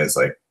say is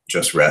like,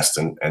 just rest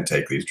and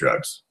take these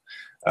drugs.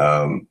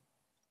 And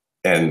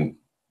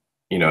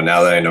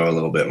now that I know a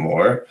little bit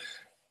more,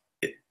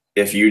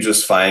 if you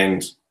just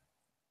find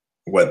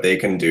what they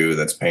can do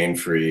that's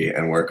pain-free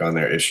and work on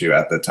their issue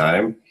at the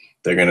time,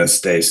 they're going to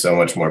stay so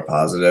much more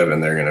positive,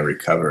 and they're going to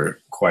recover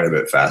quite a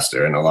bit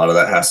faster. And a lot of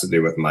that has to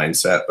do with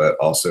mindset, but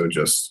also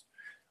just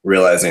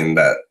realizing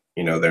that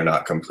they're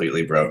not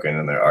completely broken,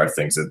 and there are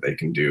things that they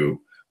can do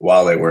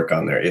while they work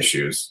on their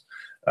issues.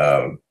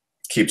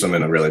 Keeps them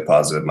in a really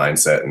positive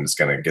mindset, and it's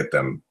going to get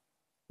them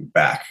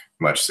back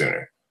much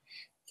sooner.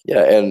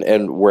 Yeah,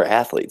 and we're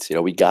athletes.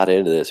 We got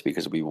into this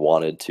because we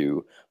wanted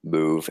to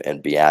move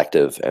and be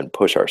active and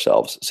push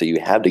ourselves. So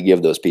you have to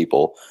give those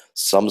people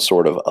some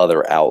sort of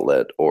other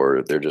outlet,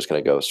 or they're just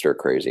going to go stir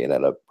crazy and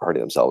end up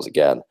hurting themselves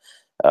again.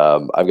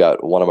 I've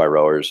got one of my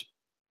rowers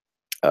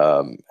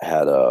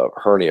had a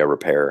hernia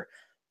repair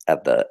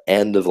at the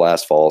end of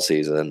last fall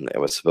season. It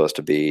was supposed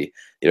to be,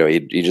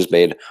 he just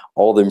made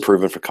all the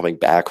improvement for coming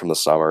back from the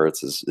summer.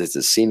 It's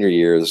his senior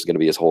year. This is going to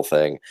be his whole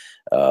thing.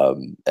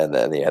 And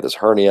then he had this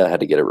hernia, had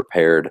to get it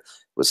repaired. It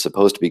was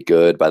supposed to be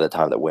good by the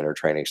time that winter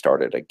training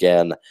started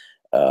again.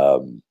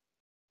 And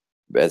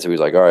so he was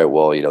like, all right,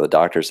 well, the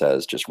doctor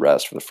says just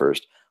rest for the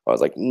first. I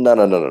was like, no.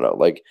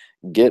 Like,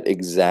 get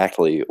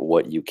exactly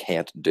what you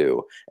can't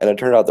do. And it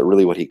turned out that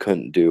really what he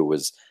couldn't do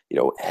was,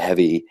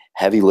 heavy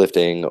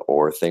lifting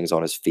or things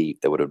on his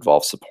feet that would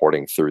involve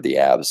supporting through the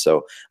abs.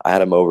 So I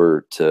had him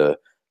over to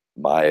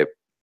my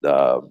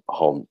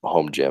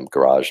home gym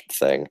garage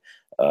thing.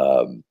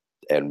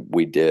 And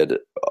we did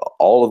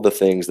all of the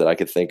things that I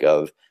could think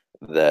of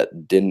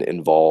that didn't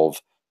involve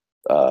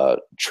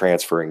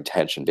transferring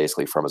tension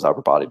basically from his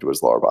upper body to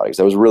his lower body.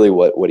 So that was really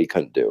what he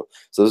couldn't do.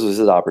 So this was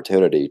his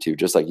opportunity to,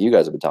 just like you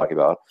guys have been talking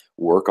about,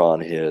 work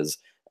on his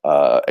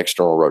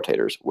external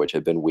rotators, which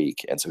had been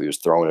weak. And so he was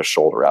throwing his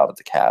shoulder out at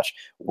the catch,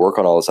 work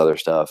on all this other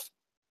stuff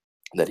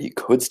that he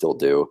could still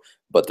do.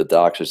 But the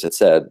doctors had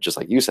said, just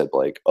like you said,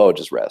 Blake, oh,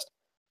 just rest.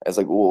 And it's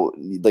like, well,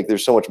 like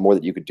there's so much more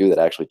that you could do that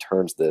actually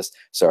turns this.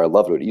 So I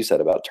loved what you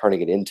said about turning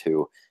it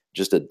into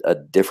just a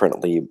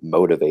differently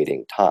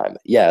motivating time.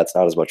 Yeah, it's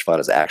not as much fun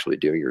as actually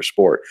doing your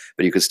sport,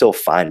 but you can still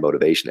find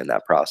motivation in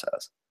that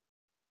process.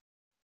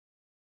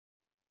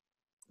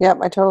 Yep,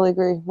 I totally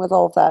agree with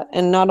all of that.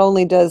 And not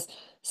only does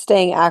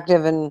staying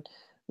active and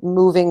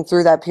moving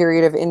through that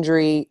period of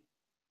injury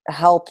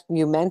help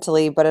you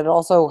mentally, but it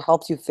also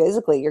helps you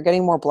physically. You're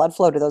getting more blood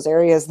flow to those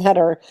areas that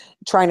are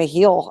trying to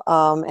heal.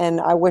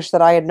 And I wish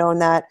that I had known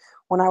that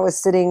when I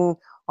was sitting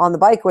on the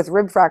bike with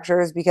rib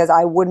fractures, because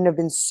I wouldn't have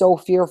been so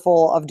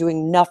fearful of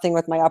doing nothing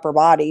with my upper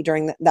body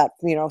during that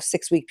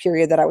 6-week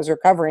period that I was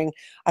recovering.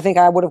 I think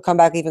I would have come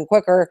back even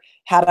quicker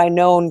had I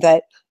known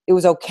that it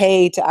was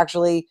okay to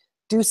actually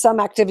do some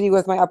activity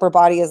with my upper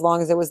body, as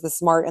long as it was the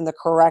smart and the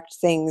correct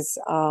things,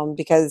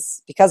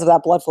 because of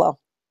that blood flow.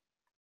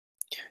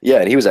 Yeah,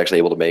 and he was actually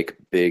able to make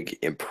big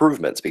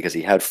improvements because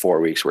he had 4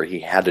 weeks where he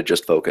had to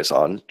just focus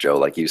on, Joe,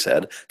 like you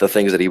said, the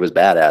things that he was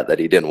bad at that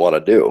he didn't want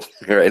to do,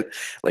 right?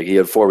 Like he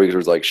had 4 weeks where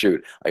it was like,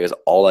 shoot, I guess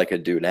all I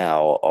could do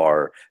now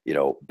are,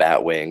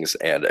 bat wings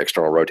and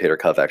external rotator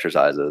cuff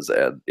exercises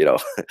and,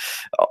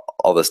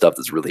 all the stuff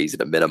that's really easy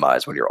to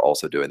minimize when you're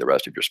also doing the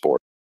rest of your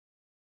sport.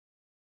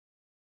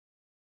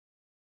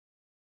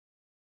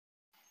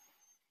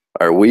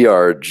 All right, we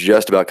are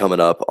just about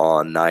coming up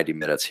on 90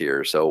 minutes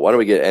here. So why don't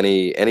we get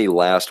any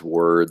last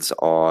words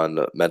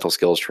on mental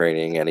skills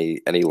training,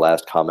 any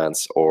last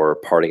comments or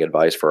parting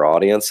advice for our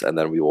audience, and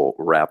then we will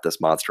wrap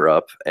this monster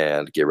up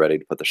and get ready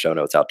to put the show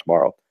notes out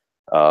tomorrow.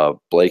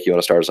 Blake, you want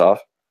to start us off?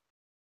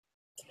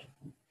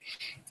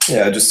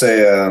 Yeah, just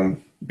say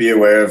be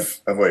aware of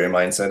what your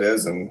mindset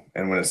is, and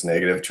when it's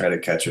negative, try to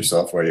catch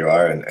yourself where you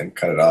are and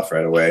cut it off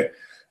right away.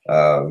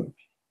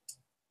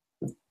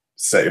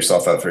 Set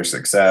yourself up for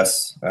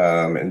success.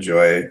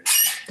 Enjoy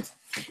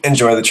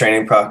the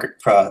training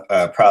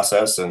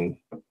process, and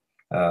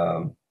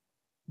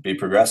be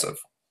progressive.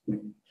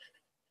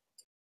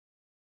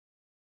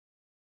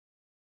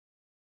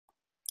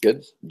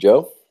 Good,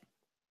 Joe.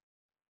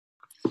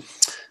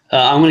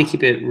 I'm going to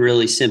keep it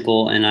really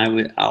simple, and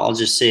I'll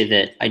just say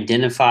that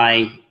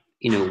identify,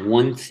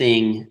 one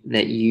thing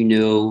that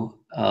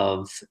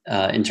of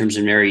in terms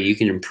of an area you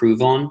can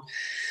improve on,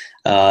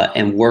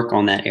 and work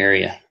on that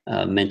area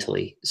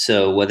mentally.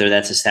 So whether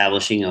that's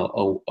establishing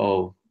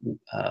a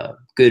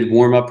good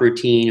warm-up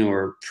routine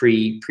or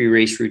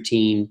pre-race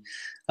routine,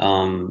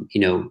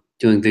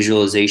 doing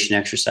visualization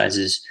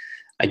exercises,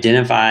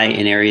 identify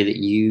an area that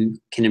you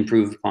can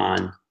improve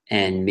upon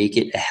and make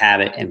it a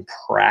habit and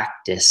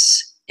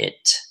practice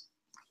it.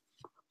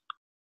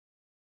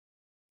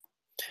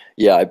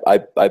 Yeah,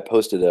 I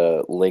posted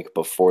a link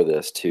before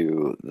this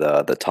to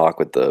the talk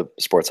with the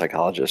sports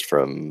psychologist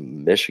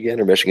from Michigan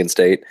or Michigan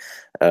State,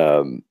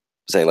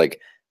 saying like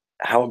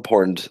how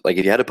important, like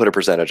if you had to put a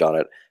percentage on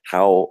it,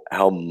 how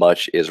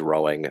much is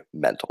rowing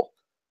mental?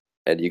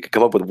 And you could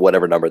come up with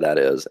whatever number that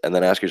is, and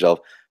then ask yourself,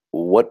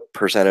 what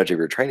percentage of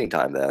your training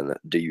time then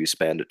do you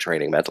spend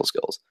training mental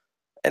skills?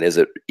 And is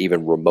it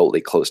even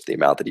remotely close to the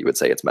amount that you would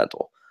say it's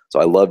mental? So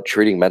I love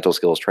treating mental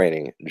skills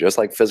training just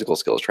like physical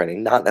skills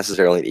training, not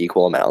necessarily in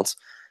equal amounts,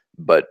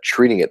 but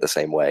treating it the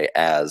same way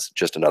as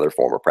just another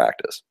form of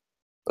practice.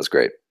 That's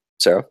great.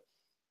 Sarah?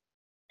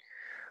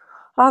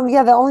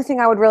 Yeah, the only thing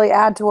I would really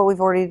add to what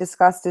we've already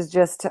discussed is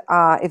just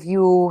if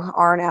you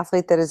are an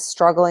athlete that is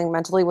struggling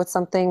mentally with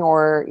something,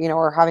 or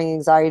or having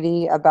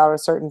anxiety about a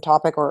certain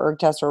topic or erg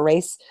test or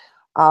race,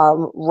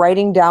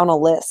 writing down a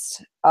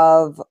list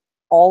of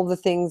all the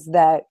things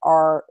that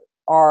are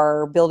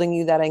building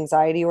you that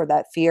anxiety or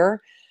that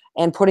fear,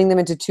 and putting them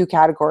into two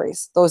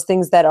categories: those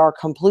things that are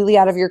completely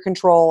out of your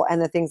control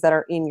and the things that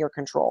are in your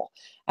control.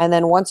 And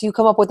then once you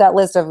come up with that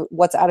list of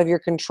what's out of your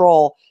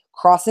control,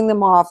 crossing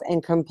them off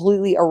and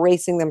completely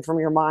erasing them from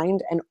your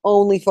mind and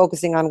only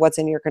focusing on what's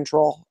in your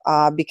control.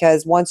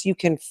 Because once you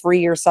can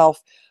free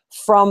yourself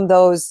from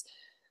those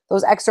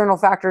external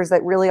factors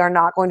that really are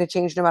not going to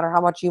change no matter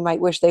how much you might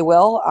wish they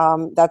will,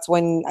 that's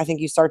when I think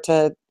you start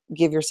to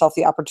give yourself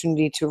the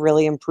opportunity to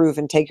really improve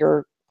and take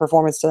your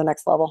performance to the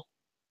next level.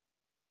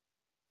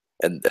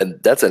 And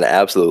that's an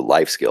absolute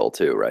life skill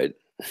too, right?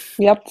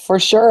 Yep, for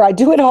sure. I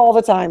do it all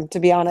the time, to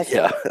be honest.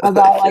 Yeah.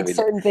 About like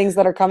certain things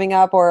that are coming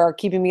up or are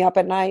keeping me up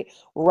at night,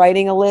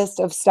 writing a list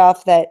of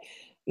stuff that,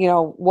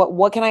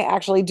 what can I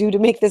actually do to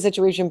make the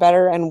situation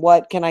better, and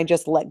what can I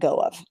just let go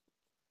of?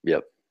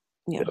 Yep.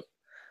 Yeah. Yep.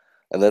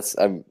 And that's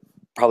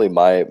probably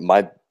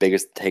my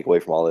biggest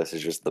takeaway from all this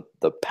is just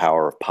the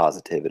power of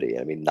positivity.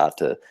 I mean, not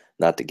to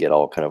get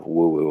all kind of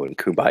woo-woo and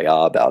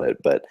kumbaya about it,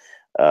 but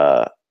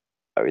I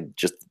mean,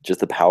 just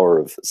the power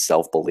of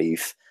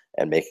self-belief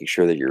and making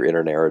sure that your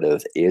inner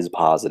narrative is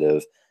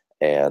positive,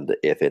 and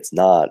if it's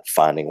not,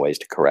 finding ways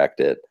to correct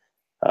it,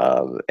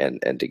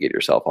 and to get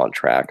yourself on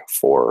track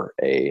for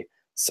a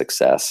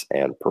success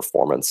and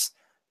performance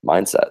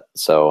mindset.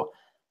 So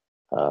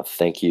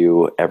thank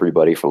you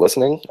everybody for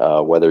listening.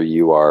 Whether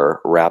you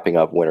are wrapping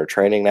up winter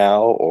training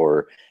now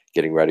or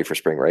getting ready for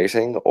spring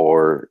racing,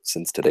 or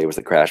since today was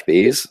the Crash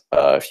Bees,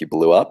 if you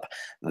blew up,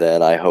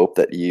 then I hope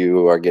that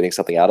you are getting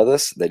something out of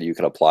this that you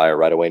can apply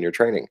right away in your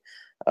training.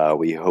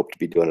 We hope to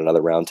be doing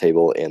another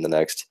roundtable in the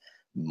next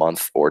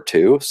month or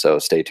two, so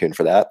stay tuned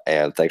for that,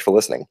 and thanks for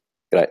listening.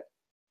 Good night.